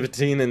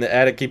 2017 in the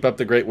attic. Keep up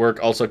the great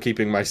work. Also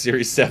keeping my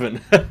Series 7.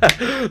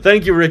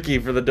 Thank you, Ricky,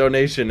 for the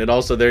donation. And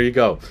also, there you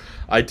go.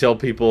 I tell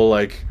people,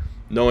 like,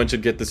 no one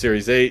should get the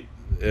Series 8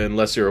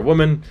 unless you're a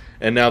woman.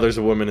 And now there's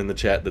a woman in the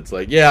chat that's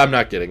like, yeah, I'm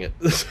not getting it.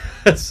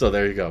 So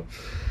there you go.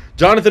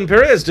 Jonathan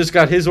Perez just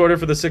got his order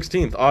for the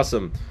 16th.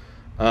 Awesome.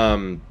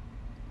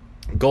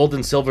 Gold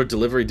and silver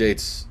delivery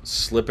dates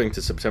slipping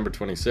to September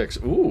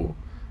 26th. Ooh,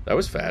 that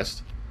was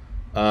fast.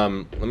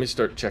 Let me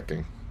start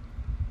checking.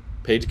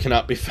 Page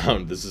cannot be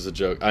found. This is a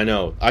joke. I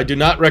know. I do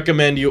not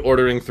recommend you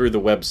ordering through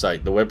the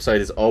website. The website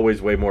is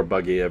always way more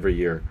buggy every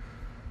year.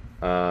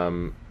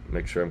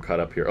 Make sure I'm caught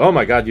up here. Oh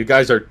my god, you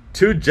guys are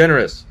too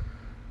generous.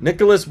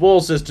 Nicholas Wool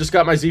says, just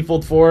got my Z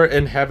Fold 4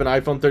 and have an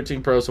iPhone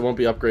 13 Pro, so won't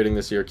be upgrading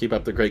this year. Keep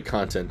up the great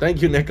content.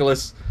 Thank you,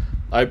 Nicholas.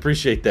 I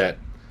appreciate that.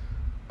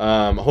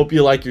 Hope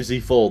you like your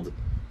Z Fold.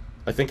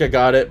 I think I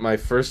got it. My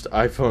first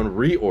iPhone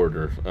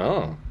reorder.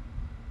 Oh.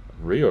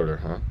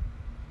 Reorder, huh?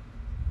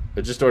 I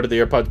just ordered the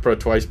AirPods Pro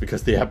twice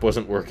because the app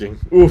wasn't working.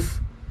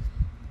 Oof.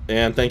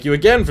 And thank you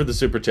again for the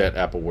super chat,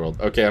 Apple World.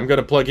 Okay, I'm going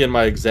to plug in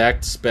my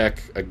exact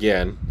spec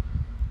again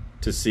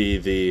to see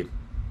the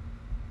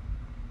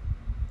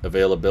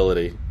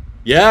availability.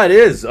 Yeah, it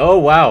is. Oh,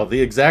 wow.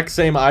 The exact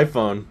same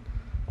iPhone.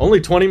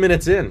 Only 20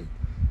 minutes in.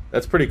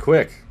 That's pretty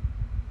quick.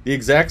 The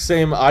exact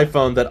same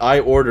iPhone that I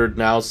ordered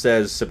now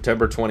says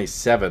September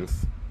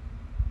 27th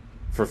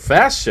for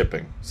fast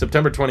shipping.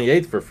 September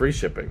 28th for free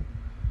shipping.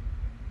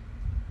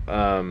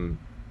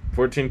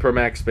 14 Pro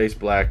Max Space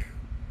Black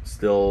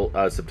still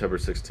September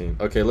 16th.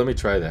 Okay, let me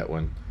try that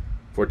one.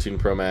 14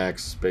 Pro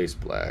Max Space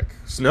Black.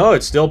 No,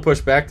 it's still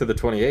pushed back to the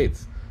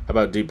 28th. How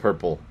about Deep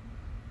Purple?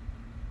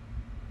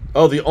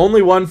 Oh, the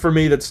only one for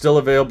me that's still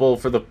available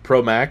for the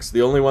Pro Max,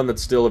 the only one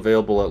that's still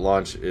available at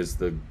launch is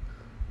the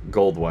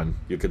gold one.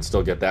 You can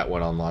still get that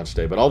one on launch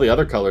day, but all the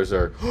other colors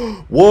are...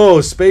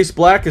 Whoa, Space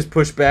Black is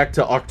pushed back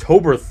to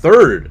October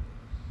 3rd.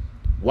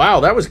 Wow,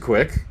 that was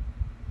quick.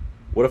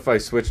 What if I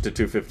switch to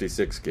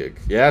 256 gig?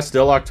 Yeah,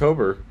 still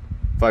October.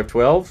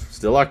 512,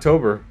 still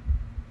October.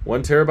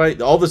 1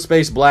 terabyte. All the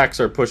Space Blacks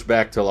are pushed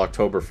back till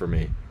October for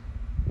me.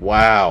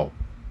 Wow,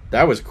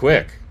 that was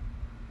quick.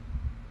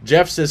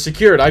 Jeff says,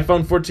 secured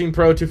iPhone 14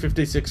 Pro,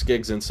 256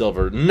 gigs in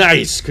silver.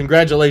 Nice!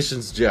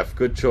 Congratulations, Jeff.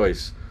 Good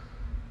choice.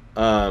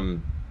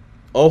 Ohad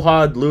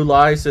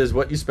Lulai says,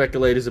 what you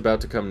speculate is about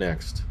to come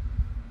next.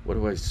 What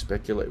do I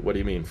speculate? What do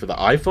you mean? For the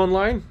iPhone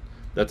line?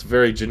 That's a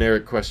very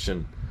generic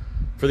question.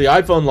 For the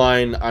iPhone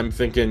line, I'm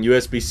thinking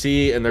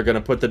USB-C, and they're going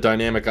to put the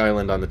dynamic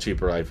island on the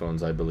cheaper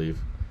iPhones, I believe.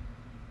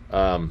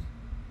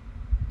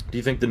 Do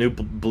you think the new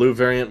blue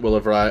variant will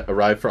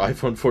arrive for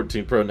iPhone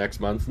 14 Pro next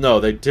month? No,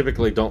 they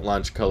typically don't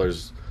launch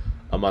colors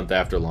a month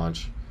after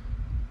launch.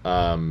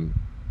 I'm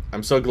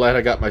so glad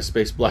I got my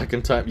Space Black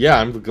in time. Yeah,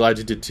 I'm glad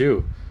you did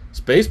too.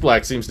 Space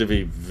Black seems to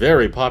be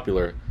very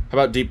popular. How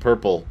about Deep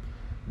Purple?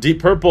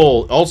 Deep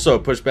Purple also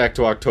pushed back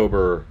to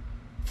October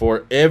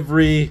for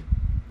every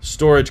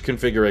storage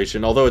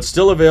configuration, although it's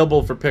still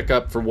available for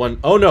pickup for 1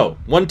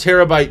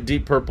 terabyte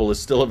Deep Purple is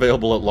still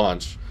available at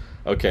launch.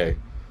 Okay,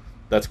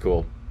 that's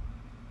cool.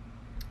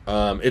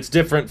 It's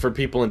different for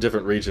people in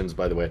different regions,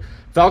 by the way.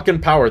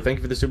 Falcon Power, thank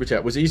you for the super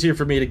chat. Was easier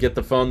for me to get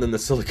the phone than the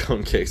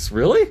silicone case.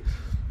 Really?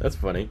 That's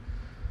funny.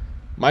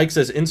 Mike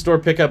says, in-store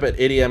pickup at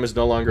 8 a.m. is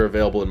no longer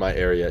available in my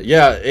area.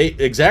 Yeah,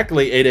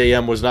 exactly 8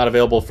 a.m. was not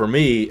available for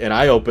me, and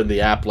I opened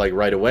the app like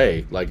right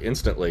away, like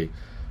instantly.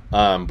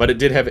 But it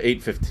did have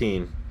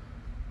 8:15.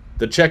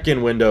 The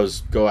check-in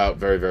windows go out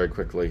very, very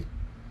quickly.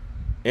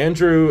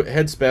 Andrew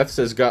Headspeth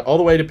says, got all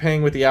the way to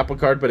paying with the Apple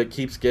Card, but it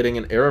keeps getting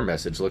an error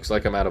message. Looks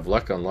like I'm out of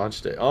luck on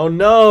launch day. Oh,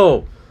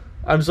 no!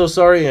 I'm so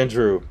sorry,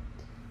 Andrew.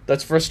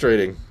 That's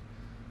frustrating.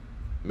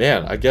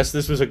 Man, I guess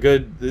this was a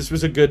good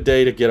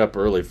day to get up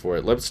early for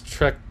it. Let's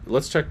check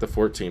the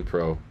 14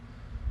 Pro.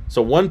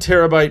 So 1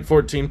 terabyte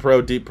 14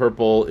 Pro Deep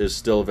Purple is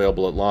still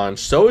available at launch.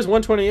 So is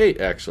 128,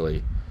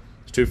 actually.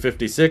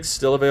 256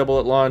 still available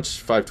at launch.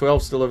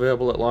 512 still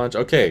available at launch.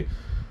 Okay.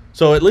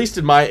 So at least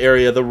in my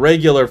area, the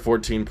regular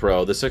 14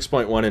 Pro, the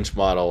 6.1-inch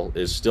model,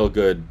 is still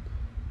good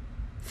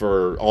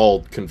for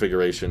all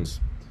configurations.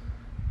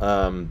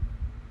 Well,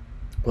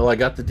 I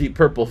got the Deep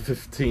Purple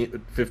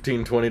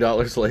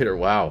 $20 later.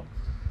 Wow.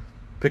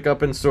 Pick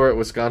up in store at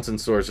Wisconsin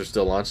stores are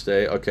still launch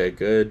day. Okay,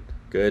 good.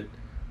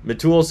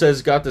 Matul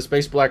says, got the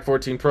Space Black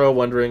 14 Pro,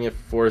 wondering if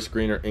forest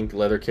green or ink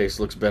leather case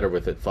looks better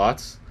with it.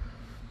 Thoughts?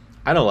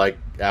 I don't like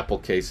Apple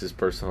cases,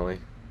 personally.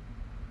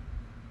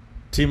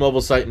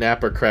 T-Mobile site and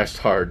app are crashed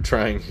hard.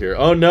 Trying here.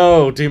 Oh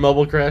no,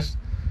 T-Mobile crashed?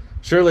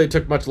 Surely it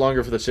took much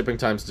longer for the shipping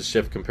times to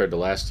shift compared to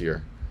last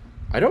year.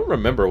 I don't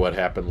remember what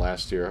happened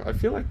last year. I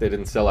feel like they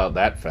didn't sell out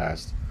that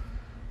fast.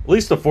 At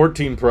least the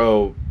 14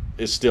 Pro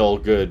is still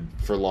good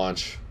for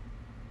launch.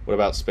 What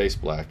about Space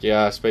Black?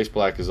 Yeah, Space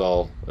Black is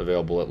all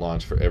available at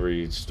launch for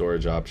every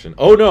storage option.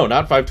 Oh no,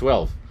 not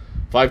 512.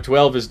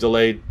 512 is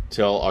delayed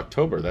till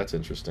October. That's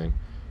interesting.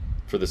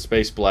 For the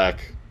Space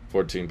Black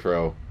 14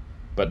 Pro.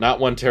 But not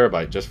 1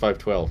 terabyte, just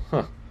 512.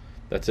 Huh.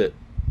 That's it.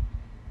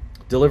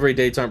 Delivery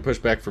dates aren't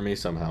pushed back for me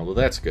somehow. Well,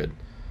 that's good.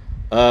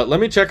 Let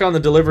me check on the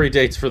delivery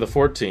dates for the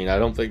 14. I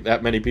don't think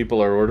that many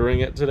people are ordering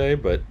it today,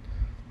 but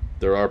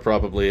there are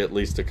probably at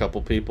least a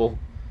couple people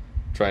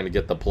trying to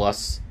get the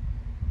Plus.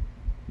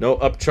 No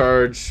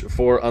upcharge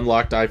for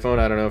unlocked iPhone.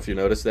 I don't know if you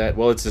noticed that.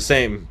 Well, it's the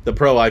same. The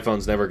Pro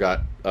iPhones never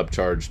got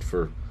upcharged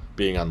for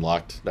being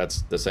unlocked.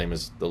 That's the same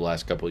as the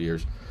last couple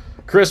years.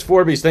 Chris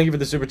Forbes, thank you for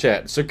the super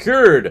chat.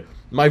 Secured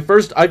my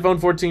first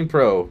iPhone 14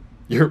 Pro.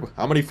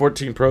 How many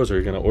 14 Pros are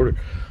you going to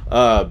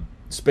order?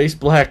 Space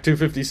Black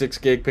 256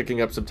 gig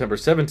picking up September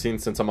 17th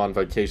since I'm on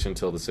vacation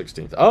till the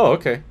 16th. Oh,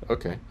 okay.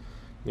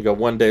 You go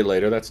 1 day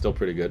later. That's still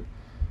pretty good.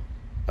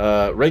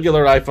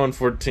 Regular iPhone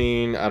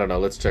 14. I don't know.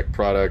 Let's check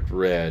product.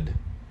 Red.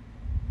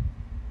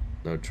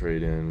 No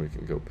trade-in. We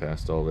can go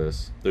past all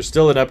this. There's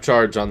still an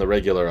upcharge on the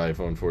regular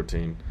iPhone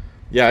 14.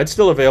 Yeah, it's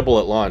still available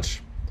at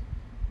launch.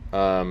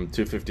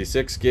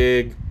 256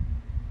 gig.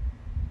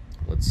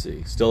 Let's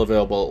see. Still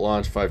available at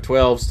launch.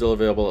 512 still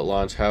available at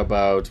launch. How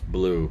about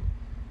blue?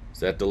 Is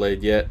that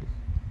delayed yet?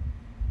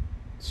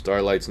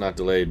 Starlight's not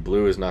delayed.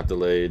 Blue is not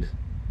delayed.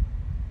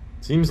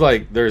 Seems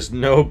like there's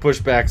no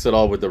pushbacks at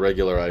all with the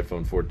regular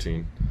iPhone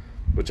 14,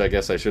 which I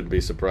guess I shouldn't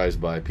be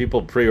surprised by.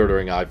 People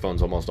pre-ordering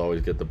iPhones almost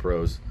always get the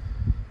Pros.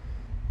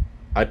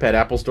 iPad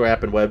Apple Store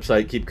app and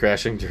website keep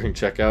crashing during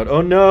checkout.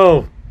 Oh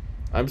no!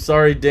 I'm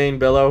sorry, Dane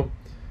Bello.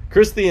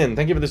 Christian,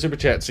 thank you for the super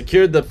chat.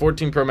 Secured the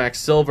 14 Pro Max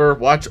Silver,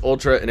 Watch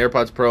Ultra, and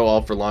AirPods Pro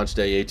all for launch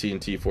day.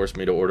 AT&T forced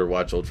me to order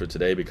Watch Ultra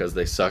today because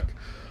they suck.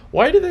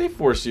 Why do they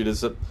force you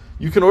to?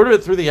 You can order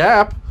it through the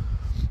app.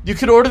 You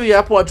could order the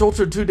Apple Watch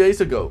Ultra 2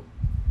 days ago.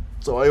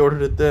 So I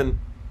ordered it then.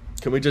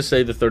 Can we just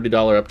say the $30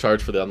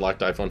 upcharge for the unlocked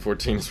iPhone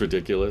 14 is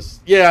ridiculous?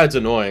 Yeah, it's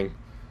annoying.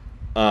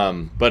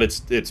 But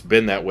it's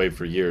been that way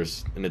for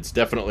years. And it's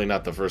definitely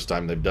not the first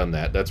time they've done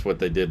that. That's what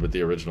they did with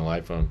the original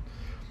iPhone.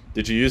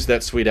 Did you use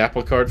that sweet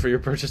Apple Card for your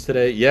purchase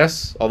today?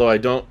 Yes, although I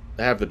don't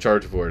have the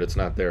charge for it. It's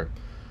not there.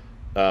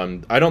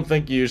 I don't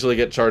think you usually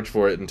get charged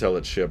for it until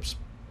it ships.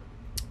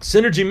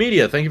 Synergy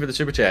Media, thank you for the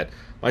super chat.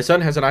 My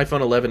son has an iPhone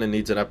 11 and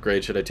needs an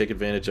upgrade. Should I take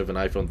advantage of an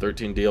iPhone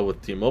 13 deal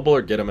with T-Mobile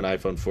or get him an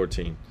iPhone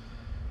 14?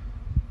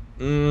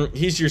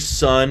 He's your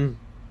son,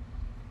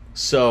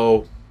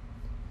 so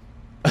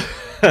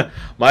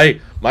my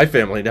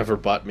family never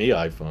bought me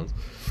iPhones.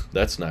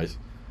 That's nice.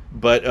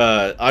 But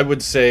I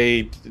would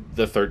say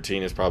the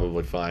 13 is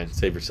probably fine.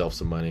 Save yourself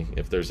some money.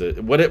 If there's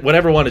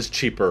whatever one is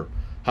cheaper.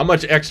 How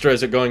much extra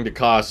is it going to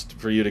cost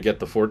for you to get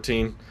the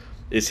 14?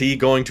 Is he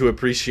going to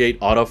appreciate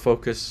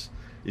autofocus?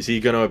 Is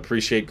he going to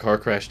appreciate car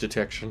crash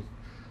detection?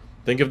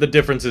 Think of the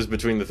differences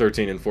between the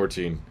 13 and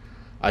 14.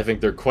 I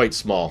think they're quite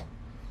small.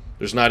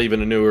 There's not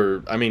even a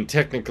newer... I mean,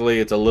 technically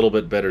it's a little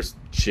bit better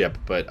chip,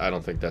 but I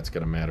don't think that's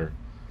going to matter.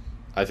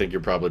 I think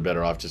you're probably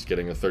better off just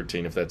getting a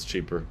 13 if that's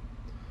cheaper.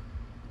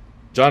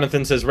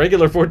 Jonathan says,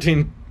 regular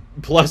 14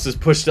 Plus is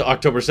pushed to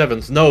October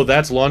 7th. No,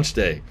 that's launch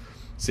day.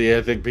 See,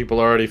 I think people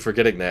are already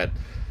forgetting that.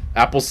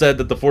 Apple said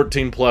that the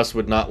 14 Plus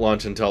would not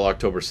launch until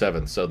October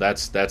 7th, so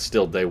that's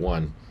still day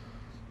one.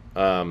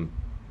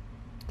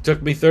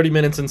 Took me 30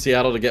 minutes in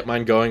Seattle to get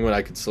mine going when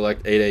I could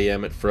select 8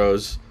 a.m. It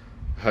froze.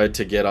 Had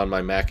to get on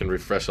my Mac and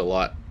refresh a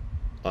lot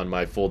on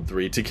my Fold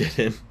 3 to get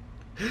in.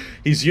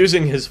 He's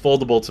using his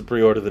foldable to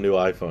pre-order the new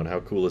iPhone. How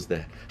cool is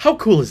that? How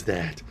cool is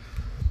that?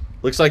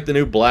 Looks like the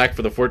new black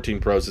for the 14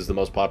 Pros is the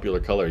most popular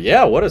color.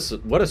 Yeah, what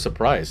a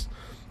surprise.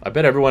 I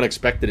bet everyone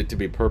expected it to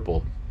be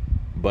purple,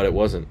 but it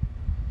wasn't.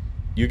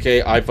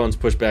 UK iPhones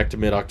pushed back to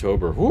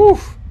mid-October. Whew!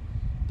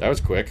 That was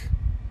quick.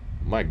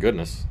 My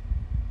goodness.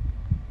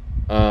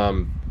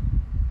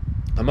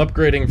 I'm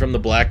upgrading from the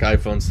black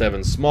iPhone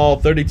 7 small,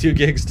 32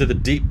 gigs to the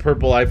deep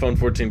purple iPhone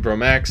 14 Pro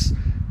Max,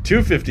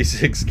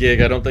 256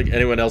 gig. I don't think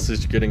anyone else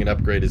is getting an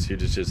upgrade as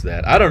huge as just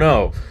that. I don't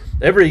know.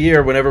 Every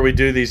year, whenever we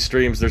do these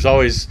streams, there's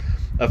always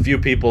a few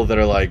people that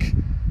are like,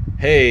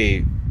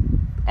 hey,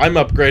 I'm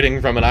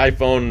upgrading from an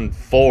iPhone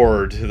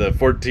 4 to the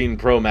 14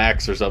 Pro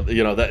Max or something.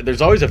 You know,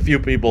 there's always a few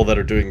people that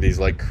are doing these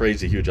like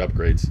crazy huge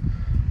upgrades.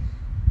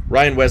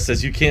 Ryan West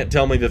says, you can't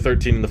tell me the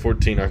 13 and the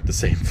 14 aren't the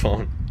same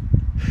phone.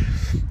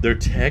 They're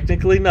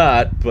technically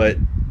not, but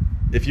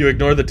if you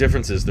ignore the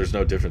differences, there's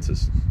no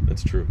differences.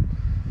 That's true.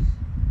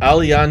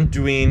 Alian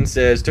Duin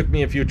says, took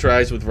me a few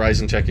tries with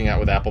Verizon checking out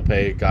with Apple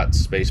Pay. Got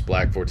Space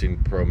Black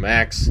 14 Pro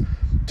Max.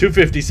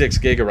 256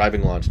 gig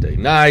arriving launch day.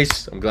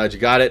 Nice. I'm glad you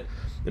got it.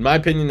 In my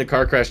opinion, the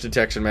car crash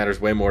detection matters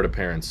way more to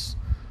parents.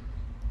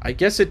 I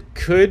guess it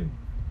could,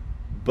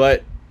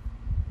 but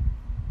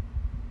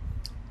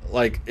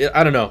like,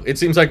 I don't know. It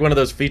seems like one of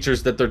those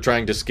features that they're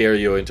trying to scare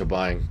you into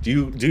buying.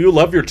 Do you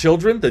love your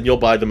children? Then you'll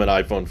buy them an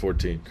iPhone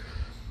 14.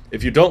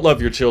 If you don't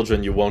love your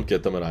children, you won't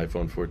get them an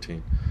iPhone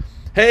 14.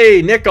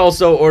 Hey, Nick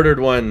also ordered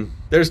one.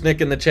 There's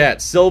Nick in the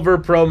chat. Silver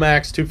Pro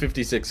Max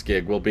 256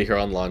 gig will be here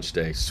on launch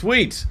day.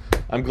 Sweet.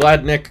 I'm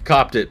glad Nick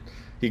copped it.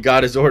 He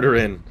got his order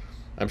in.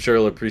 I'm sure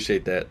he'll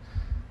appreciate that.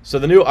 So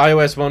the new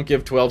iOS won't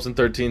give 12s and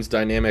 13s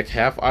dynamic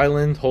half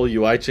island whole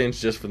UI change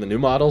just for the new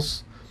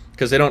models,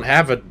 because they don't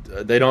have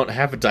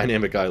a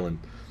dynamic island.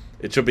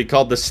 It should be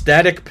called the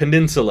static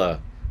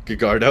peninsula,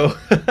 Gigardo.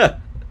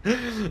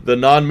 The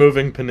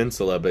non-moving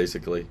peninsula,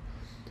 basically.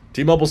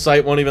 T-Mobile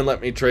site won't even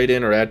let me trade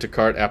in or add to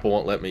cart. Apple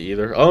won't let me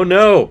either. Oh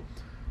no!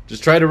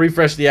 Just try to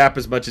refresh the app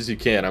as much as you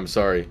can. I'm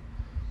sorry.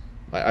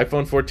 My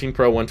iPhone 14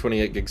 Pro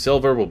 128 gig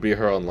silver will be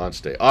here on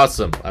launch day.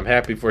 Awesome. I'm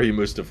happy for you,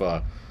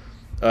 Mustafa.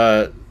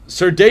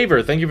 Sir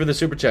Daver, thank you for the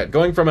super chat.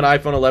 Going from an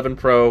iPhone 11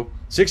 Pro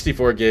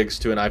 64 gigs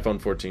to an iPhone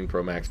 14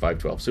 Pro Max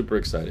 512. Super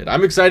excited.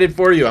 I'm excited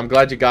for you. I'm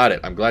glad you got it.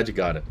 I'm glad you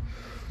got it.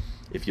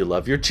 If you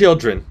love your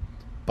children,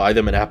 buy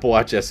them an Apple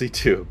Watch SE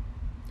 2.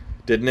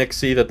 Did Nick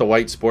see that the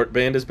white sport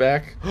band is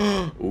back?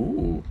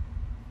 Ooh.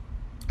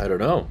 I don't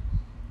know.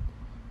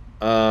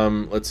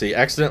 Let's see.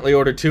 Accidentally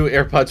ordered 2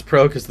 AirPods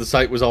Pro because the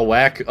site was all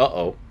whack.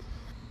 Uh-oh.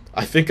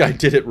 I think I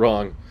did it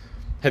wrong.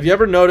 Have you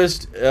ever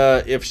noticed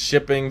if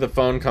shipping the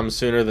phone comes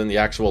sooner than the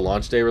actual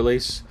launch day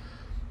release?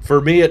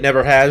 For me, it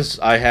never has.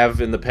 I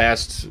have in the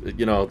past,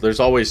 you know, there's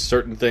always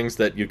certain things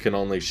that you can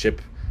only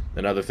ship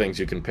and other things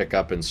you can pick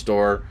up in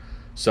store.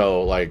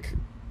 So, like,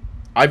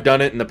 I've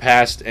done it in the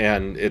past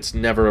and it's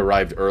never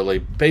arrived early.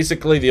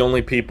 Basically, the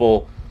only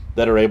people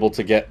that are able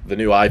to get the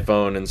new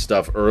iPhone and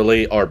stuff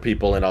early are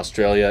people in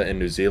Australia and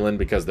New Zealand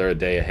because they're a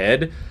day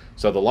ahead.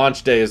 So the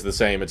launch day is the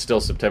same. It's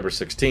still September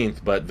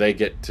 16th, but they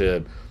get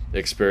to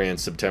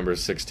experience September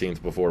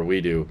 16th before we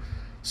do.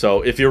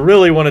 So if you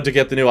really wanted to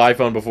get the new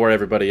iPhone before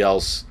everybody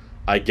else,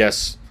 I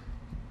guess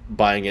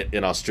buying it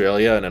in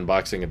Australia and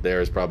unboxing it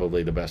there is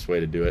probably the best way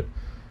to do it.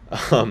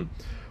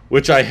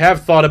 Which I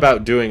have thought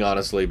about doing,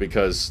 honestly,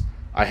 because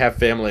I have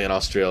family in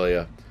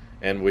Australia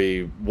and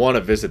we want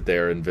to visit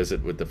there and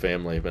visit with the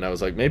family. But I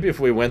was like, maybe if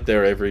we went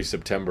there every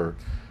September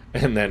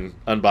and then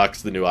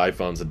unboxed the new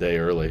iPhones a day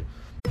early.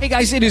 Hey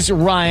guys, it is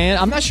Ryan.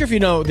 I'm not sure if you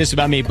know this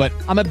about me, but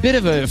I'm a bit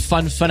of a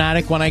fun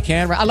fanatic when I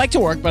can. I like to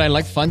work, but I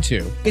like fun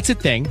too. It's a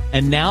thing.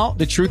 And now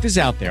the truth is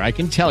out there. I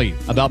can tell you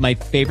about my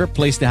favorite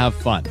place to have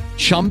fun.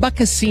 Chumba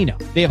Casino.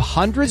 They have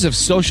hundreds of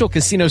social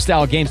casino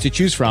style games to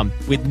choose from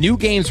with new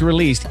games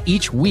released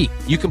each week.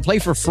 You can play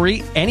for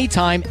free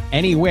anytime,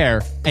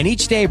 anywhere. And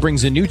each day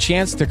brings a new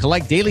chance to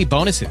collect daily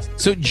bonuses.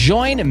 So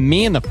join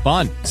me in the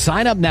fun.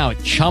 Sign up now at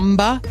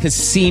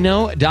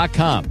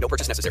ChumbaCasino.com. No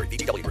purchase necessary.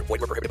 VGW Group. Void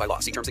where prohibited by law.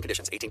 See terms and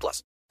conditions.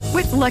 18+.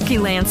 With Lucky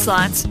Land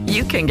Slots,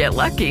 you can get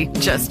lucky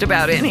just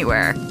about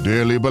anywhere.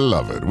 Dearly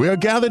beloved, we are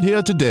gathered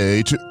here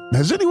today to...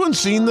 Has anyone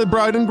seen the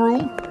bride and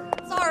groom?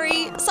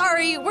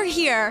 Sorry, we're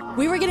here.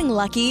 We were getting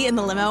lucky in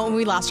the limo and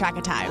we lost track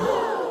of time.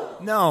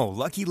 No,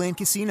 Lucky Land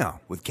Casino,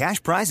 with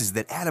cash prizes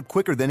that add up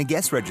quicker than a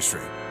guest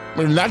registry.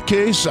 In that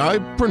case, I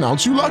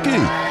pronounce you lucky.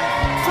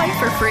 Play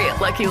for free at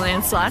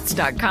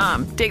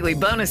LuckyLandSlots.com. Daily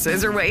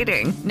bonuses are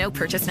waiting. No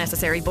purchase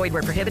necessary. Void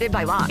where prohibited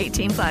by law.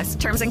 18+.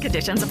 Terms and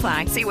conditions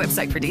apply. See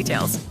website for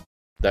details.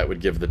 That would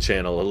give the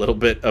channel a little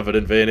bit of an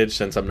advantage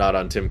since I'm not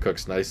on Tim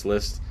Cook's nice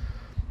list.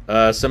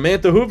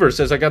 Samantha Hoover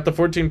says, I got the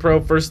 14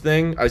 Pro first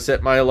thing. I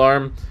set my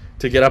alarm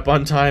to get up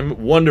on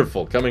time.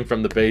 Wonderful. Coming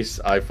from the base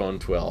iPhone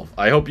 12.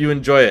 I hope you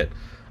enjoy it.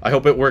 I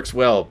hope it works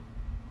well.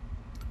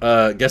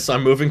 Guess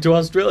I'm moving to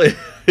Australia.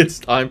 It's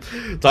time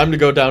to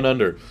go down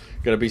under.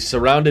 Gonna be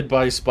surrounded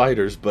by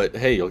spiders, but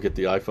hey, you'll get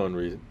the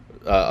iPhone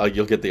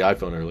you'll get the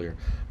iPhone earlier.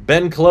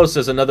 Ben Close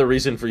says another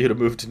reason for you to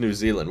move to New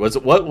Zealand. Was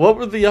it what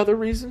were the other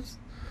reasons?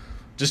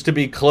 Just to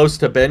be close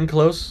to Ben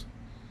Close?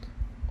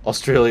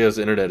 Australia's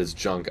internet is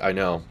junk, I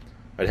know.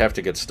 I'd have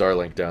to get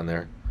Starlink down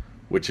there,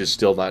 which is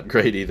still not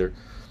great either.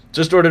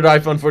 Just ordered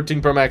iPhone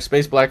 14 Pro Max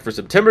Space Black for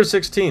September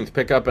 16th.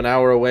 Pick up an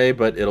hour away,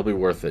 but it'll be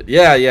worth it.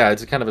 Yeah,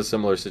 it's kind of a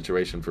similar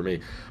situation for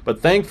me.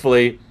 But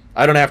thankfully,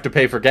 I don't have to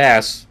pay for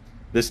gas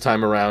this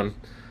time around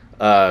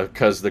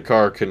because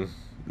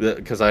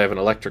I have an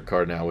electric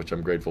car now, which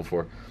I'm grateful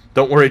for.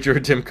 Don't worry, Drew.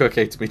 Tim Cook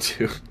hates me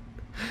too.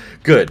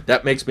 Good.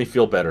 That makes me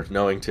feel better,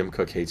 knowing Tim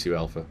Cook hates you,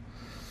 Alpha.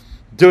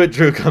 Do it,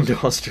 Drew. Come to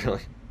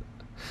Australia.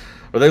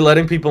 Are they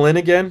letting people in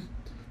again?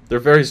 They're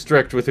very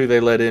strict with who they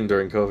let in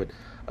during COVID.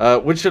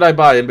 Which should I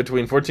buy in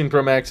between 14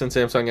 Pro Max and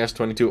Samsung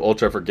S22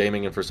 Ultra for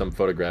gaming and for some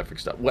photographic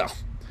stuff? Well,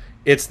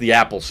 it's the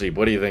Apple sheep.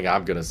 What do you think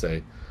I'm going to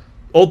say?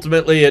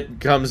 Ultimately, it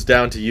comes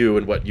down to you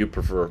and what you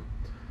prefer.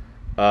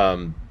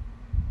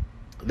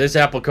 This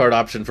Apple Card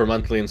option for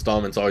monthly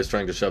installments, always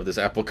trying to shove this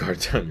Apple Card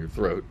down your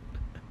throat.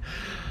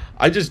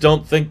 I just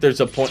don't think there's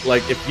a point,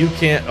 like, if you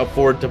can't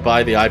afford to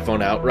buy the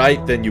iPhone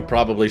outright, then you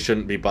probably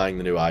shouldn't be buying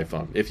the new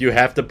iPhone. If you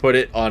have to put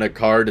it on a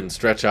card and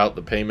stretch out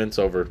the payments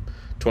over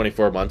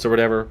 24 months or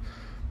whatever,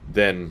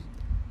 then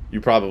you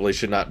probably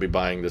should not be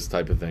buying this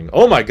type of thing.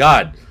 Oh my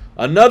God!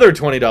 Another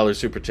 $20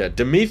 super chat.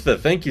 Demetha,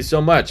 thank you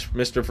so much,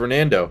 Mr.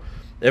 Fernando.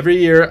 Every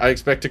year, I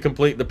expect to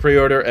complete the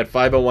pre-order at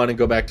 5:01 and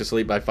go back to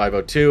sleep by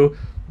 5:02.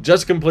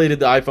 Just completed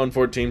the iPhone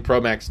 14 Pro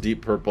Max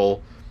Deep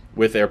Purple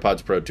with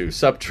AirPods Pro 2.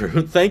 Sup,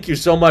 True. Thank you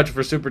so much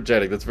for super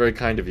chatting. That's very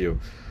kind of you.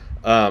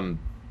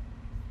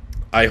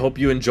 I hope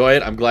you enjoy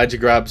it. I'm glad you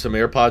grabbed some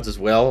AirPods as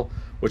well,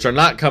 which are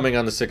not coming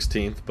on the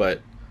 16th,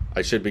 but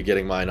I should be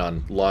getting mine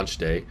on launch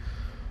day.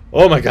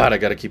 Oh my God, I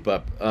gotta keep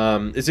up.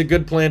 Is it a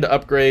good plan to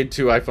upgrade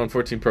to iPhone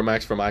 14 Pro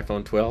Max from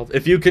iPhone 12?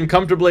 If you can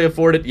comfortably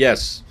afford it,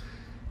 yes.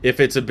 If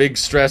it's a big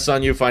stress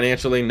on you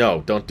financially,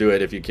 no, don't do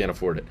it if you can't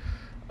afford it.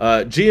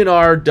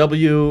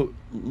 GNRW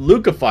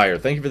Lucafire,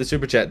 thank you for the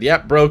super chat. The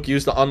app broke.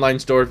 Use the online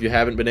store if you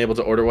haven't been able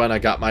to order one. I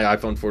got my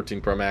iPhone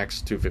 14 Pro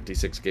Max,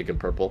 256 gig in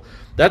purple.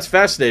 That's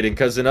fascinating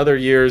because in other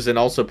years, and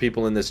also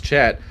people in this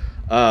chat,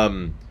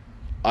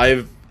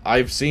 I've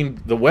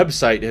seen the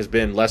website has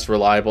been less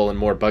reliable and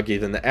more buggy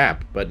than the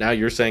app. But now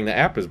you're saying the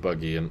app is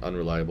buggy and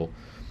unreliable.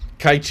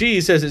 Kai Chi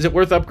says, is it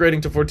worth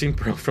upgrading to 14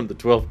 Pro from the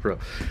 12 Pro?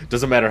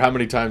 Doesn't matter how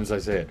many times I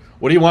say it.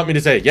 What do you want me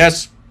to say?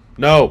 Yes,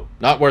 no,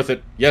 not worth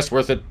it. Yes,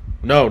 worth it.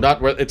 No, not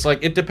worth it. It's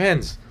like, it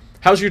depends.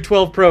 How's your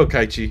 12 Pro,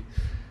 Kai Chi?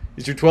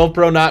 Is your 12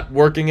 Pro not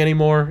working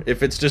anymore?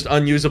 If it's just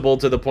unusable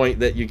to the point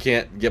that you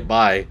can't get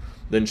by,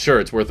 then sure,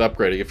 it's worth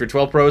upgrading. If your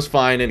 12 Pro is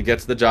fine and it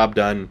gets the job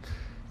done,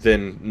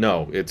 then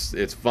no,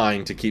 it's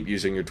fine to keep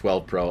using your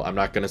 12 Pro. I'm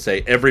not going to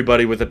say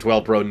everybody with a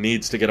 12 Pro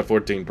needs to get a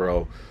 14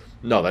 Pro.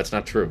 No, that's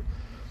not true.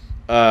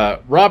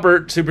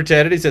 Robert super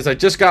chatted. He says, I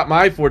just got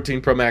my 14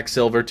 Pro Max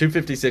Silver,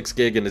 256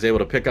 gig, and is able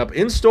to pick up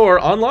in store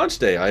on launch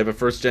day. I have a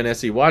first gen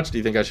SE watch. Do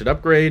you think I should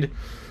upgrade?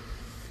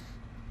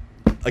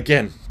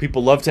 Again,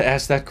 people love to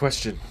ask that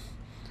question.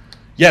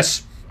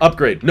 Yes,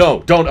 upgrade.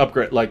 No, don't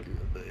upgrade. Like,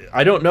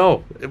 I don't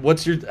know.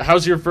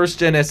 How's your first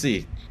gen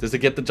SE? Does it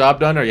get the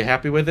job done? Are you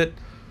happy with it?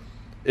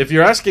 If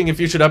you're asking if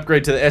you should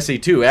upgrade to the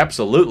SE2,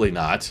 absolutely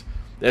not.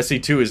 The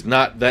SE2 is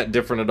not that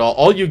different at all.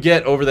 All you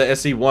get over the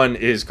SE1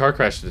 is car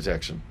crash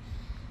detection.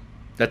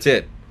 That's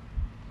it.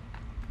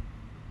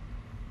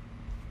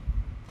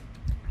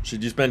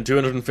 Should you spend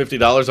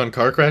 $250 on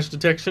car crash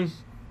detection?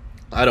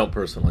 I don't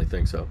personally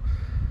think so.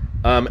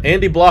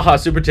 Andy Blaha,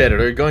 super chatted.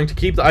 Are you going to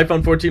keep the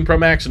iPhone 14 Pro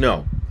Max?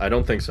 No, I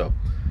don't think so.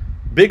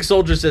 Big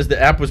Soldier says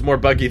the app was more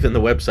buggy than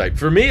the website.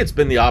 For me, it's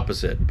been the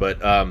opposite,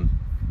 but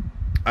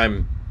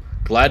I'm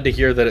glad to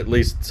hear that at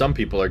least some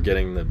people are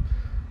getting the...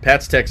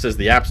 Pat's text says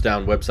the app's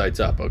down, website's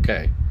up.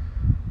 Okay.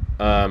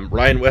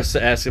 Ryan West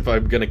asks if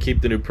I'm going to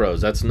keep the new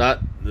Pros. That's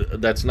not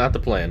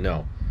the plan,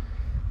 no.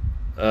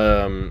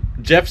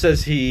 Jeff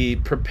says he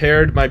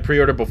prepared my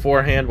pre-order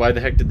beforehand. Why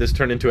the heck did this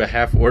turn into a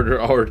half-order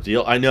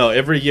ordeal? I know,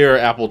 every year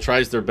Apple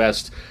tries their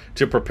best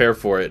to prepare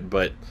for it,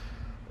 but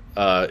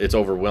it's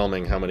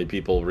overwhelming how many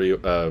people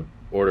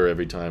order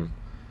every time.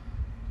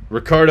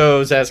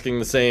 Ricardo's asking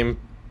the same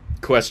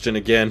question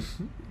again.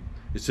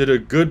 Is it a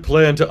good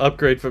plan to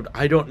upgrade from...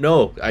 I don't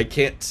know. I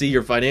can't see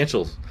your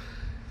financials.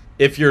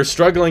 If you're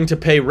struggling to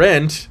pay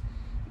rent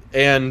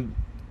and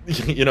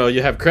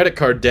you have credit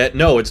card debt,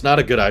 no, it's not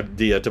a good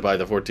idea to buy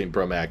the 14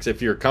 Pro Max.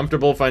 If you're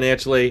comfortable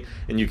financially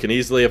and you can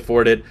easily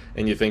afford it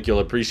and you think you'll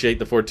appreciate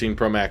the 14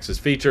 Pro Max's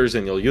features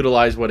and you'll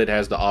utilize what it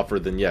has to offer,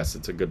 then yes,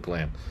 it's a good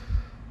plan.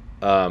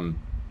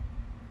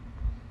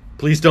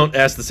 Please don't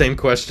ask the same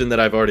question that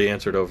I've already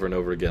answered over and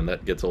over again.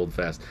 That gets old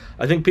fast.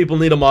 I think people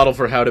need a model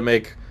for how to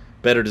make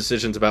better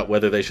decisions about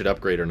whether they should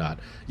upgrade or not.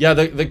 Yeah,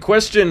 the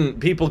question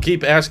people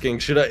keep asking,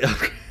 should I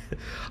upgrade?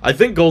 I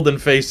think Golden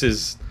Face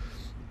is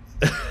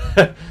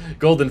I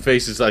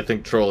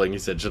think trolling. He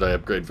said, should I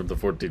upgrade from the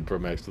 14 Pro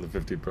Max to the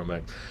 15 Pro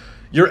Max?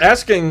 You're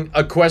asking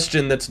a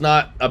question that's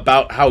not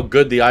about how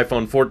good the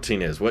iPhone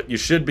 14 is. What you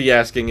should be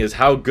asking is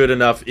how good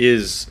enough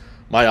is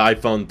my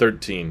iPhone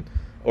 13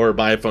 or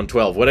my iPhone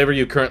 12, whatever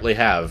you currently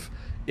have.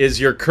 Is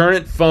your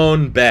current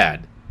phone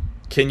bad?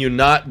 Can you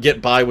not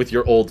get by with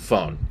your old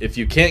phone? If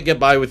you can't get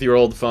by with your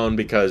old phone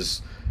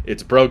because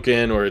it's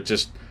broken or it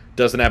just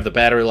doesn't have the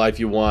battery life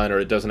you want or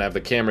it doesn't have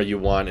the camera you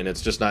want and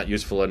it's just not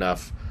useful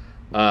enough,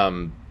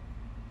 then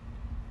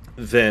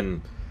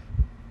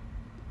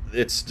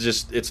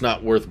it's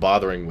not worth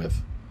bothering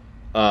with.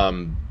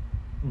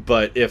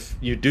 But if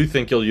you do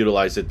think you'll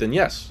utilize it, then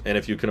yes, and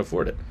if you can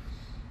afford it.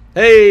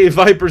 Hey,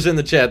 Viper's in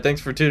the chat.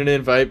 Thanks for tuning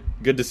in, Vipe.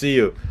 Good to see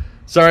you.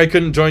 Sorry I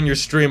couldn't join your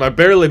stream. I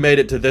barely made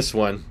it to this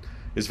one.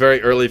 It's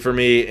very early for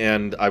me,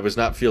 and I was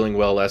not feeling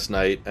well last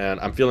night, and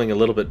I'm feeling a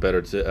little bit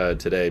better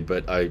today,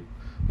 but I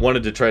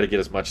wanted to try to get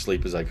as much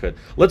sleep as I could.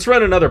 Let's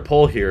run another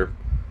poll here.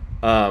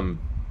 Am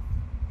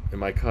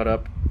I caught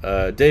up?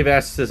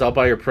 Dave says, I'll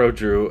buy your Pro,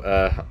 Drew,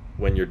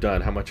 when you're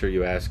done. How much are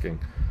you asking?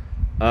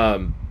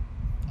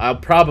 I'll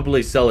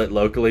probably sell it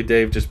locally,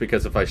 Dave, just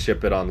because if I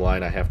ship it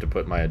online, I have to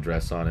put my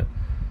address on it.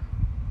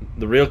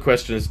 The real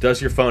question is,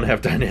 does your phone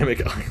have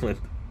Dynamic Island?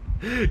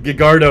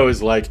 Gigardo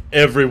is like,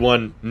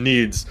 everyone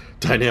needs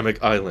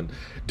Dynamic Island.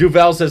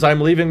 Duval says, I'm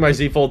leaving my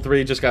Z Fold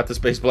 3, just got the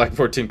Space Black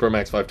 14 Pro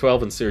Max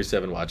 512 and Series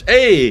 7 watch.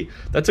 Hey,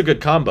 that's a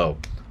good combo.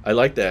 I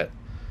like that.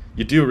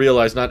 You do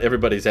realize not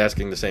everybody's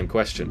asking the same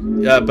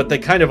question. But they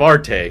kind of are,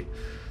 Tay.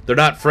 They're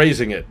not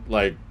phrasing it.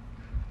 Like,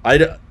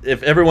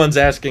 if everyone's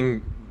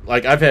asking,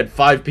 like, I've had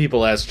 5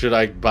 people ask, should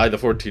I buy the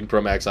 14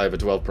 Pro Max? I have a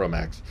 12 Pro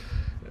Max.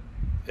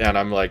 And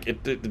I'm like,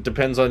 it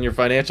depends on your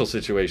financial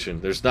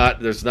situation. There's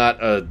not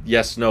a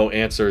yes-no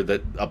answer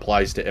that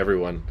applies to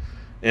everyone.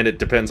 And it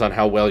depends on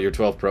how well your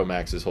 12 Pro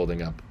Max is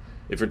holding up.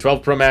 If your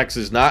 12 Pro Max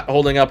is not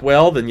holding up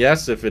well, then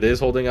yes. If it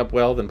is holding up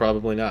well, then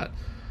probably not.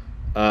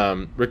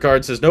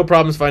 Ricard says, no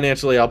problems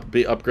financially. I'll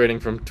be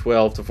upgrading from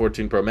 12 to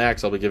 14 Pro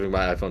Max. I'll be giving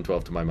my iPhone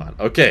 12 to my mom.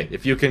 Okay,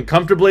 if you can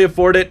comfortably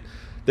afford it,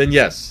 then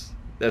yes.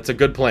 That's a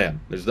good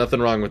plan. There's nothing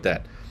wrong with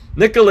that.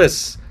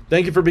 Nicholas,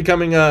 thank you for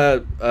becoming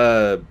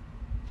a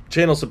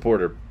channel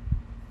supporter.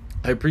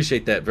 I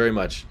appreciate that very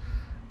much.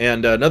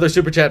 And another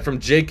super chat from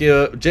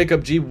Jacob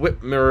G.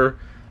 Whitmer.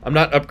 I'm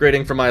not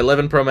upgrading from my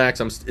 11 Pro Max.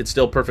 It's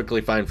still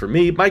perfectly fine for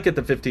me. Might get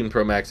the 15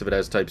 Pro Max if it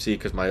has Type-C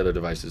because my other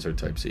devices are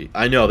Type-C.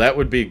 I know, that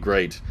would be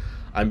great.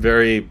 I'm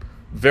very,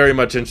 very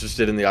much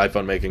interested in the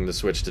iPhone making the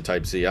switch to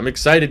Type-C. I'm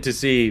excited to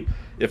see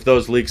if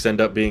those leaks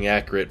end up being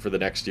accurate for the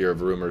next year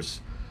of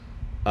rumors.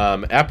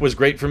 App was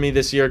great for me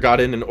this year.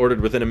 Got in and ordered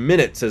within a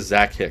minute, says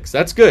Zach Hicks.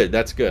 That's good.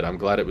 That's good. I'm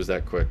glad it was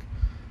that quick.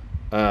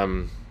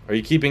 Are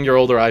you keeping your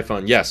older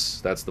iPhone? Yes,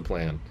 that's the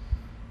plan.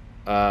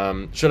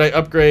 Should I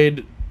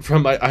upgrade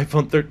from my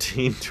iPhone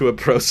 13 to a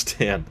Pro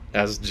stand?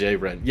 Asked Jay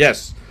Ren.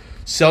 Yes.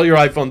 Sell your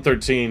iPhone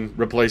 13,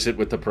 replace it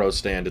with the Pro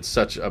stand. It's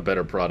such a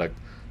better product.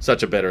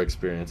 Such a better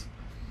experience.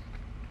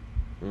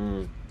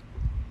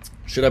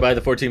 Should I buy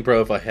the 14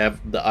 Pro if I have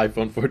the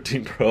iPhone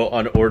 14 Pro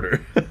on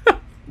order?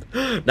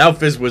 Now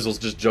Fizzwizzle's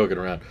just joking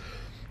around.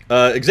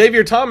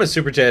 Xavier Thomas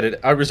super chatted.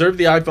 I reserved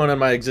the iPhone on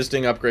my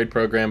existing upgrade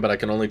program, but I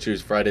can only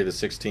choose Friday the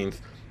 16th,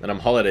 and I'm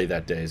holiday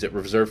that day. Is it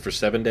reserved for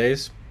 7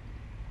 days?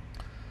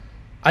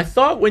 I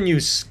thought when you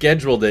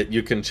scheduled it,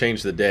 you can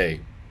change the day.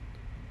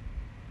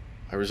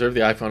 I reserved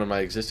the iPhone on my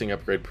existing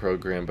upgrade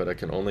program, but I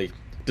can only...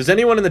 Does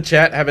anyone in the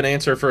chat have an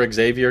answer for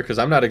Xavier? Because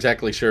I'm not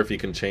exactly sure if you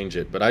can change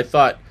it, but I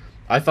thought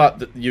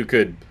that you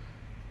could,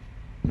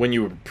 when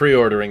you were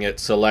pre-ordering it,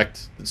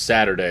 select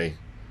Saturday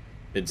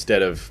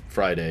instead of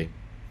Friday.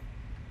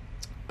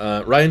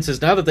 Ryan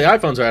says, now that the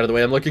iPhones are out of the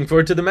way, I'm looking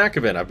forward to the Mac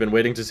event. I've been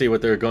waiting to see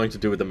what they're going to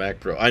do with the Mac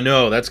Pro. I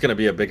know, that's going to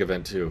be a big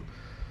event too.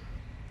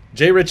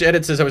 J. Rich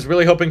Edit says, I was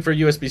really hoping for a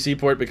USB-C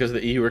port because of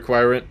the EU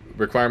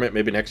requirement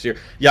maybe next year.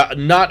 Yeah,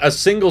 not a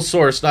single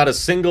source, not a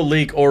single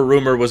leak or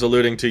rumor was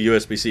alluding to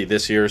USB-C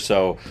this year,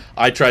 so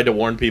I tried to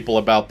warn people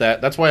about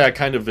that. That's why I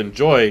kind of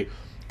enjoy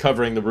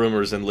covering the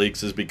rumors and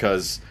leaks, is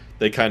because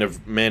they kind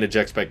of manage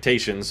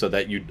expectations so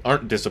that you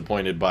aren't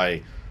disappointed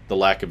by the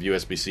lack of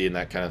USB-C and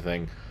that kind of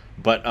thing.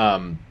 But,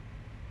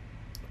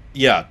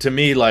 yeah, to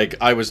me, like,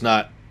 I was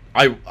not...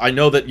 I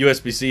know that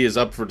USB-C is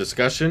up for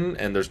discussion,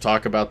 and there's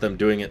talk about them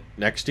doing it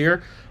next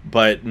year,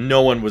 but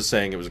no one was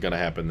saying it was going to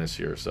happen this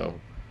year. So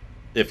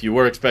if you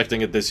were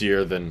expecting it this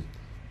year, then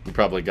you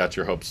probably got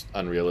your hopes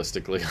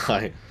unrealistically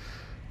high.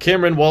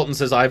 Cameron Walton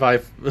says, I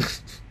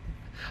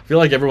feel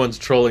like everyone's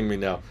trolling me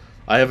now.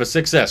 I have a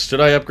 6S. Should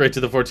I upgrade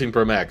to the 14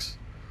 Pro Max?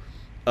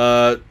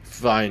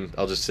 Fine.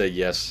 I'll just say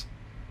yes.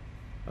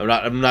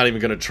 I'm not even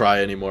going to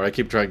try anymore. I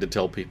keep trying to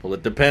tell people.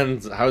 It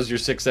depends. How's your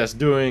 6S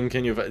doing?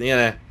 Can you...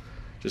 Yeah.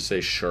 Just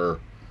say sure.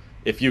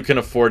 If you can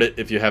afford it,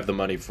 if you have the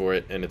money for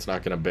it, and it's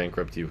not going to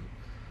bankrupt you.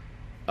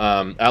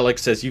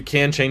 Alex says, you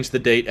can change the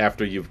date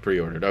after you've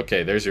pre-ordered.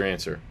 Okay, there's your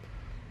answer.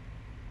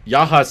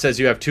 Yaha says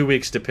you have 2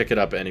 weeks to pick it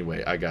up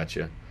anyway. I got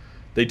you.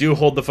 They do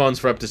hold the phones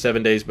for up to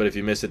 7 days, but if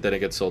you miss it, then it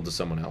gets sold to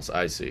someone else.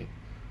 I see.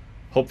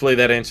 Hopefully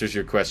that answers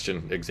your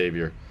question,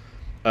 Xavier.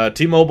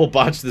 T-Mobile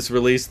botched this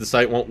release. The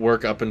site won't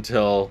work up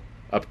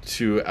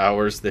to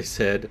hours, they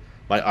said.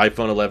 My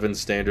iPhone 11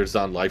 standard's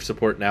on life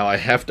support now. I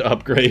have to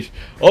upgrade.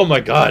 Oh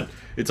my god,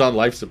 it's on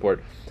life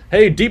support.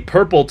 Hey, Deep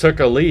Purple took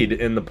a lead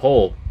in the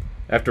poll.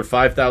 After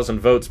 5,000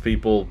 votes,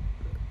 people,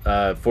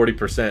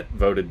 40%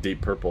 voted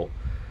Deep Purple.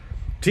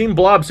 Team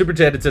Blob Super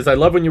Chat, it says, I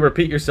love when you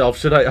repeat yourself.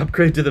 Should I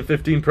upgrade to the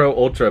 15 Pro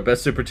Ultra?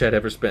 Best Super Chat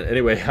ever spent.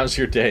 Anyway, how's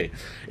your day?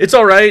 It's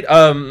all right.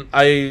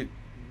 I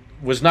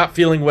was not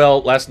feeling well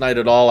last night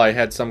at all. I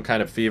had some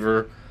kind of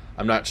fever.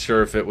 I'm not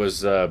sure if it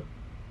was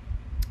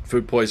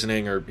food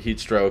poisoning or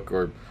heat stroke,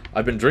 or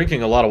I've been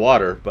drinking a lot of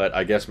water, but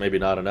I guess maybe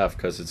not enough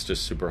because it's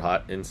just super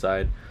hot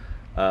inside.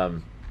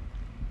 So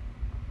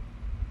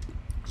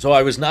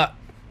I was not...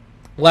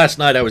 Last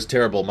night I was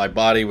terrible. My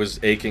body was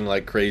aching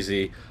like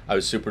crazy. I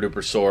was super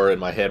duper sore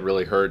and my head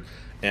really hurt.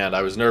 And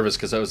I was nervous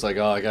because I was like,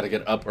 oh, I got to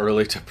get up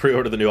early to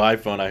pre-order the new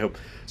iPhone, I hope.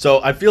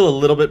 So I feel a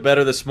little bit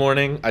better this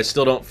morning. I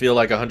still don't feel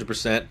like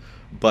 100%,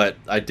 but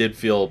I did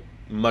feel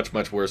much,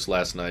 much worse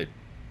last night.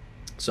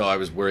 So I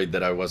was worried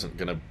that I wasn't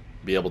going to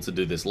be able to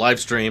do this live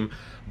stream.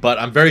 But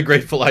I'm very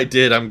grateful I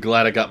did. I'm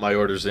glad I got my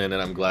orders in,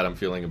 and I'm glad I'm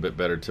feeling a bit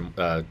better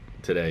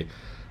today.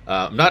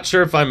 I'm not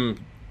sure if I'm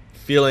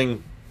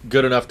feeling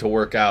good enough to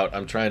work out.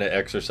 I'm trying to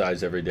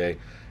exercise every day,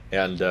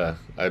 and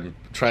I'm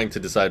trying to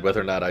decide whether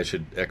or not I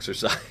should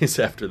exercise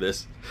after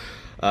this.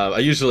 I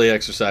usually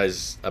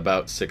exercise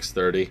about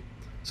 6:30,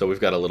 so we've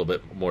got a little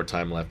bit more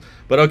time left.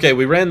 But okay,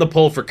 we ran the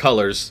poll for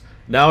colors.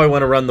 Now I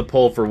want to run the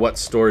poll for what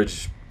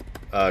storage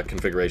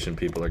configuration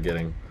people are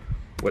getting.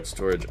 What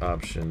storage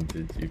option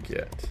did you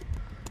get?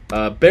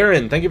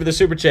 Baron, thank you for the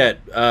super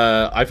chat.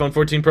 iPhone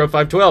 14 Pro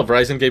 512.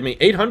 Verizon gave me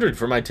 $800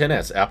 for my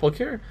XS.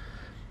 AppleCare?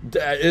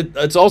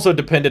 It's also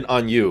dependent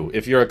on you.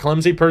 If you're a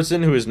clumsy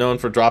person who is known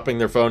for dropping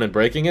their phone and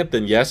breaking it,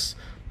 then yes,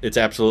 it's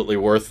absolutely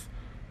worth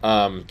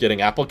getting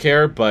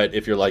AppleCare. But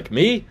if you're like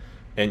me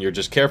and you're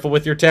just careful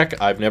with your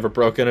tech, I've never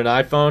broken an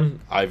iPhone.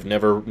 I've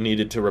never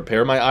needed to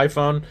repair my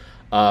iPhone.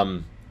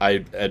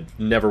 I had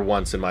never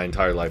once in my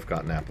entire life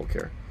gotten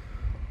AppleCare.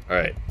 All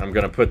right, I'm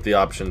going to put the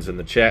options in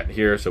the chat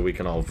here so we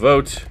can all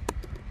vote.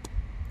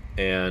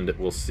 And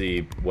we'll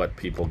see what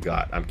people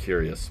got. I'm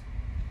curious.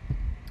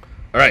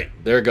 All right,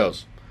 there it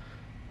goes.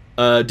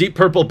 Deep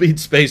Purple beat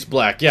Space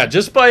Black. Yeah,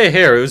 just by a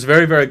hair. It was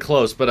very, very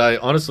close, but I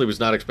honestly was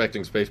not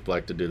expecting Space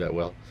Black to do that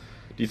well.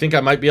 Do you think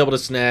I might be able to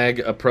snag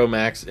a Pro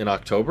Max in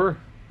October?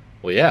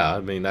 Well, yeah.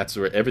 I mean, that's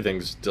where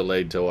everything's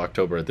delayed till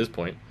October at this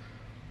point.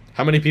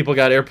 How many people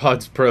got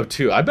AirPods Pro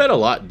 2? I bet a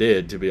lot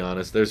did, to be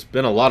honest. There's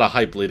been a lot of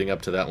hype leading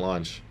up to that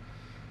launch.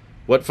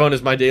 What phone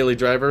is my daily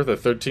driver? The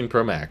 13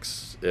 Pro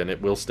Max, and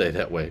it will stay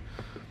that way.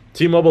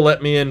 T-Mobile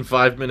let me in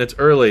 5 minutes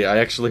early. I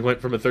actually went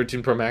from a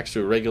 13 Pro Max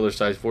to a regular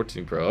size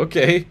 14 Pro.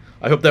 Okay,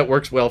 I hope that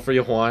works well for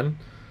you, Juan.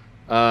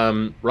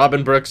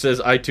 Robin Brooks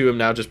says, I too am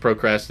now just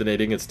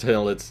procrastinating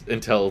until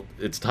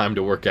it's time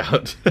to work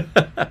out.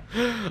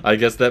 I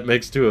guess that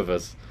makes two of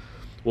us.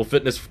 Will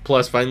Fitness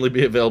Plus finally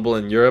be available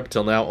in Europe?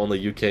 Till now,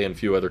 only UK and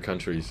few other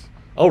countries.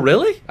 Oh,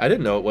 really? I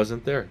didn't know it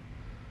wasn't there.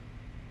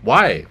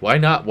 Why? Why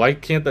not? Why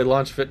can't they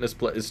launch Fitness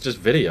Plus? It's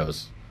just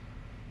videos.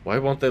 Why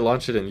won't they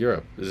launch it in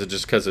Europe? Is it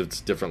just because it's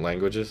different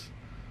languages?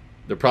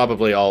 They're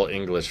probably all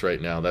English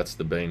right now. That's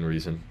the main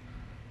reason.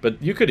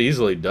 But you could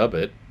easily dub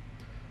it.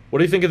 What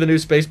do you think of the new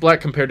Space Black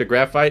compared to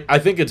Graphite? I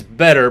think it's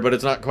better, but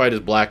it's not quite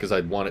as black as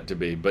I'd want it to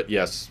be. But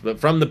yes,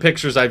 but from the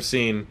pictures I've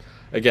seen,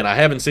 again, I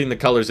haven't seen the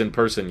colors in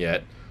person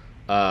yet.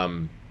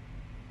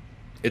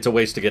 It's a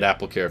waste to get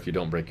AppleCare if you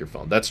don't break your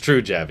phone. That's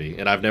true, Javi.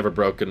 And I've never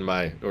broken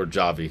my, or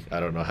Javi, I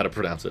don't know how to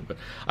pronounce it, but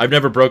I've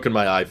never broken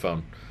my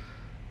iPhone.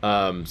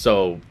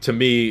 So to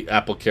me,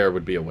 AppleCare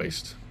would be a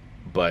waste.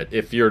 But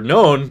if you're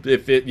known,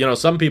 if it, you know,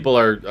 some people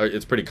are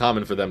it's pretty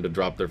common for them to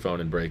drop their phone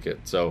and break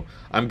it. So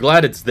I'm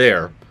glad it's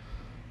there.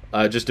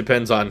 It just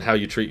depends on how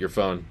you treat your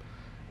phone.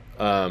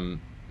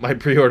 My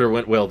pre-order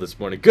went well this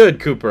morning. Good,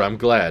 Cooper. I'm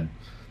glad.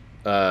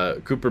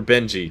 Cooper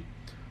Benji.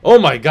 Oh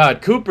my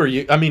God, Cooper!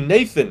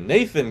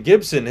 Nathan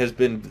Gibson has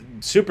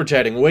been super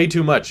chatting way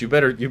too much. You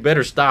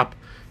better stop.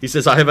 He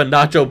says I have a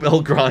Nacho Bel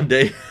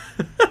Grande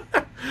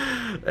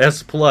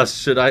S Plus.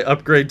 Should I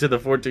upgrade to the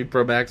 14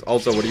 Pro Max?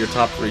 Also, what are your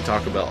top 3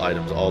 Taco Bell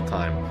items all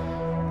time?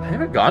 I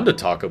haven't gone to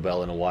Taco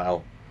Bell in a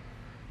while.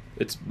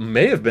 It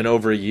may have been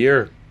over a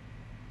year.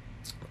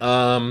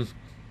 I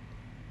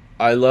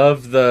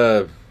love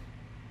the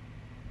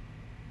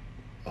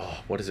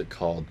what is it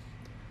called?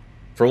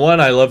 For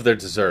one, I love their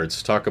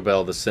desserts. Taco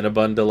Bell, the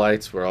Cinnabon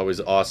Delights were always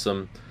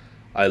awesome.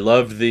 I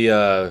love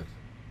the,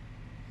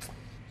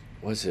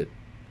 was it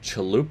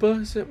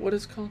chalupa? Is it what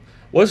it's called?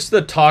 What's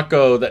the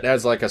taco that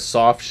has like a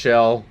soft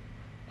shell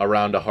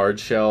around a hard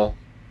shell?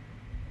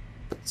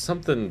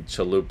 Something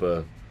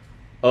chalupa.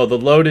 Oh, the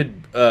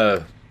loaded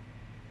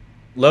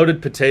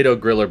potato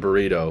griller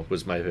burrito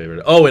was my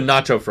favorite. Oh, and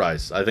nacho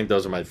fries. I think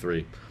those are my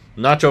 3.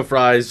 Nacho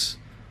fries,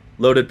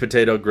 loaded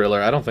potato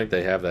griller. I don't think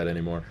they have that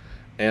anymore.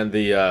 And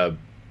the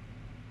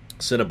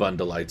Cinnabon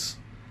Delights.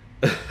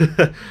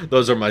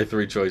 Those are my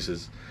 3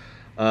 choices.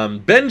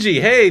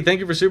 Benji, hey, thank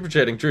you for super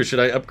chatting. Drew, should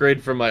I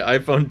upgrade from my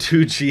iPhone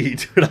 2G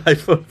to an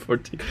iPhone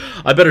 14?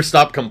 I better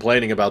stop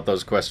complaining about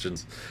those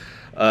questions.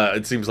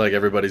 It seems like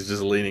everybody's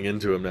just leaning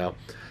into him now.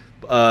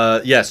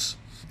 Yes,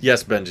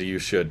 Benji, you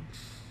should.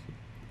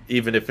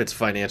 Even if it's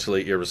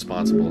financially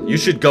irresponsible. You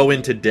should go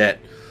into debt,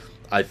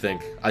 I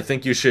think. I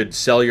think you should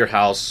sell your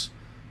house,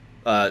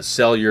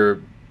 sell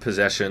your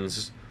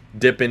possessions,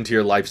 dip into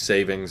your life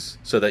savings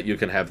so that you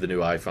can have the new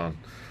iPhone.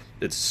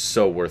 It's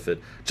so worth it.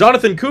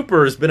 Jonathan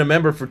Cooper has been a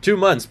member for 2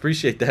 months.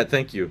 Appreciate that.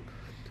 Thank you.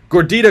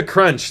 Gordita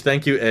Crunch.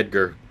 Thank you,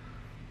 Edgar.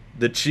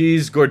 The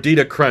cheese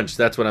Gordita Crunch.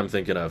 That's what I'm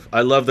thinking of.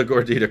 I love the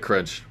Gordita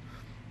Crunch.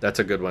 That's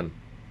a good one.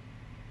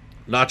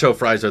 Nacho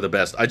fries are the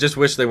best. I just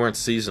wish they weren't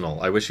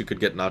seasonal. I wish you could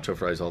get nacho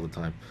fries all the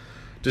time.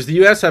 Does the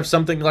U.S. have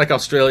something like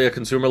Australia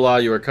consumer law?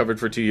 You are covered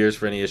for 2 years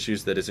for any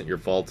issues that isn't your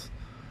fault.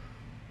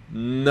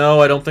 No,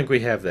 I don't think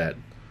we have that.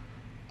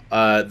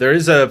 There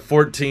is a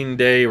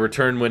 14-day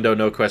return window,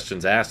 no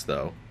questions asked,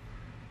 though.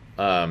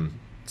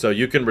 So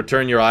you can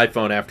return your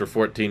iPhone after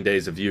 14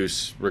 days of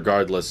use,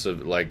 regardless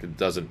of, like, it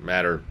doesn't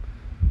matter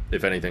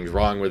if anything's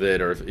wrong with it,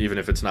 or even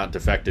if it's not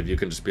defective, you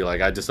can just be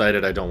like, I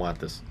decided I don't want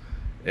this.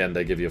 And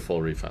they give you a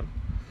full refund.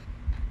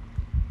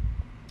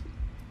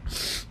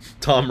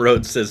 Tom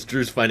Rhodes says,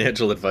 Drew's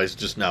financial advice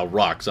just now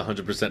rocks,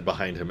 100%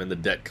 behind him and the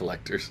debt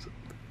collectors.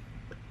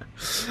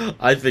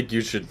 I think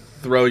you should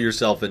throw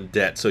yourself in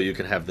debt so you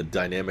can have the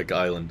dynamic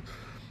island.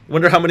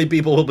 Wonder how many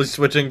people will be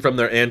switching from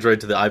their Android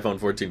to the iPhone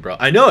 14 Pro.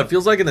 I know, it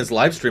feels like in this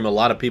live stream a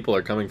lot of people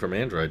are coming from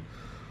Android.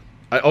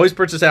 I always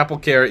purchase Apple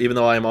Care, even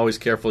though I am always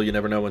careful. You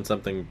never know when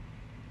something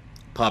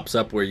pops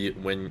up where you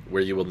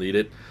will need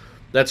it.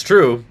 That's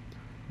true,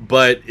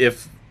 but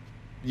if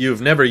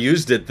you've never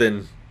used it,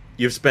 then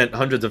you've spent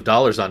hundreds of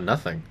dollars on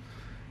nothing.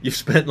 You've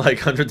spent like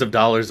hundreds of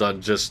dollars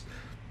on just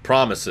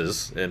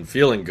promises and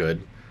feeling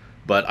good.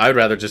 But I'd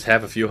rather just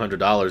have a few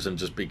 $100s and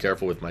just be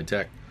careful with my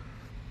tech.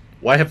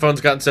 Why have phones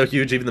gotten so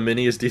huge? Even the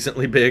Mini is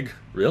decently big.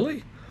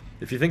 Really?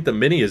 If you think the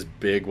Mini is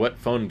big, what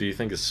phone do you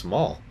think is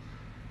small?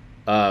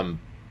 No,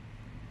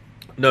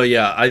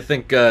 yeah, I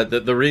think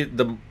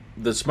the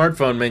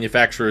smartphone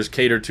manufacturers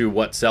cater to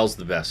what sells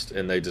the best,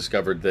 and they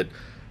discovered that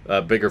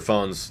bigger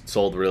phones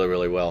sold really,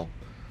 really well.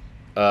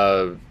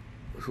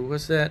 Who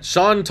was that?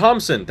 Sean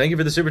Thompson. Thank you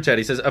for the super chat.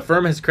 He says,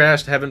 Affirm has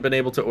crashed. Haven't been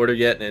able to order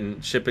yet,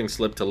 and shipping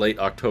slipped to late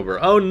October.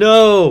 Oh,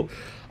 no.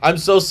 I'm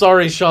so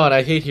sorry, Sean.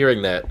 I hate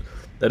hearing that.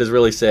 That is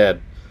really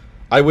sad.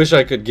 I wish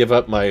I could give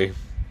up my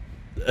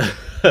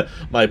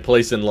my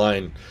place in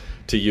line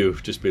to you.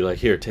 Just be like,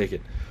 here, take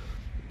it.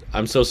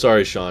 I'm so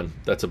sorry, Sean.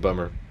 That's a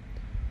bummer.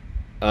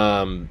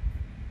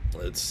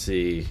 Let's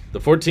see. The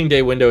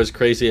 14-day window is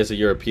crazy as a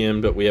European,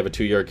 but we have a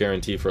 2-year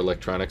guarantee for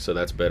electronics, so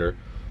that's better.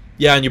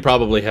 Yeah, and you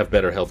probably have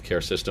better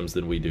healthcare systems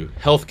than we do.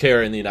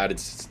 Healthcare in the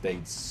United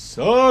States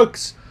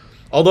sucks.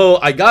 Although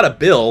I got a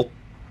bill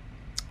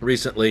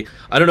recently.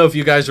 I don't know if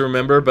you guys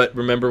remember, but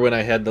remember when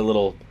I had the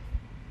little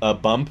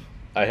bump?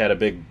 I had a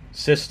big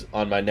cyst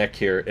on my neck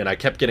here, and I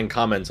kept getting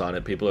comments on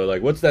it. People are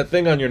like, what's that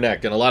thing on your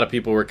neck? And a lot of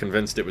people were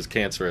convinced it was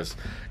cancerous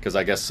because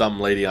I guess some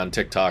lady on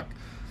TikTok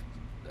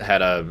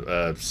had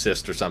a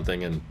cyst or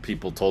something, and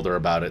people told her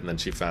about it, and then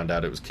she found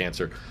out it was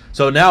cancer.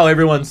 So now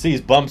everyone sees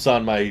bumps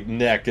on my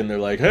neck, and they're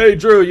like, hey,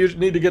 Drew, you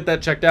need to get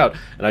that checked out.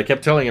 And I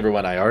kept telling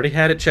everyone, I already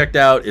had it checked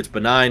out. It's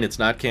benign. It's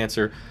not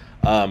cancer.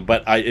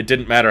 But it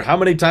didn't matter how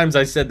many times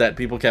I said that.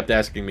 People kept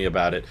asking me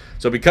about it.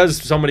 So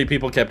because so many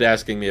people kept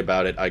asking me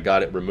about it, I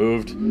got it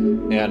removed.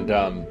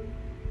 And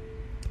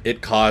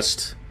it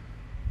cost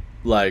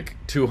like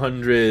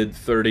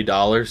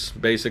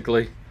 $230,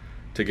 basically,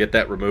 to get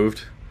that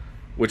removed.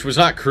 Which was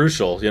not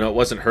crucial, it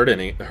wasn't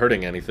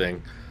hurting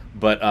anything,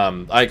 but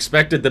I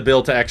expected the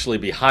bill to actually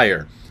be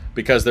higher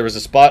because there was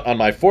a spot on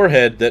my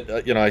forehead that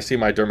I see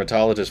my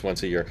dermatologist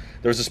once a year.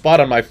 There was a spot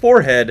on my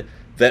forehead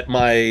that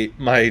my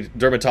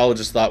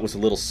dermatologist thought was a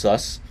little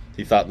sus.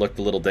 He thought looked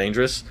a little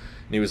dangerous,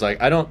 and he was like,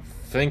 I don't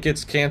think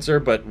it's cancer,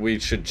 but we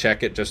should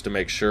check it just to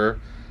make sure.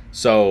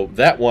 So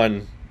that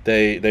one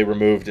they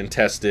removed and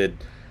tested.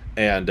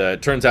 And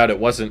it turns out it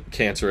wasn't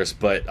cancerous,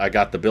 but I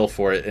got the bill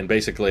for it, and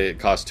basically it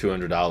cost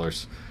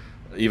 $200,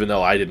 even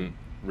though I didn't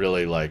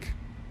really,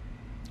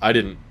 I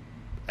didn't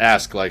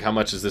ask, how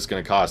much is this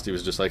going to cost? He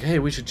was just like, hey,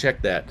 we should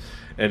check that.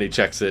 And he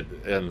checks it,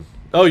 and,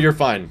 oh, you're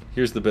fine.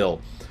 Here's the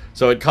bill.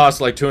 So it costs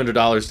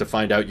 $200 to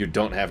find out you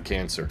don't have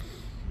cancer.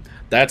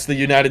 That's the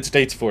United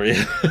States for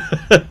you.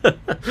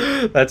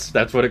 That's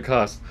what it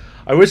costs.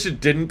 I wish it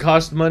didn't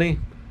cost money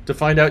to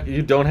find out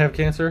you don't have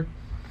cancer.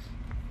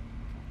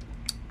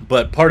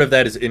 But part of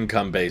that is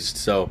income-based.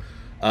 So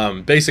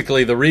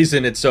basically the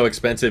reason it's so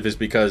expensive is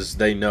because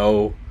they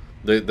know,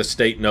 the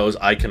state knows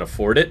I can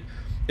afford it.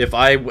 If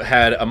I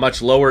had a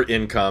much lower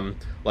income,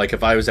 like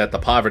if I was at the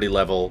poverty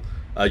level,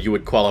 you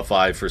would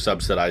qualify for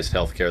subsidized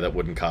health care that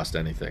wouldn't cost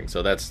anything.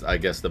 So that's, I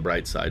guess, the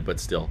bright side. But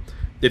still,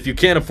 if you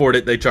can't afford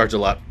it, they charge a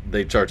lot.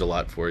 They charge a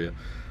lot for you.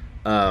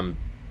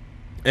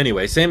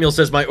 Anyway, Samuel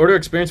says, my order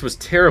experience was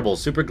terrible.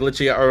 Super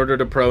glitchy. I ordered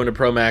a Pro and a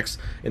Pro Max,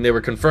 and they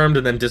were confirmed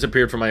and then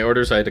disappeared from my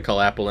order, so I had to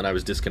call Apple, and I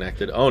was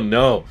disconnected. Oh,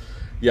 no.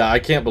 Yeah, I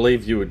can't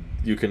believe you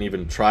can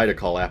even try to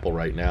call Apple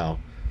right now.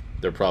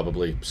 They're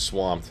probably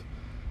swamped.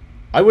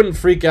 I wouldn't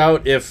freak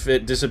out if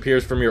it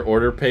disappears from your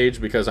order page,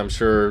 because I'm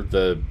sure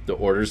the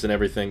orders and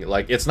everything,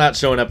 like, it's not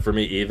showing up for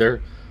me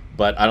either,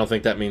 but I don't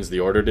think that means the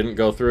order didn't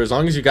go through. As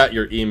long as you got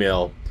your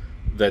email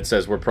that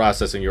says we're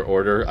processing your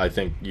order, I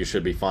think you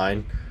should be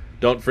fine.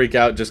 Don't freak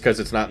out just because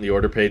it's not in the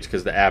order page,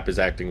 because the app is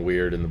acting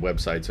weird and the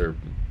websites are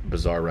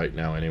bizarre right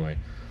now anyway.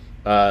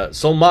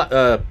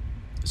 Somalia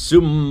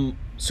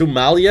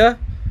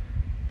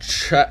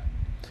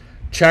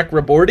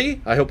Chakraborty,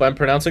 I hope I'm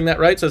pronouncing that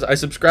right, says, I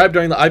subscribed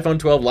during the iPhone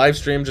 12 live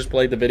stream, just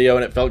played the video,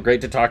 and it felt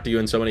great to talk to you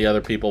and so many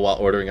other people while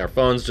ordering our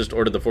phones. Just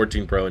ordered the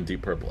 14 Pro in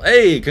Deep Purple.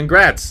 Hey,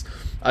 congrats!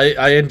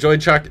 I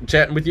enjoyed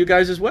chatting with you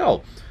guys as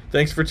well.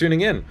 Thanks for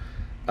tuning in.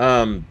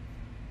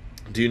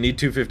 Do you need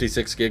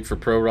 256 gig for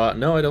ProRAW?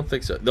 No, I don't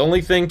think so. The only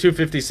thing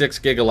 256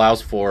 gig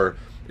allows for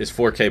is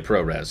 4K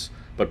ProRes,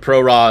 but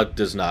ProRAW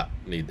does not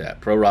need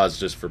that. ProRAW is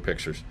just for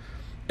pictures.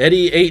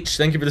 Eddie H,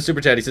 thank you for the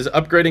super chat. He says,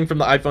 upgrading from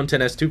the iPhone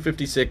XS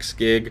 256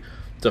 gig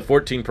to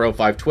 14 Pro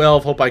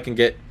 512. Hope I can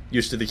get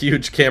used to the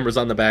huge cameras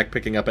on the back,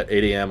 picking up at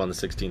 8 a.m. on the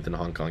 16th in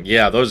Hong Kong.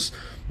 Yeah, those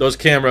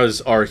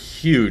cameras are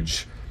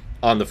huge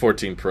on the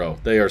 14 Pro.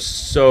 They are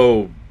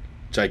so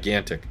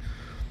gigantic.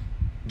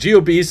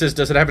 GOB says,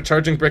 does it have a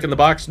charging brick in the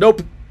box?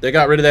 Nope. They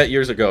got rid of that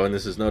years ago, and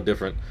this is no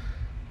different.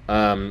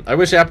 I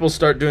wish Apple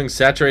start doing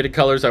saturated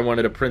colors. I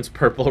wanted a Prince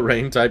Purple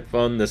Rain type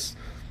phone. This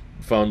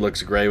phone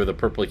looks gray with a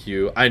purple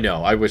hue. I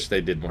know. I wish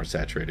they did more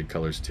saturated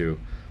colors too.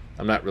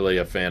 I'm not really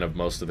a fan of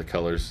most of the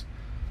colors.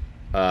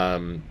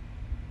 Well,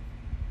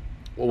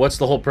 what's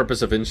the whole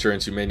purpose of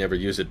insurance? You may never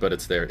use it, but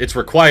it's there. It's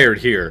required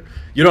here.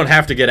 You don't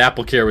have to get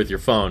AppleCare with your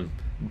phone,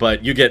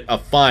 but you get a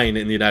fine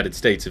in the United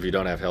States if you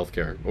don't have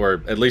healthcare,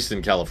 or at least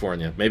in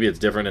California. Maybe it's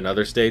different in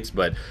other states,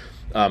 but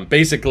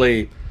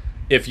basically,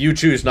 if you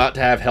choose not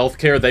to have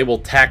healthcare, they will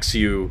tax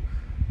you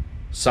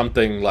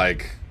something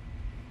like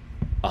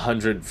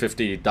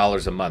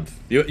 $150 a month.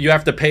 You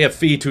have to pay a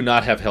fee to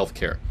not have health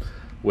care,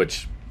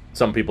 which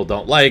some people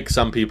don't like.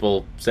 Some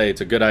people say it's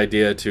a good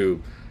idea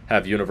to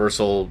have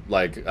universal,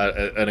 like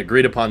an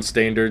agreed upon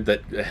standard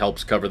that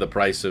helps cover the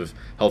price of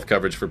health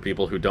coverage for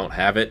people who don't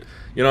have it.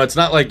 You know, it's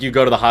not like you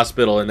go to the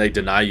hospital and they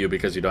deny you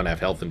because you don't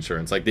have health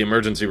insurance. Like, the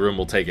emergency room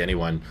will take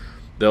anyone.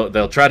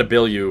 They'll try to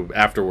bill you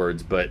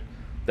afterwards, but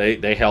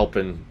they help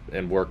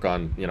and work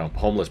on, you know,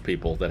 homeless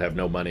people that have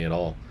no money at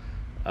all.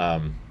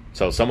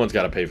 So someone's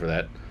got to pay for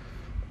that.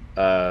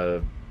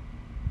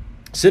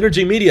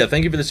 Synergy Media,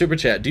 thank you for the super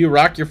chat. Do you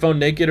rock your phone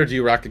naked or do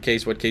you rock a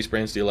case? What case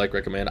brands do you like,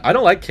 recommend? I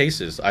don't like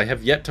cases. I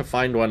have yet to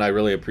find one I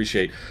really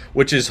appreciate,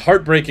 which is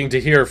heartbreaking to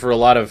hear for a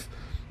lot of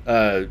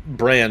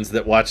brands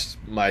that watch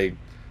my,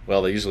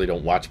 well, they usually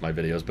don't watch my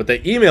videos, but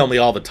they email me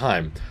all the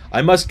time.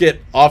 I must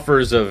get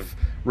offers of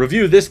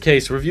review this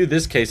case, review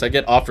this case. I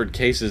get offered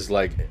cases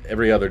like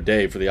every other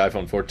day for the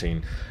iPhone 14.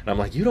 And I'm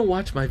like, you don't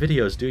watch my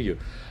videos, do you?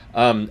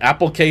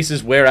 Apple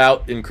cases wear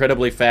out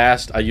incredibly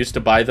fast. I used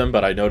to buy them,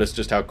 but I noticed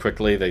just how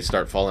quickly they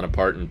start falling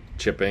apart and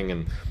chipping,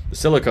 and the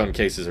silicone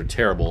cases are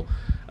terrible.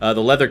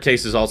 The leather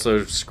cases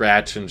also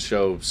scratch and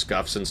show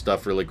scuffs and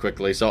stuff really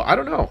quickly. So I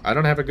don't know. I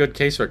don't have a good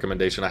case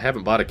recommendation. I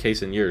haven't bought a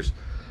case in years.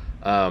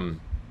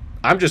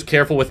 I'm just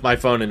careful with my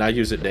phone, and I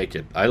use it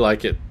naked. I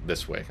like it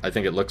this way. I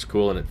think it looks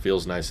cool, and it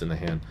feels nice in the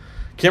hand.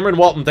 Cameron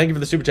Walton, thank you for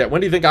the super chat.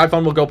 When do you think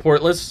iPhone will go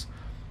portless?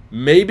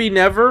 Maybe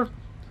never.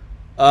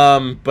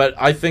 But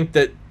I think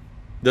that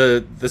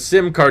the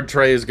SIM card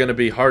tray is going to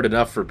be hard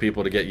enough for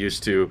people to get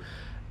used to.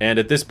 And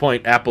at this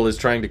point, Apple is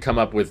trying to come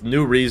up with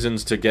new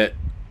reasons to get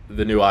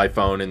the new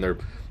iPhone, and they're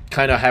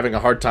kind of having a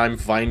hard time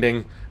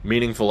finding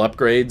meaningful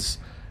upgrades.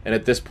 And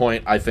at this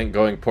point, I think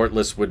going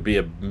portless would be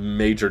a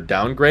major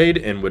downgrade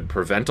and would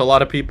prevent a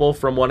lot of people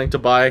from wanting to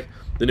buy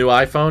the new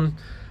iPhone.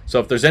 So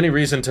if there's any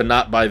reason to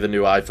not buy the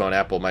new iPhone,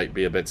 Apple might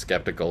be a bit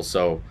skeptical.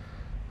 So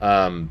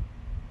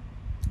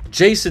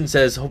Jason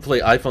says,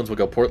 hopefully iPhones will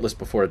go portless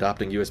before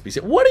adopting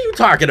USB-C. What are you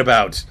talking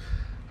about?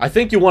 I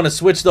think you want to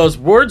switch those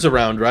words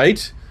around,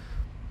 right?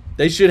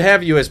 They should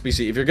have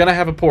USB-C. If you're going to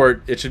have a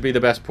port, it should be the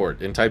best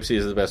port, and Type-C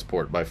is the best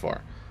port by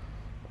far.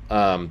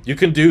 You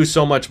can do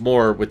so much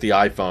more with the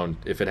iPhone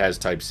if it has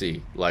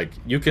Type-C. Like,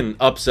 you can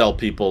upsell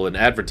people and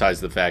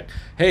advertise the fact,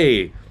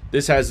 hey,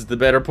 this has the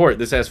better port,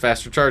 this has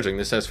faster charging,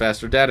 this has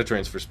faster data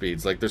transfer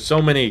speeds. Like, there's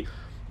so many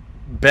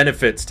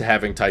benefits to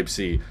having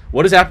Type-C.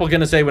 What is Apple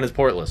going to say when it's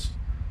portless?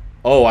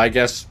 Oh, I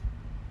guess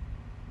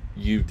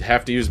you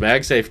have to use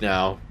MagSafe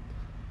now.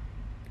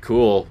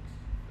 Cool.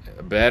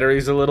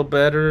 Battery's a little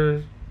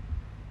better.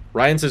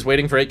 Ryan says,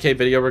 waiting for 8K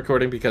video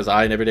recording because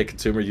I, an everyday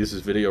consumer,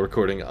 uses video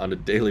recording on a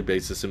daily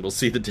basis and will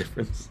see the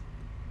difference.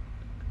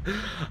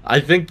 I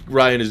think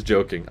Ryan is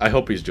joking. I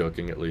hope he's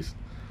joking, at least.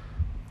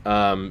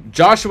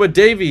 Joshua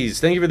Davies,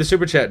 thank you for the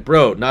super chat.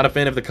 Bro, not a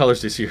fan of the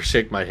colors this year.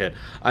 Shake my head.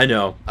 I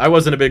know. I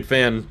wasn't a big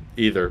fan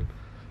either.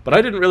 But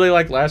I didn't really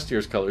like last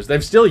year's colors.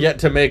 They've still yet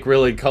to make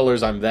really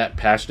colors I'm that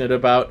passionate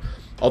about.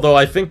 Although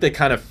I think they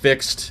kind of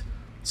fixed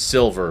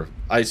silver.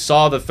 I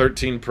saw the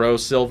 13 Pro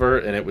silver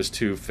and it was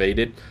too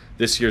faded.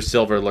 This year's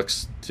silver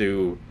looks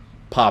to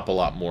pop a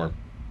lot more.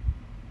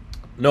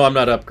 No, I'm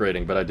not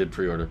upgrading, but I did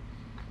pre-order.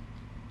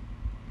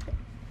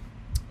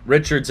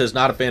 Richard says,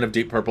 not a fan of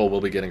Deep Purple,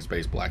 will be getting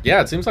Space Black.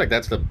 Yeah, it seems like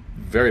that's the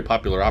very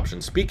popular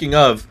option. Speaking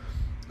of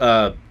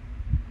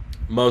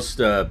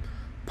most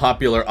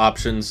popular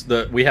options,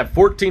 we have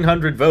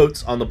 1,400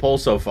 votes on the poll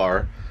so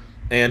far,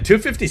 and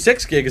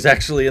 256 gig is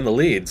actually in the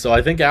lead. So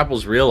I think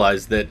Apple's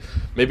realized that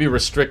maybe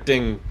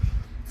restricting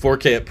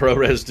 4K at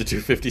ProRes to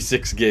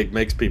 256 gig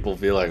makes people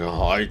feel like,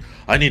 oh,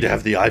 I need to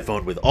have the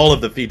iPhone with all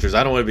of the features.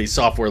 I don't want to be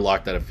software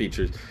locked out of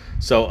features.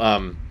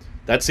 So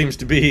that seems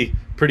to be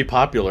pretty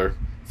popular.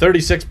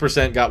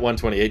 36% got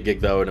 128 gig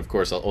though, and of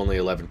course only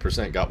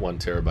 11% got 1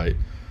 terabyte.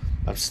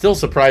 I'm still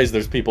surprised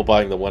there's people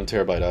buying the 1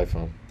 terabyte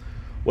iPhone.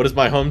 What is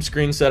my home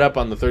screen setup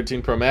on the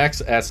 13 Pro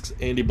Max? Asks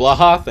Andy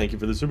Blaha. Thank you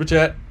for the super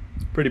chat.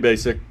 Pretty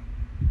basic.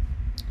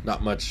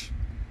 Not much.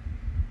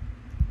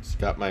 Just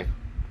got my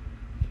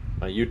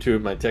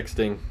YouTube, my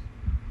texting.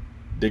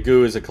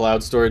 Degoo is a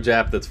cloud storage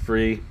app that's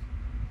free.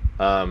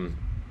 And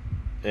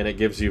it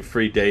gives you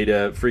free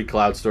data, free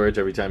cloud storage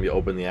every time you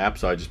open the app.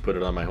 So I just put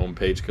it on my home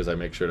page because I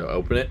make sure to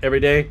open it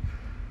every day.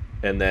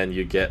 And then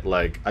you get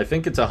I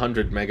think it's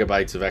 100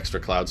 megabytes of extra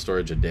cloud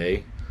storage a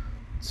day.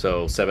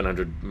 So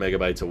 700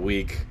 megabytes a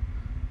week,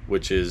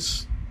 which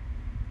is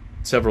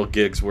several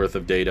gigs worth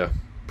of data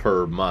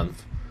per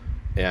month.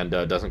 And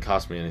doesn't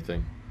cost me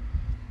anything.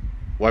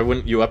 Why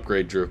wouldn't you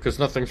upgrade, Drew? Because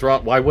nothing's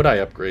wrong. Why would I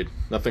upgrade?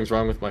 Nothing's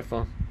wrong with my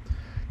phone.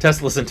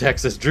 Tesla's in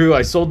Texas. Drew,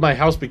 I sold my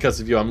house because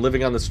of you. I'm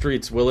living on the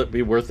streets. Will it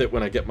be worth it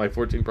when I get my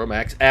 14 Pro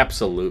Max?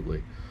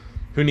 Absolutely.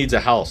 Who needs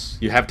a house?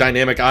 You have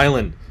Dynamic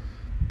Island.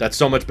 That's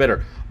so much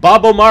better.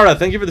 Bob O'Mara,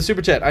 thank you for the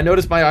super chat. I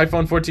noticed my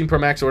iPhone 14 Pro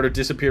Max order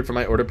disappeared from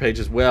my order page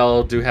as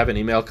well. Do have an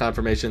email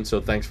confirmation,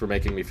 so thanks for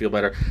making me feel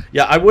better.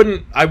 Yeah, I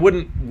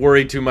wouldn't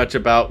worry too much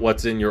about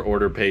what's in your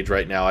order page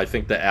right now. I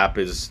think the app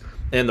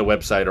and the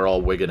website are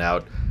all wigging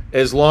out.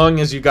 As long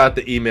as you got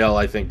the email,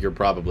 I think you're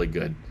probably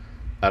good.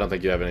 I don't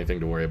think you have anything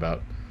to worry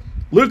about.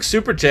 Luke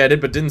super chatted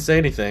but didn't say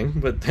anything,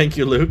 but thank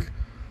you, Luke.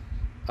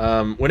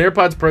 When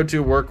AirPods Pro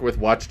 2 work with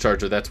watch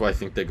charger, that's why I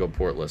think they go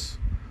portless.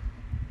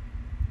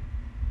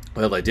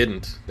 Well, they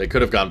didn't. They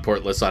could have gone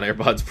portless on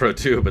AirPods Pro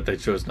 2, but they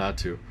chose not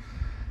to.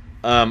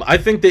 I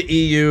think the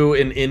EU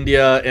and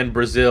India and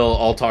Brazil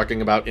all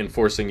talking about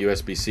enforcing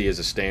USB-C as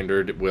a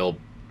standard will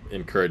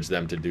encourage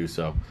them to do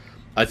so.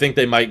 I think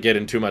they might get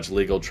in too much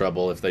legal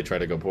trouble if they try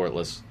to go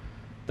portless.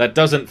 That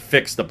doesn't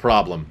fix the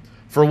problem.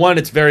 For one,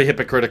 it's very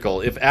hypocritical.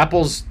 If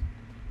Apple's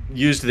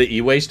used the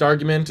e-waste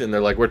argument and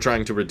they're like, we're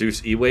trying to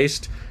reduce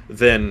e-waste,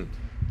 then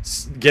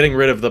getting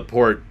rid of the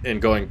port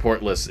and going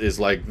portless is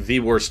like the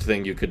worst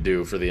thing you could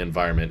do for the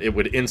environment. It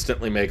would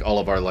instantly make all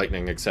of our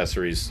Lightning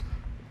accessories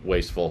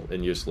wasteful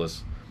and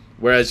useless.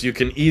 Whereas you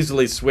can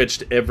easily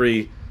switch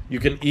every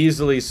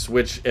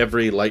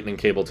Lightning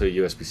cable to a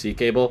USB-C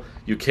cable.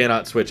 You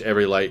cannot switch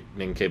every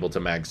Lightning cable to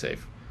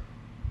MagSafe.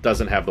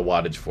 Doesn't have the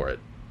wattage for it.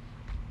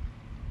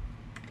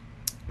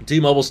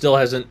 T-Mobile still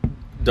hasn't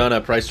done a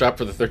price drop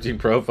for the 13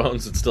 Pro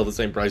phones. It's still the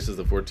same price as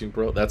the 14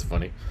 Pro. That's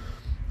funny.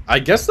 I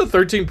guess the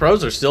 13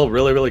 Pros are still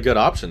really, really good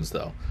options,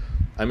 though.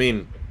 I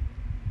mean,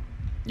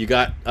 you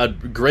got a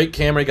great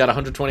camera, you got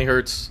 120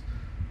 hertz,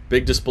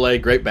 big display,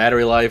 great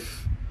battery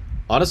life.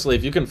 Honestly,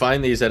 if you can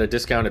find these at a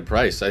discounted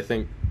price, I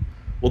think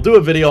we'll do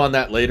a video on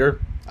that later.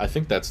 I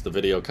think that's the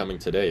video coming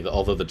today,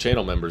 although the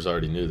channel members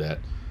already knew that.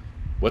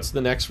 What's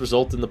the next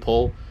result in the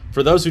poll?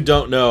 For those who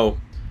don't know,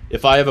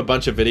 if I have a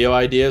bunch of video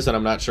ideas and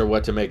I'm not sure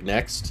what to make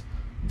next,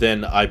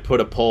 then I put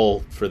a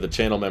poll for the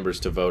channel members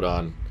to vote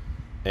on.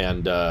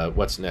 And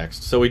what's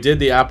next? So we did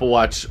the Apple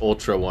Watch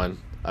Ultra one.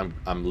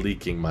 I'm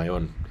leaking my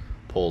own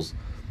polls.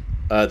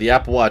 The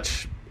Apple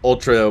Watch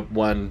Ultra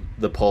won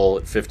the poll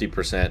at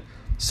 50%.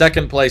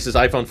 Second place is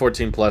iPhone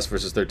 14 Plus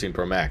versus 13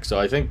 Pro Max. So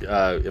I think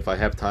if I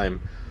have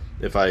time,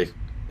 if I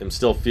am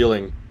still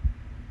feeling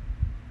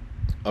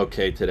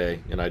okay today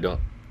and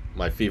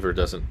my fever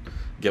doesn't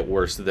get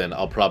worse, then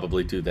I'll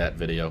probably do that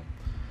video.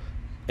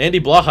 Andy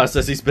Blaha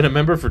says he's been a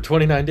member for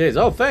 29 days.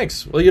 Oh,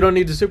 thanks. Well, you don't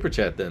need to super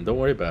chat then. Don't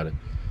worry about it.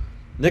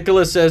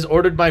 Nicholas says,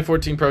 ordered my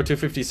 14 Pro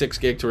 256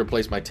 gig to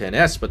replace my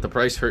 10S, but the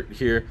price hurt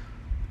here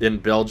in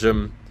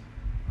Belgium.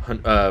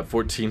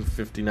 14.59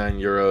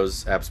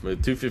 euros. App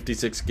Smooth.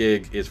 256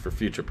 gig is for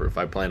future proof.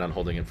 I plan on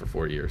holding it for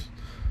 4 years.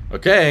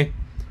 Okay.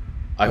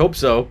 I hope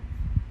so.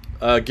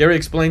 Gary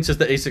Explains says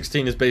the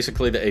A16 is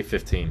basically the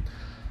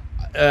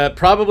A15.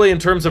 Probably in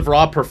terms of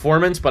raw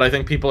performance, but I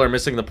think people are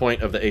missing the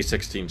point of the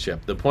A16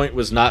 chip. The point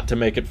was not to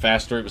make it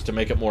faster, it was to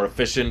make it more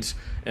efficient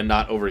and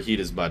not overheat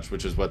as much,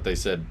 which is what they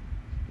said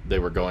they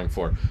were going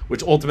for,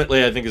 which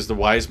ultimately I think is the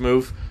wise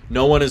move.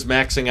 No one is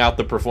maxing out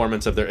the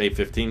performance of their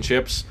A15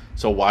 chips,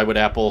 so why would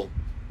Apple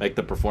make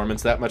the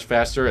performance that much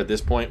faster? At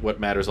this point, what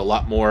matters a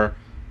lot more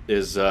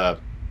is the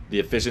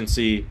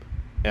efficiency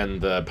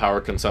and the power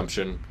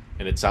consumption,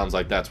 and it sounds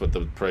like that's what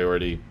the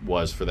priority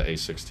was for the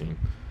A16.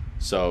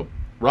 So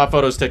raw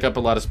photos take up a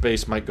lot of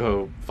space, might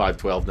go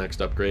 512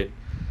 next upgrade.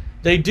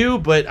 They do,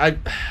 but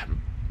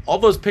all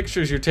those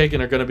pictures you're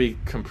taking are going to be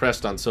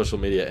compressed on social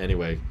media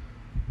anyway.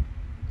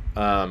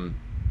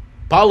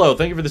 Paulo,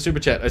 thank you for the super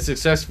chat. I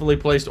successfully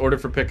placed order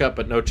for pickup,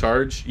 but no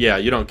charge. Yeah,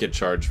 you don't get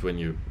charged when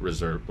you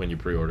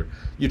pre-order.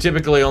 You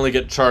typically only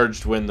get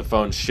charged when the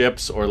phone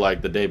ships or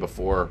like the day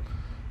before.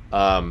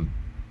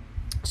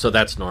 So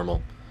that's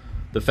normal.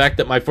 The fact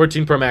that my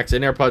 14 Pro Max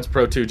and AirPods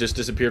Pro 2 just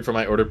disappeared from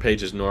my order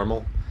page is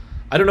normal.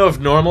 I don't know if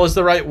normal is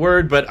the right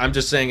word, but I'm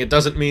just saying it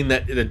doesn't mean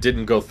that it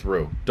didn't go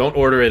through. Don't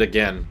order it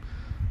again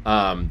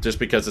just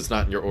because it's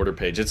not in your order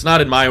page. It's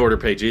not in my order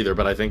page either,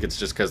 but I think it's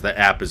just because the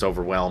app is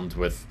overwhelmed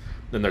with,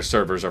 and their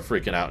servers are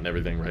freaking out and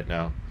everything right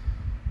now.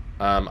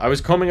 I was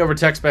combing over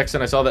tech specs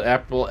and I saw that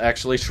Apple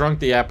actually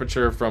shrunk the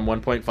aperture from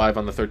 1.5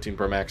 on the 13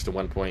 Pro Max to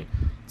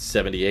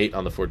 1.78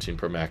 on the 14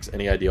 Pro Max.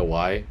 Any idea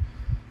why?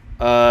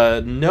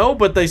 No,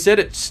 but they said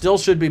it still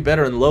should be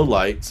better in low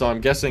light, so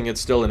I'm guessing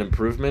it's still an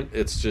improvement.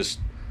 It's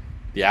just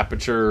the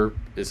aperture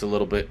is a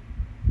little bit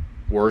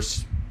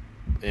worse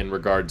in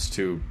regards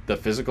to the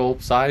physical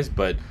size,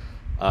 but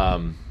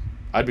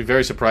I'd be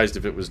very surprised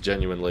if it was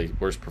genuinely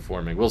worse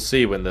performing. We'll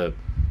see when the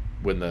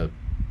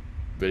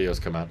videos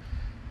come out.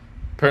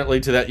 Apparently,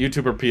 to that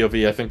YouTuber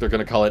POV, I think they're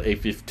going to call it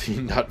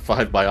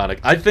A15.5 Bionic.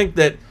 I think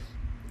that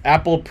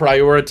Apple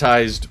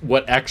prioritized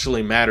what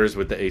actually matters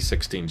with the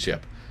A16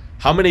 chip.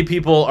 How many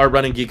people are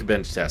running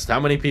Geekbench test? How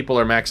many people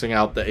are maxing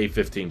out the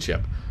A15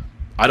 chip?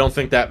 I don't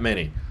think that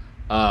many.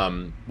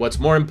 What's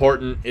more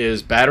important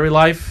is battery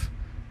life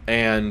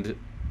and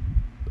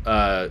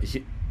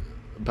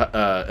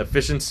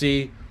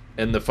efficiency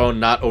and the phone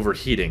not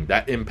overheating.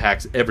 That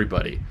impacts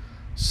everybody.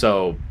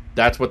 So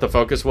that's what the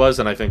focus was,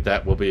 and I think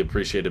that will be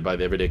appreciated by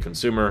the everyday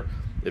consumer.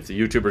 If the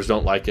YouTubers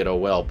don't like it, oh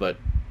well, but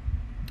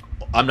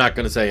I'm not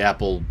going to say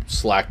Apple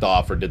slacked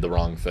off or did the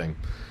wrong thing.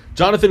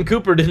 Jonathan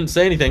Cooper didn't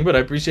say anything, but I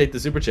appreciate the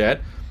super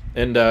chat.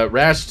 And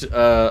Rash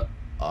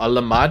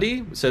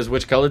Alamadi says,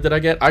 which color did I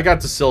get? I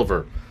got the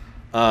silver.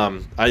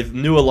 I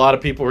knew a lot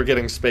of people were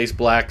getting space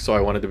black, so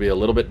I wanted to be a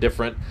little bit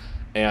different.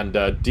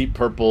 And deep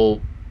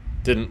purple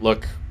didn't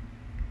look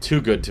too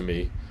good to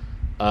me.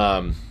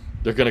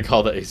 They're going to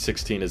call the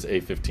A16 as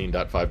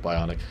A15.5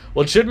 Bionic.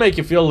 Well, it should make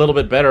you feel a little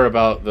bit better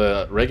about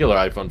the regular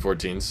iPhone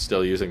 14s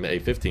still using the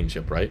A15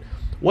 chip, right?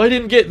 Why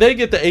didn't they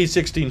get the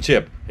A16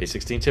 chip?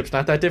 A16 chip's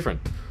not that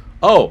different.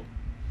 Oh,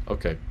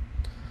 okay.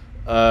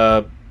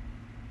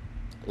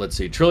 Let's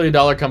see. $1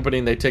 trillion company,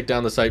 and they take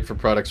down the site for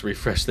products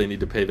refresh. They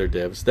need to pay their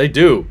devs. They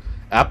do.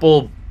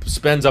 Apple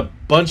spends a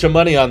bunch of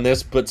money on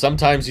this, but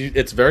sometimes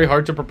it's very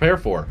hard to prepare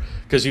for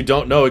because you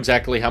don't know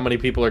exactly how many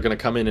people are going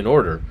to come in and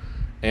order.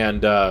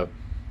 And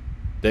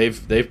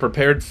they've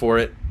prepared for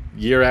it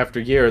year after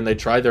year, and they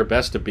try their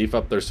best to beef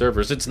up their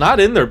servers. It's not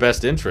in their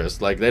best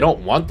interest. Like, they don't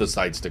want the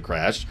sites to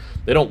crash.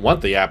 They don't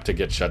want the app to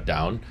get shut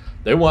down.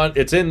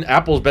 It's in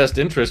Apple's best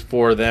interest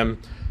for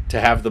them to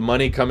have the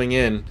money coming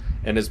in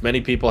and as many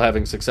people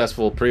having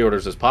successful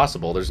pre-orders as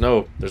possible. There's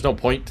no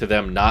point to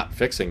them not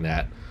fixing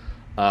that.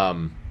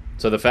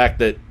 So the fact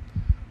that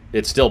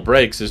it still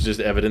breaks is just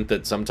evident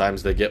that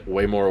sometimes they get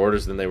way more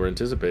orders than they were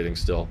anticipating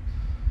still.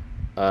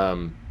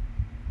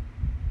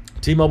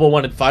 T-Mobile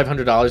wanted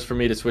 $500 for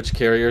me to switch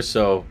carriers,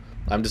 so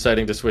I'm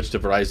deciding to switch to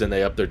Verizon.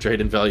 They upped their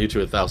trade-in value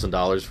to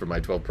 $1,000 for my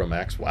 12 Pro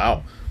Max.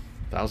 Wow,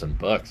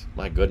 $1,000,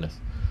 my goodness.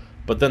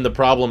 But then the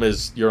problem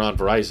is you're on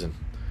Verizon.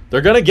 They're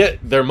going to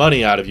get their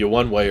money out of you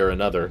one way or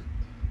another.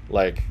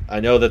 Like, I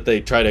know that they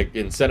try to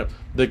incentive.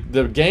 The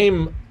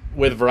game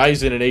with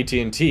Verizon and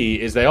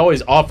AT&T is they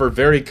always offer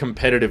very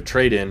competitive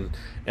trade-in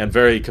and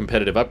very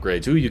competitive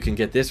upgrades. Ooh, you can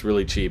get this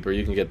really cheap, or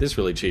you can get this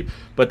really cheap.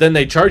 But then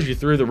they charge you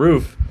through the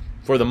roof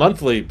for the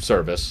monthly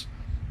service,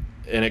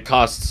 and it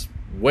costs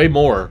way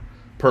more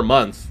per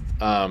month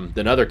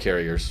than other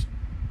carriers.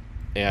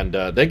 And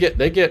they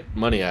get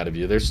money out of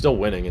you. They're still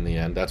winning in the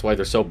end. That's why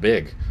they're so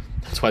big.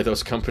 That's why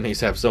those companies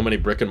have so many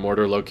brick and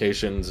mortar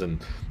locations, and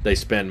they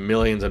spend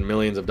millions and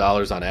millions of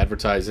dollars on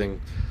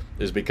advertising,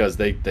 is because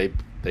they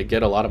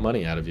get a lot of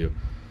money out of you.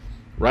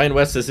 Ryan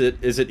West, is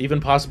it even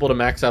possible to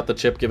max out the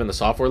chip given the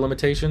software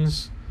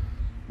limitations?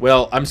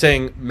 Well, I'm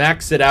saying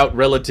max it out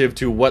relative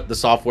to what the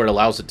software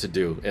allows it to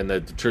do. And the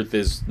truth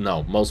is,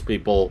 no. Most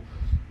people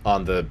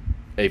on the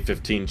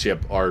A15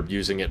 chip are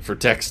using it for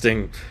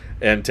texting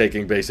and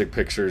taking basic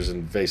pictures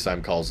and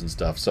FaceTime calls and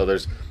stuff. So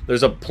there's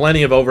a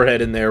plenty of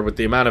overhead in there with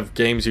the amount of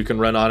games you can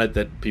run on it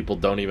that people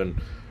don't even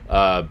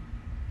run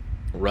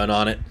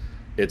on it.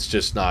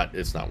 It's not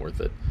worth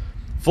it.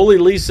 Fully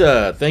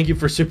Lisa, thank you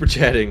for super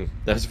chatting.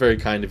 That's very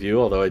kind of you,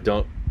 although I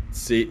don't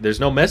see, there's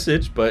no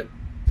message, but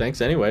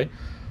thanks anyway.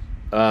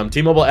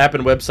 T-Mobile app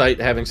and website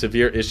having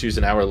severe issues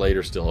an hour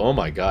later still. Oh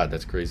my God,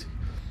 that's crazy.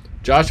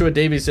 Joshua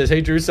Davies says,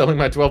 hey Drew, selling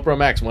my 12 Pro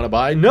Max, want to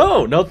buy?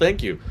 No,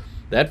 thank you.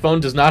 That phone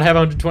does not have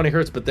 120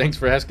 hertz, but thanks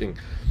for asking.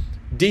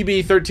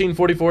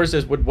 DB1344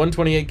 says, would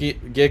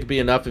 128 gig be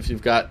enough if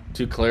you've got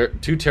 2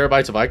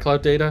 terabytes of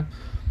iCloud data?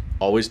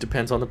 Always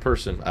depends on the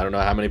person. I don't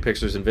know how many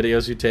pictures and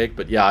videos you take,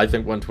 but yeah, I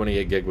think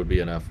 128 gig would be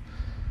enough.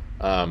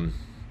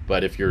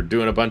 But if you're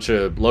doing a bunch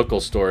of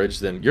local storage,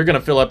 then you're going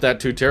to fill up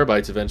that 2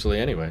 terabytes eventually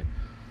anyway.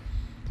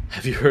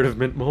 Have you heard of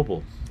Mint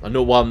Mobile?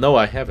 No,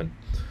 I haven't.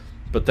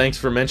 But thanks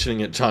for mentioning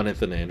it,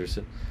 Jonathan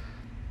Anderson.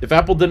 If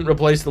Apple didn't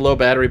replace the low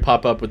battery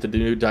pop-up with the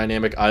new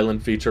dynamic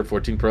island feature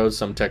 14 Pros,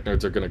 some tech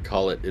nerds are going to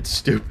call it's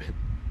stupid.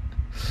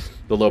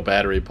 The low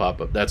battery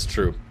pop-up. That's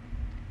true.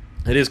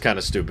 It is kind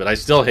of stupid. I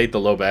still hate the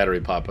low battery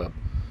pop-up.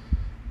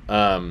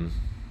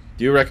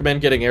 Do you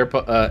recommend getting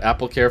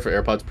Apple Care for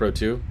AirPods Pro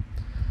 2?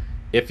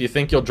 If you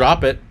think you'll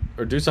drop it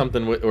or do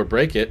something or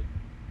break it,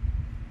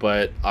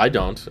 but I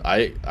don't.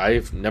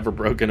 I've never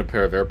broken a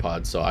pair of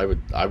AirPods, so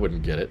I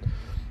wouldn't get it.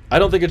 I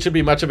don't think it should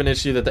be much of an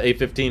issue that the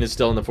A15 is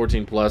still in the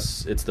 14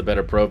 Plus. It's the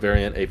better Pro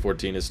variant.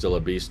 A14 is still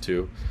a beast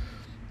too.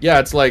 Yeah,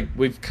 it's like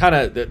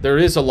there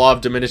is a law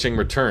of diminishing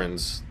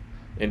returns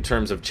in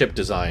terms of chip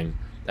design.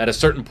 At a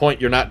certain point,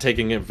 you're not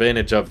taking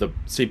advantage of the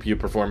CPU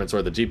performance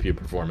or the GPU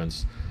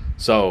performance.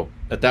 So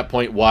at that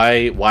point,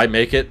 why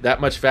make it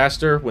that much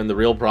faster when the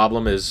real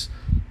problem is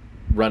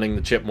running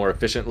the chip more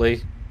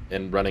efficiently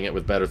and running it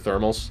with better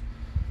thermals?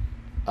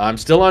 I'm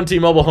still on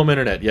T-Mobile Home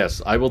Internet.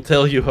 Yes, I will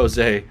tell you,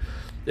 Jose.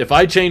 If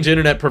I change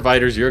internet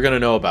providers, you're going to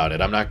know about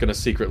it. I'm not going to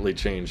secretly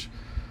change.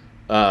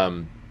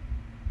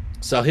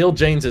 Sahil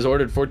Janes has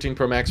ordered 14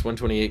 Pro Max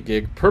 128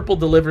 gig. Purple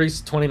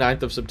deliveries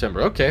 29th of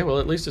September. Okay, well,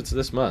 at least it's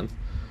this month.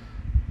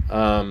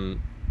 I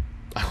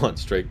want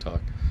straight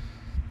talk.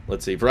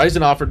 Let's see.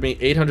 Verizon offered me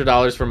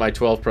 $800 for my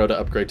 12 Pro to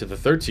upgrade to the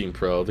 13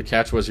 Pro. The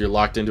catch was you're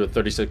locked into a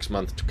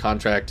 36-month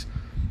contract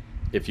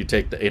if you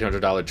take the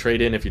 $800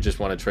 trade-in. If you just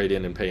want to trade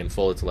in and pay in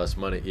full, it's less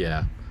money.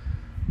 Yeah,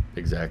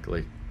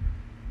 exactly.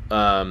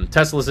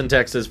 Tesla's in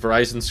Texas.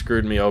 Verizon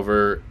screwed me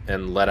over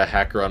and let a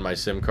hacker on my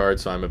SIM card,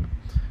 so I'm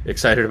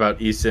excited about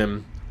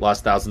eSIM.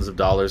 Lost thousands of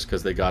dollars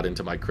because they got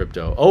into my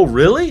crypto. Oh,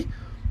 really?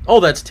 Oh,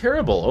 that's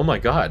terrible. Oh, my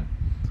God.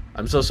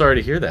 I'm so sorry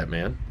to hear that,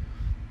 man.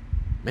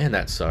 Man,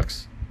 that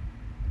sucks.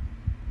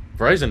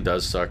 Verizon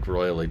does suck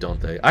royally, don't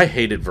they? I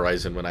hated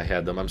Verizon when I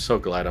had them. I'm so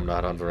glad I'm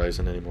not on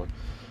Verizon anymore.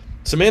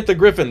 Samantha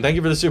Griffin, thank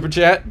you for the super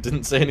chat.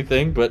 Didn't say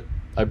anything, but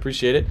I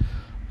appreciate it.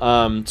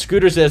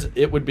 Scooter says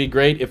it would be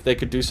great if they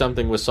could do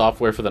something with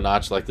software for the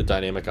notch like the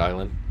dynamic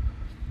island.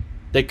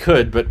 They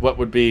could, but what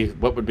would be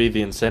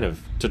the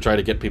incentive to try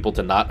to get people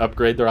to not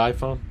upgrade their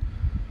iPhone?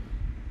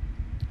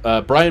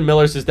 Brian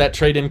Miller says that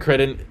trade-in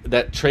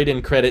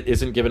credit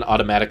isn't given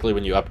automatically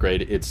when you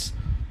upgrade. It's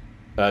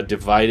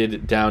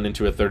divided down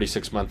into a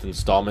 36-month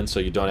installment,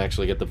 so you don't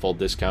actually get the full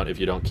discount if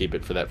you don't keep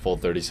it for that full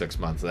 36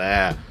 months.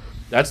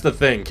 That's the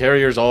thing.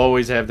 Carriers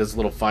always have this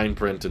little fine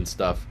print and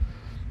stuff.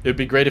 It would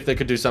be great if they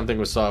could do something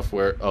with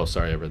software. Oh,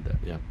 sorry, I read that.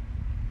 Yeah.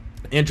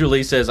 Andrew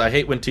Lee says, I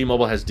hate when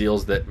T-Mobile has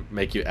deals that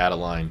make you add a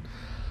line.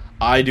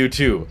 I do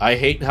too. I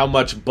hate how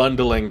much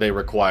bundling they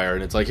require.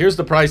 And it's like, here's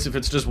the price if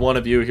it's just one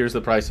of you. Here's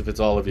the price if it's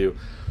all of you.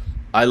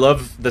 I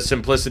love the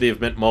simplicity of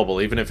Mint Mobile.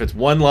 Even if it's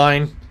one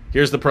line,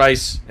 here's the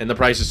price, and the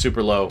price is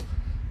super low.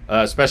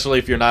 Especially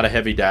if you're not a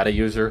heavy data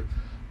user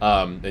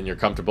and you're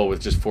comfortable with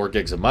just 4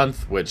 gigs a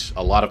month, which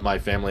a lot of my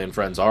family and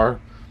friends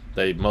are.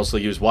 They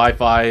mostly use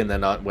Wi-Fi, and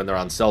then when they're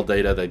on cell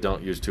data, they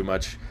don't use too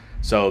much.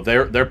 So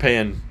they're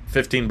paying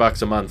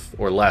 $15 a month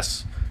or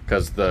less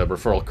because the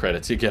referral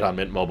credits you get on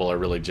Mint Mobile are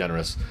really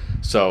generous.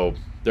 So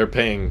they're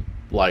paying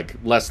like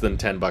less than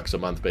 $10 a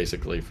month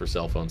basically for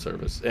cell phone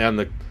service, and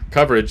the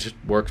coverage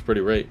works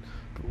pretty great.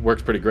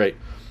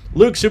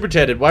 Luke super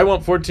chatted, why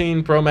won't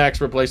 14 Pro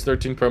Max replace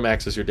 13 Pro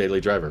Max as your daily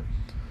driver?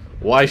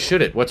 Why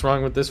should it? What's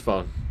wrong with this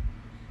phone?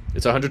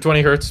 It's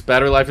 120 hertz,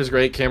 battery life is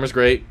great, camera's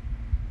great.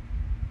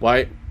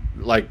 Why?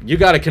 Like, you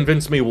got to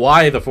convince me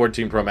why the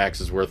 14 Pro Max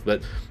is worth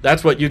it.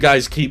 That's what you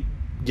guys keep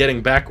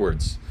getting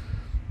backwards.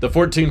 The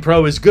 14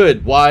 Pro is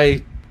good.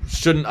 Why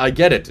shouldn't I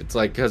get it? It's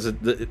like, because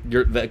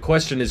the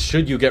question is,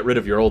 should you get rid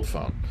of your old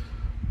phone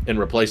and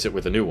replace it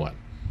with a new one?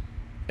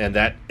 And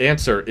that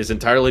answer is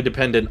entirely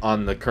dependent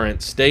on the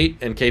current state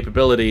and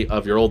capability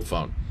of your old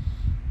phone.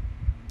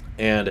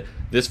 And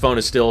this phone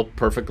is still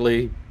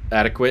perfectly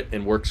adequate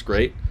and works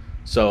great.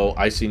 So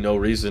I see no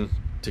reason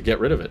to get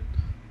rid of it.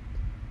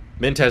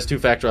 Mint has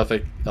two-factor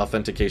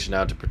authentication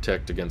now to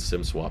protect against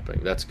SIM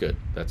swapping. That's good.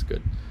 That's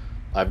good.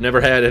 I've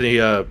never had any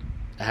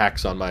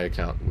hacks on my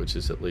account, which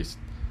is at least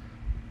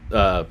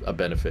a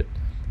benefit.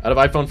 Out of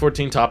iPhone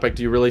 14 topic,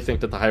 do you really think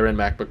that the higher-end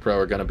MacBook Pro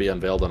are going to be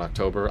unveiled in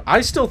October?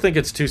 I still think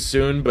it's too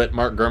soon, but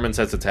Mark Gurman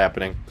says it's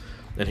happening,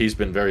 and he's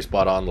been very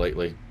spot on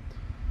lately.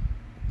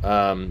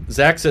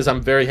 Zach says,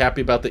 I'm very happy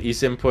about the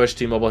eSIM push.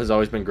 T-Mobile has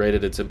always been great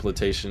at its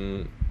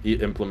implementation,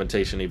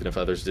 even if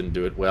others didn't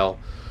do it well.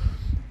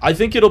 I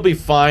think it'll be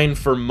fine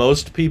for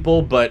most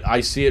people, but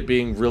I see it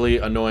being really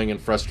annoying and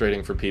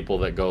frustrating for people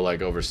that go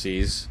like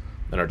overseas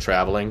and are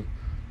traveling.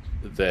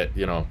 That,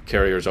 you know,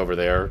 carriers over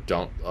there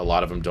a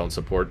lot of them don't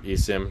support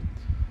eSIM.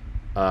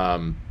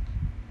 What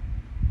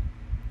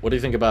do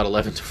you think about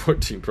 11 to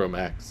 14 Pro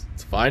Max?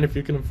 It's fine if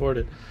you can afford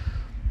it.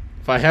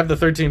 If I have the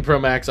 13 Pro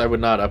Max, I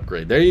would not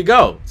upgrade. There you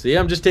go. See,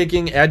 I'm just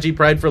taking Agi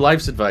Pride for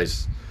Life's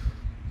advice.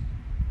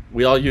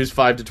 We all use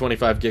 5 to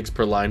 25 gigs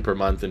per line per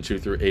month and chew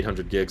through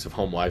 800 gigs of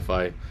home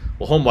Wi-Fi.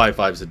 Well, home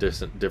Wi-Fi is a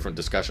different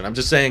discussion. I'm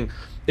just saying,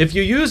 if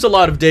you use a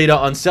lot of data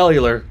on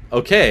cellular,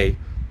 okay,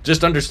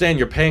 just understand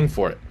you're paying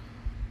for it.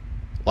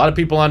 A lot of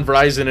people on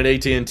Verizon and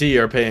AT&T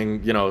are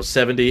paying,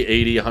 $70,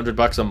 $80,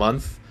 $100 a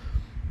month.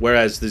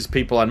 Whereas these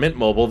people on Mint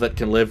Mobile that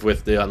can live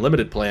with the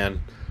unlimited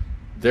plan,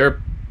 they're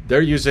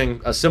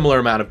using a similar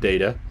amount of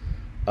data.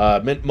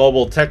 Mint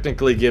Mobile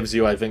technically gives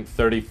you, I think,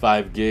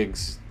 35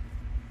 gigs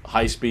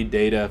high-speed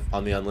data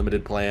on the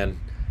unlimited plan,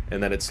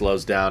 and then it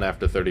slows down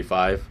after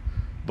 35.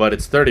 But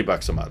it's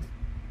 $30 a month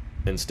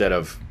instead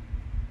of,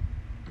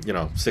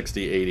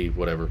 60, 80,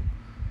 whatever.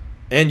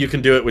 And you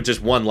can do it with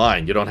just one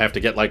line. You don't have to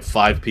get like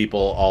 5 people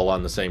all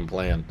on the same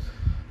plan.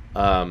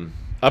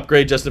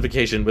 Upgrade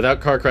justification. Without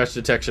car crash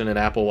detection and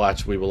Apple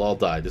Watch, we will all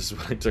die. This is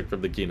what I took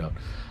from the keynote.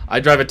 I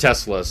drive a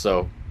Tesla,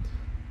 so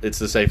it's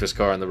the safest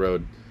car on the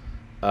road.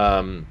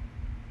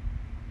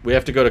 We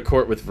have to go to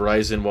court with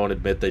Verizon. Won't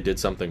admit they did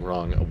something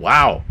wrong.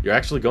 Wow, you're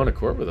actually going to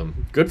court with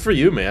them. Good for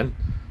you, man.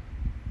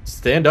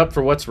 Stand up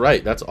for what's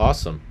right. That's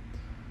awesome.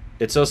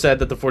 It's so sad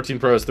that the 14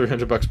 Pro is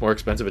 $300 more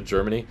expensive in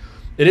Germany.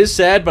 It is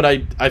sad, but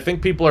I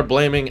think people are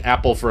blaming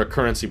Apple for a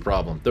currency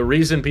problem. The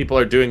reason people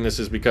are doing this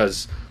is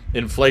because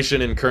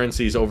inflation in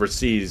currencies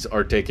overseas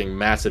are taking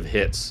massive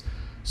hits.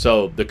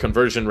 So the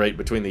conversion rate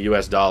between the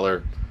US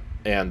dollar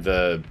and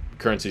the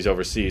currencies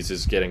overseas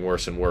is getting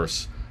worse and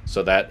worse.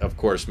 So that, of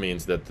course,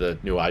 means that the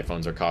new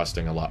iPhones are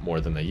costing a lot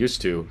more than they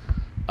used to.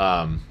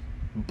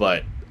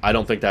 But I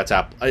don't think that's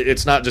Apple.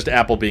 It's not just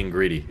Apple being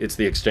greedy. It's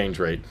the exchange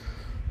rate.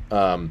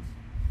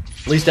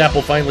 At least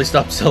Apple finally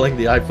stopped selling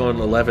the iPhone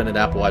 11 and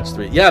Apple Watch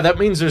 3. Yeah, that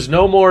means there's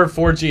no more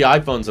 4G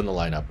iPhones in the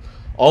lineup.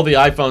 All the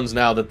iPhones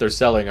now that they're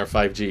selling are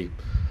 5G,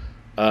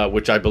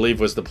 which I believe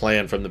was the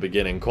plan from the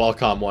beginning.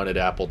 Qualcomm wanted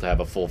Apple to have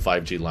a full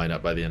 5G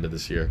lineup by the end of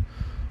this year.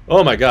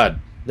 Oh my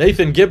God.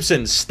 Nathan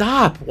Gibson,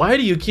 stop! Why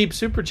do you keep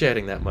super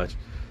chatting that much?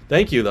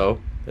 Thank you,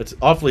 though. That's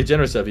awfully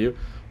generous of you.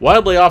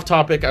 Wildly off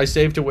topic, I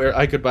saved to where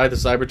I could buy the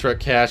Cybertruck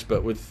cash,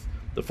 but with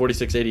the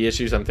 4680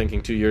 issues, I'm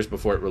thinking 2 years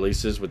before it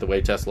releases. With the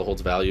way Tesla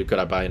holds value, could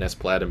I buy an S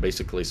Plaid and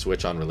basically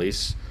switch on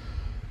release?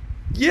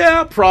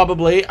 Yeah,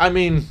 probably. I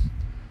mean,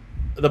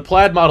 the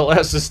Plaid Model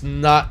S is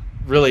not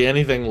really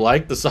anything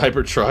like the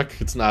Cybertruck.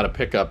 It's not a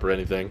pickup or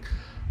anything.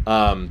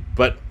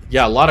 But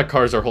yeah, a lot of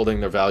cars are holding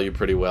their value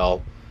pretty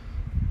well.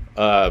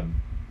 I'm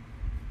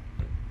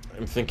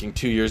thinking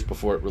 2 years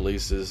before it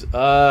releases.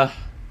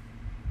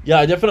 Yeah,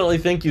 I definitely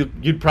think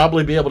you'd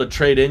probably be able to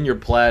trade in your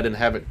Plaid and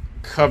have it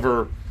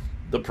cover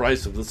the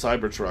price of the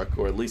Cybertruck,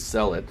 or at least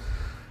sell it.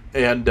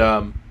 And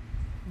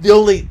the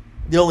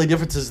only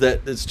difference is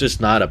that it's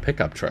just not a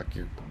pickup truck.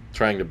 You're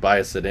trying to buy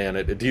a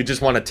sedan. Do you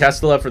just want a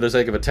Tesla for the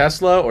sake of a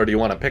Tesla, or do you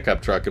want a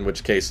pickup truck? In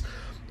which case,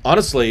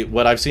 honestly,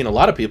 what I've seen a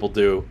lot of people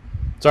do.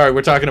 Sorry,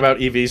 we're talking about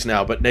EVs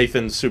now, but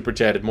Nathan super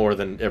chatted more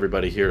than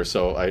everybody here,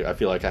 so I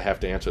feel like I have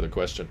to answer the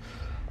question.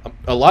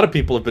 A lot of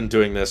people have been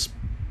doing this.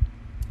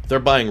 They're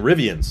buying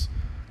Rivians,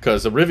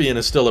 because a Rivian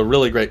is still a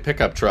really great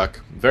pickup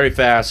truck. Very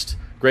fast,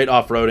 great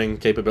off-roading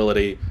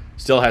capability,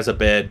 still has a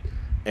bed,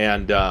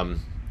 and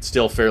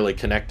still fairly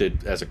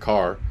connected as a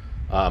car.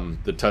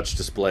 The touch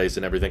displays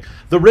and everything.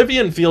 The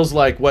Rivian feels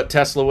like what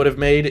Tesla would have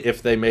made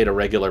if they made a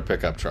regular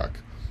pickup truck.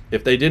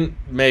 If they didn't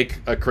make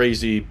a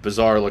crazy,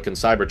 bizarre-looking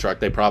Cybertruck,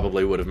 they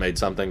probably would have made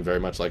something very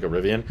much like a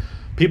Rivian.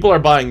 People are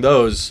buying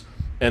those,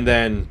 and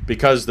then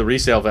because the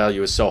resale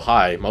value is so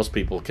high, most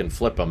people can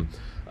flip them.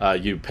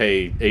 You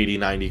pay 80,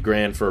 90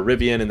 grand for a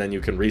Rivian, and then you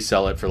can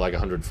resell it for like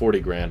 140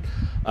 grand.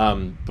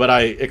 But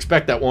I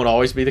expect that won't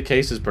always be the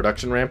case as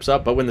production ramps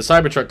up. But when the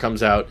Cybertruck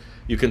comes out,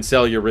 you can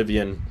sell your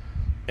Rivian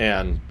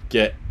and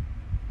get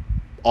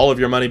all of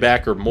your money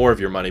back or more of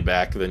your money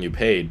back than you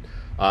paid.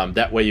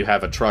 That way you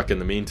have a truck in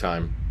the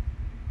meantime.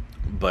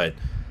 But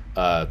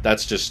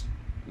that's just,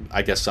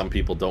 I guess some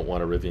people don't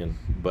want a Rivian.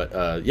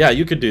 But yeah,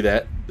 you could do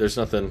that. There's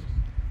nothing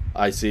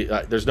I see.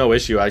 There's no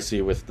issue I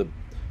see with the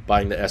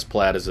buying the S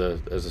Plaid as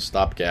a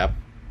stopgap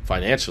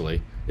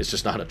financially. It's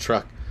just not a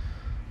truck.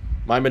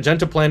 My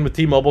Magenta plan with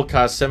T-Mobile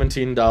costs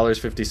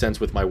 $17.50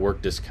 with my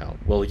work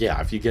discount. Well, yeah,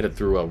 if you get it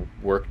through a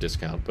work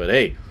discount. But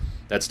hey,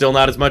 that's still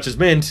not as much as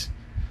Mint,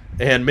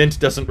 and Mint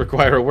doesn't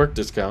require a work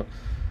discount.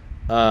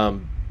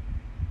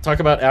 Talk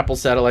about Apple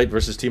satellite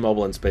versus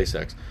T-Mobile and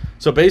SpaceX.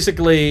 So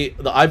basically,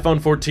 the iPhone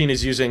 14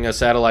 is using a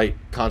satellite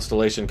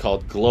constellation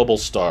called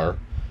Globalstar,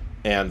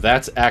 and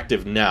that's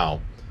active now.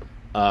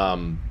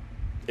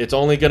 It's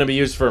only going to be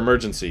used for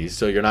emergencies,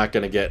 so you're not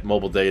going to get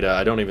mobile data.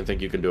 I don't even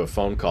think you can do a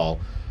phone call.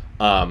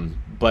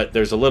 But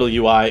there's a little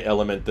UI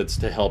element that's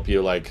to help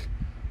you like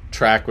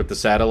track with the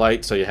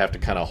satellite, so you have to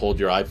kind of hold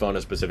your iPhone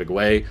a specific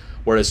way.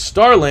 Whereas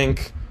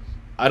Starlink,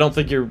 I don't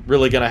think you're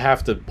really going to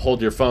have to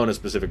hold your phone a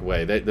specific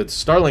way. The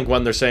Starlink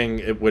one, they're saying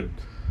it would,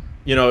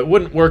 it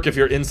wouldn't work if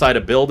you're inside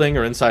a building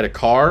or inside a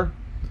car.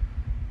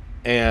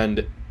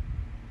 And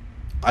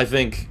I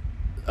think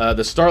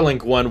the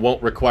Starlink one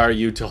won't require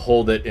you to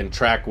hold it and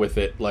track with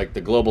it like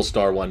the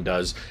Globalstar one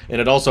does. And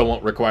it also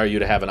won't require you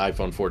to have an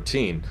iPhone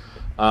 14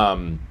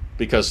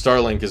 because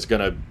Starlink is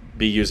going to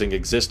be using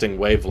existing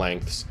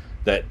wavelengths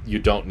that you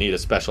don't need a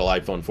special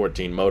iPhone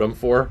 14 modem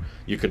for.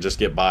 You can just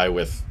get by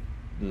with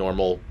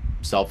normal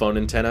cell phone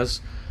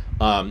antennas.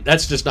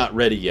 That's just not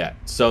ready yet.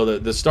 So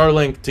the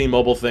Starlink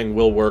T-Mobile thing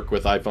will work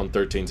with iPhone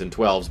 13s and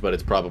 12s, but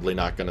it's probably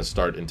not going to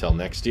start until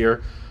next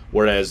year.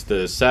 whereas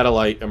the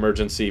satellite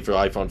emergency for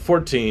iPhone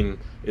 14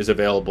 is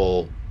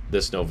available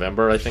this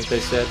November, I think they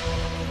said,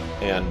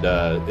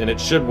 and it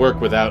should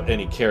work without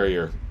any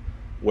carrier,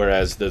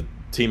 whereas the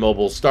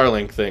T-Mobile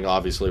Starlink thing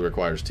obviously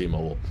requires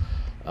T-Mobile.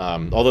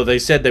 Although they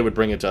said they would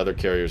bring it to other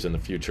carriers in the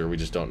future, we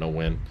just don't know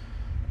when.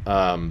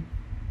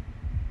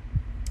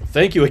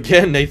 Thank you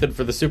again, Nathan,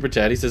 for the super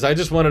chat. He says, I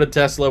just wanted a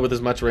Tesla with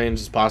as much range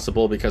as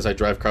possible because I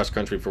drive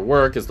cross-country for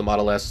work. Is the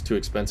Model S too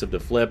expensive to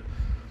flip?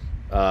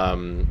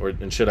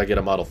 And should I get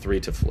a Model 3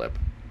 to flip?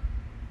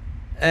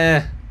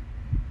 I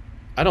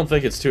don't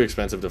think it's too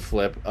expensive to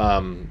flip.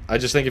 I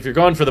just think if you're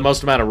going for the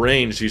most amount of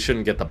range, you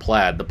shouldn't get the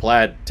Plaid. The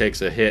Plaid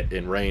takes a hit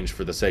in range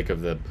for the sake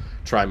of the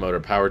tri-motor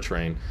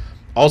powertrain.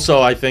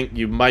 Also, I think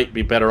you might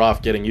be better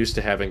off getting used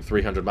to having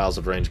 300 miles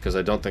of range because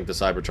I don't think the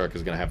Cybertruck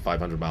is going to have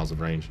 500 miles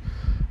of range.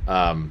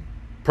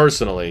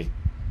 Personally,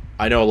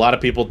 I know a lot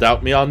of people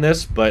doubt me on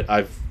this, but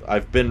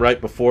I've been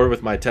right before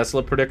with my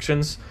Tesla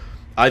predictions.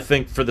 I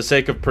think for the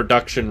sake of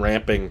production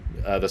ramping,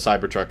 the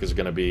Cybertruck is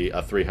going to be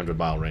a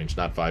 300-mile range,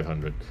 not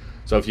 500.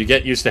 So if you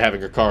get used to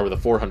having a car with a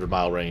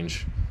 400-mile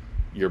range,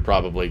 you're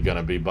probably going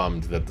to be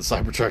bummed that the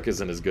Cybertruck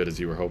isn't as good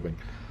as you were hoping.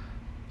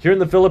 Here in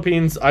the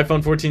Philippines,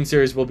 iPhone 14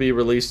 series will be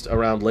released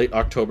around late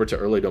October to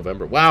early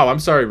November. Wow, I'm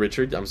sorry,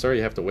 Richard. I'm sorry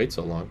you have to wait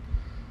so long.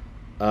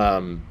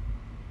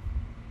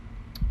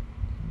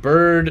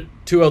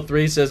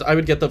 Bird203 says, I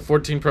would get the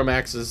 14 Pro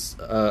Max's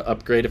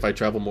upgrade if I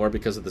travel more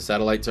because of the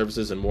satellite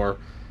services and more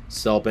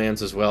cell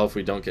bands as well. If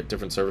we don't get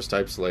different service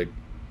types like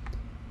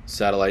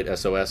satellite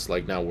SOS,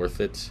 like now worth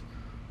it.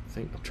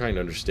 I'm trying to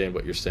understand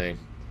what you're saying.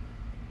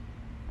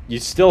 You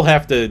still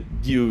have to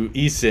do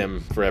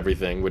eSIM for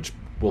everything, which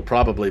will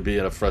probably be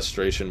a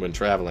frustration when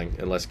traveling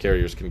unless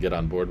carriers can get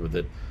on board with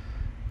it.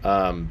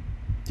 Do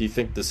you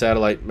think the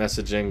satellite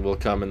messaging will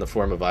come in the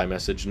form of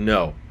iMessage?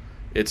 No.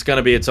 It's going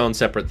to be its own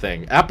separate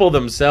thing. Apple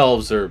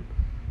themselves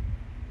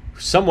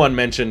someone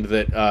mentioned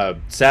that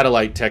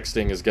satellite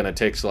texting is going to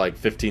take like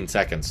 15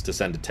 seconds to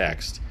send a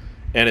text.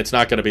 And it's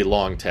not going to be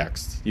long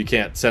text. You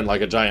can't send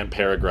like a giant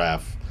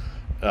paragraph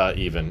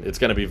even. It's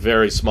going to be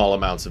very small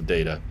amounts of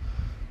data.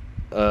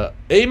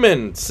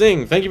 Amen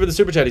Singh, thank you for the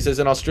super chat. He says,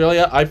 in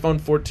Australia, iPhone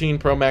 14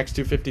 Pro Max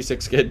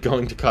 256 gig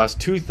going to cost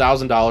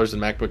 $2,000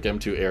 and MacBook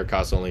M2 Air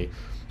costs only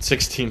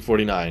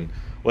 $1,649.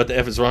 What the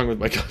F is wrong with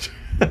my country?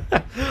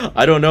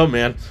 I don't know,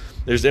 man.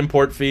 There's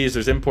import fees,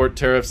 there's import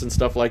tariffs and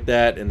stuff like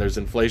that, and there's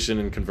inflation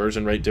and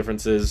conversion rate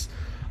differences.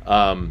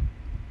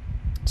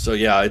 So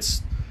yeah,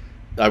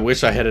 I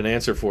wish I had an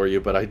answer for you,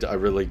 but I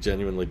really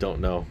genuinely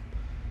don't know.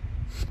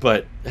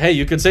 But hey,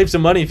 you can save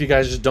some money if you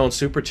guys just don't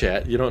super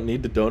chat. You don't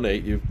need to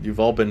donate. You've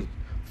all been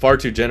far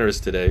too generous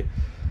today.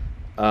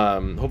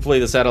 Hopefully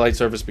the satellite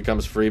service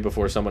becomes free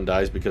before someone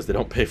dies because they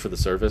don't pay for the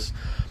service.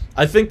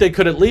 I think they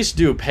could at least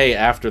do pay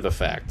after the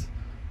fact.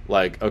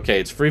 Like, okay,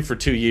 it's free for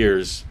 2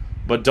 years,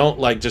 but don't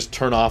like just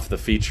turn off the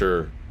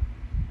feature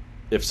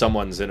if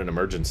someone's in an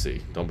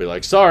emergency. Don't be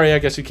like, sorry, I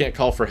guess you can't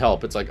call for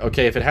help. It's like,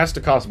 okay, if it has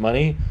to cost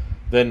money,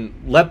 then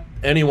let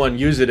anyone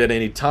use it at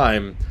any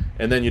time,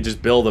 and then you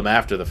just bill them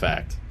after the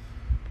fact.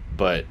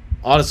 But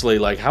honestly,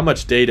 like, how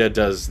much data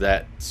does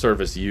that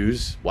service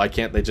use? Why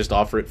can't they just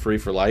offer it free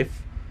for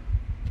life?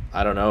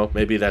 I don't know.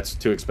 Maybe that's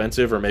too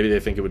expensive, or maybe they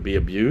think it would be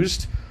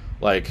abused.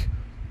 Like,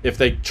 if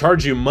they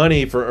charge you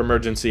money for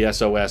emergency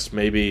SOS,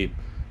 maybe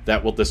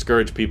that will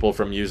discourage people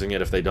from using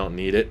it if they don't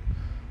need it.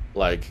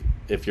 Like,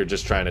 if you're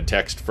just trying to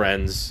text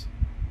friends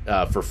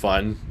for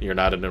fun, you're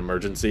not in an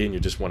emergency, and you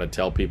just want to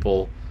tell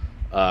people,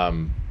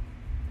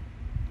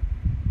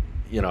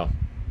 you know,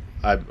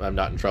 I'm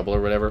not in trouble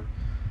or whatever.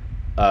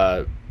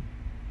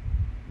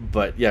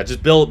 But yeah,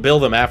 just bill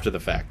them after the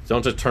fact.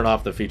 Don't just turn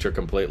off the feature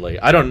completely.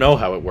 I don't know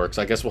how it works.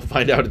 I guess we'll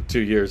find out in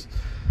 2 years.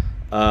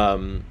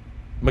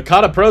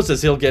 Makata Pro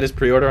says he'll get his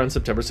pre-order on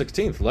September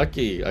 16th.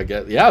 Lucky, I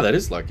guess. Yeah, that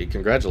is lucky.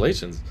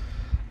 Congratulations.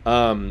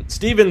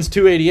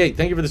 Stevens288,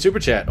 thank you for the super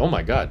chat. Oh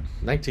my god,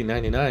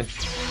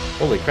 $19.99.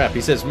 Holy crap.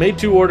 He says, made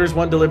 2 orders,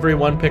 1 delivery,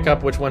 1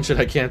 pickup. Which one should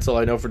I cancel?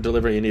 I know for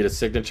delivery you need a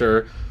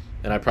signature,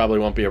 and I probably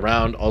won't be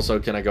around. Also,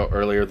 can I go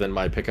earlier than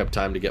my pickup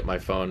time to get my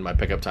phone? My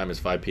pickup time is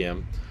 5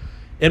 p.m.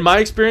 In my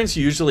experience,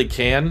 you usually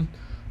can.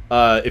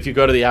 If you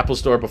go to the Apple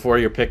Store before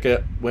your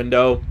pickup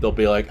window, they'll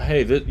be like,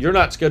 hey, you're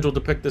not scheduled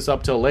to pick this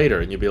up till later.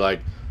 And you'll be like,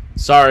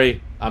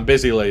 sorry, I'm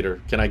busy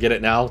later. Can I get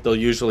it now? They'll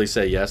usually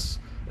say yes,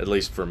 at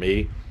least for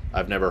me.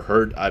 I've never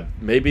heard.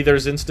 Maybe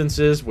there's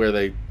instances where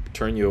they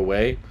turn you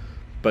away,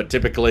 but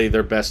typically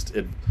the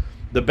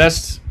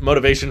best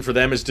motivation for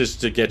them is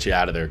just to get you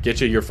out of there.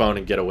 Get you your phone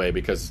and get away,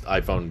 because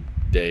iPhone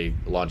day,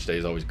 launch day,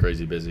 is always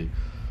crazy busy.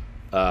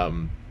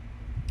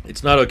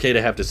 It's not okay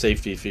to have the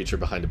safety feature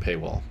behind a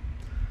paywall.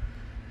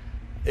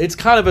 It's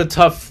kind of a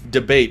tough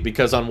debate,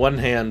 because on one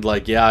hand,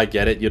 like, yeah, I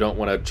get it. You don't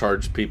want to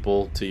charge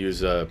people to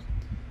use a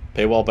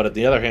paywall, but on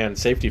the other hand,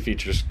 safety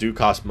features do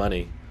cost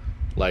money.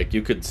 Like,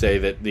 you could say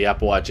that the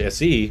Apple Watch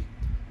SE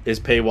is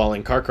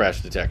paywalling car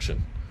crash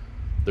detection.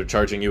 They're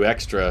charging you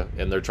extra,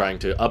 and they're trying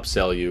to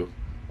upsell you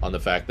on the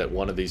fact that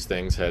one of these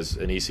things has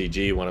an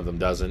ECG, one of them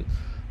doesn't.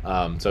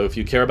 So if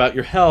you care about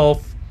your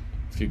health,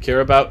 if you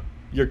care about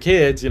your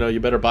kids, you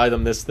better buy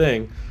them this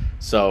thing.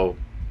 So,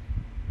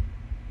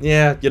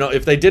 yeah,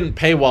 if they didn't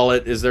paywall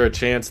it, is there a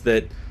chance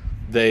that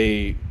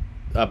a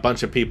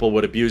bunch of people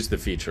would abuse the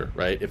feature,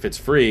 right? If it's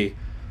free,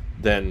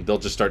 then they'll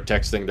just start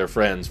texting their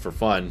friends for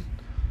fun.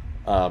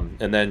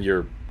 And then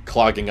you're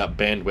clogging up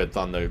bandwidth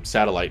on the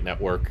satellite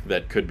network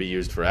that could be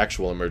used for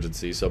actual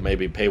emergencies. So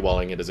maybe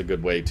paywalling it is a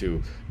good way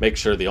to make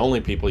sure the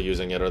only people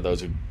using it are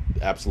those who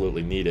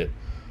absolutely need it.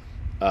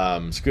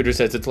 Scooter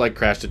says it's like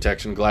crash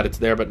detection. Glad it's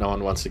there, but no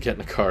one wants to get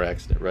in a car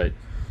accident, right?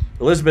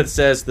 Elizabeth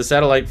says the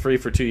satellite free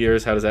for 2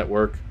 years. How does that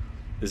work?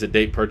 Is it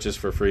date purchase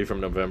for free from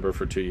November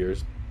for 2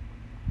 years?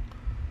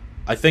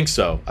 I think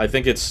so. I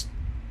think it's,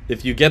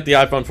 if you get the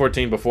iPhone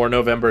 14 before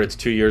November, it's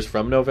 2 years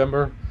from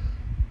November.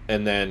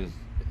 And then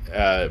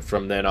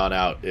from then on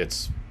out,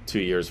 it's 2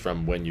 years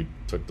from when you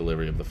took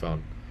delivery of the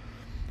phone.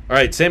 All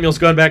right, Samuel's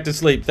going back to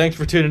sleep. Thanks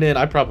for tuning in.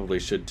 I probably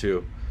should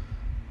too.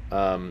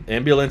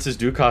 Ambulances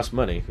do cost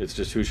money. It's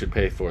just who should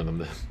pay for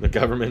them, the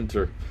government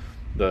or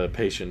the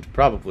patient?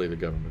 Probably the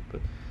government.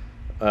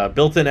 But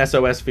built-in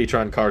SOS feature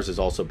on cars is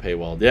also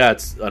paywalled. Yeah,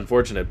 it's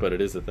unfortunate, but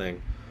it is a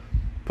thing.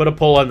 Put a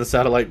poll on the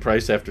satellite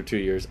price after 2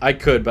 years. I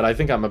could, but I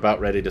think I'm about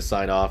ready to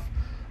sign off.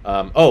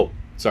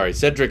 Sorry,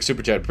 Cedric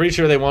Super Chat. Pretty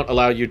sure they won't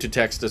allow you to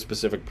text a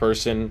specific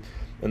person,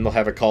 and they'll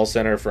have a call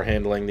center for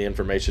handling the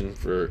information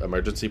for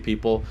emergency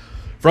people.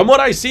 From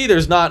what I see,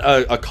 there's not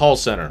a call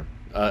center.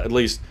 At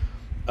least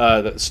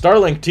the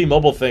Starlink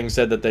T-Mobile thing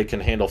said that they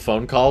can handle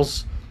phone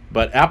calls,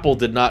 but Apple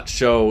did not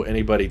show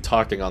anybody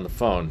talking on the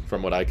phone,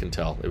 from what I can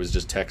tell. It was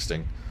just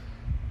texting.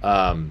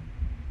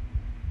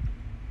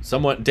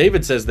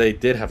 David says they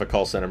did have a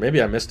call center.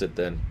 Maybe I missed it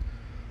then.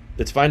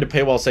 It's fine to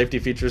paywall safety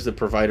features. The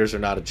providers are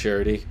not a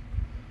charity.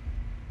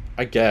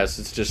 I guess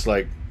it's just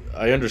like,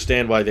 I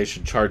understand why they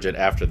should charge it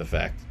after the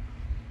fact.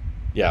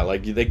 Yeah,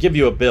 like they give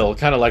you a bill,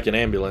 kind of like an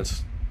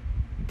ambulance,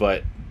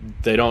 but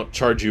they don't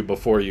charge you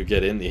before you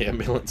get in the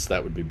ambulance.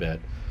 That would be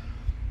bad.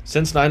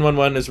 Since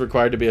 911 is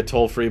required to be a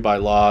toll-free by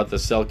law, the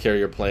cell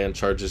carrier plan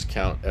charges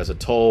count as a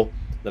toll.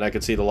 Then I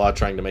could see the law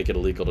trying to make it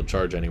illegal to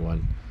charge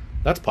anyone.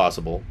 That's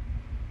possible.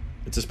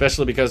 It's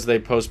especially because they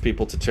post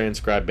people to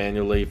transcribe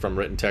manually from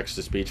written text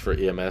to speech for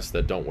EMS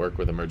that don't work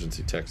with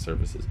emergency text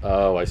services.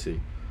 Oh, I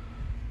see.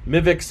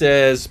 Mivik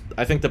says,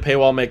 I think the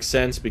paywall makes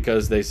sense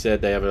because they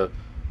said they have a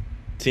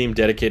team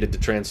dedicated to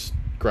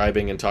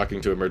transcribing and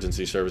talking to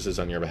emergency services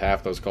on your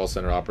behalf. Those call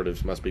center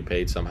operatives must be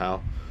paid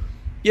somehow.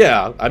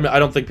 Yeah, I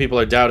don't think people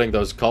are doubting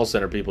those call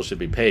center people should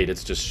be paid.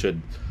 It's just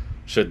should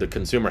the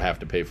consumer have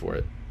to pay for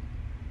it.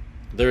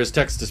 There is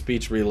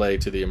text-to-speech relay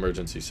to the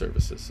emergency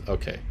services.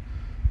 Okay.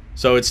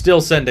 So it's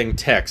still sending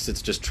text.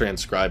 It's just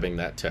transcribing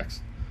that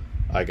text.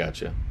 I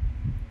gotcha.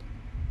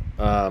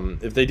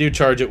 If they do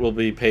charge, it will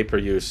be pay per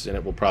use, and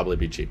it will probably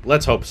be cheap.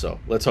 Let's hope so.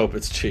 Let's hope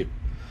it's cheap.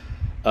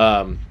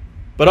 But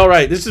all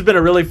right, this has been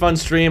a really fun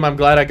stream. I'm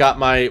glad I got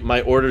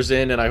my orders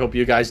in, and I hope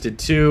you guys did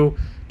too.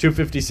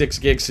 256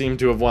 gigs seem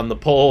to have won the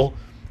poll.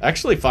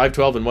 Actually,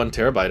 512 and 1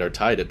 terabyte are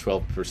tied at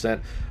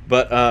 12%.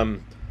 But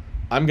I'm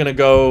going to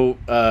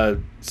go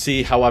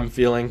see how I'm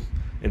feeling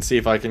and see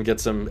if I can get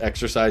some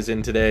exercise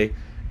in today.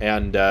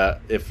 And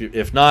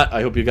if not,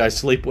 I hope you guys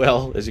sleep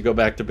well as you go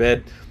back to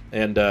bed.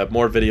 And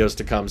more videos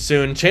to come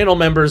soon. Channel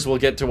members will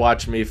get to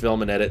watch me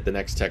film and edit the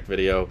next tech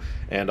video.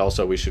 And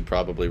also, we should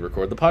probably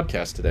record the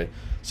podcast today.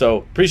 So,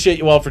 appreciate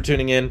you all for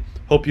tuning in.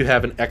 Hope you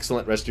have an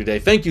excellent rest of your day.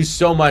 Thank you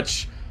so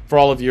much for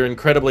all of your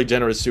incredibly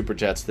generous super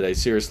chats today.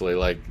 Seriously,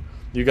 like,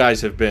 you guys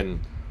have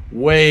been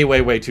way,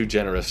 way, way too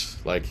generous.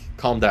 Like,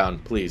 calm down,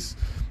 please.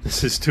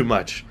 This is too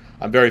much.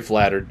 I'm very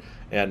flattered.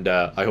 And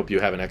I hope you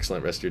have an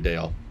excellent rest of your day,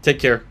 all. Take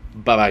care.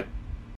 Bye-bye.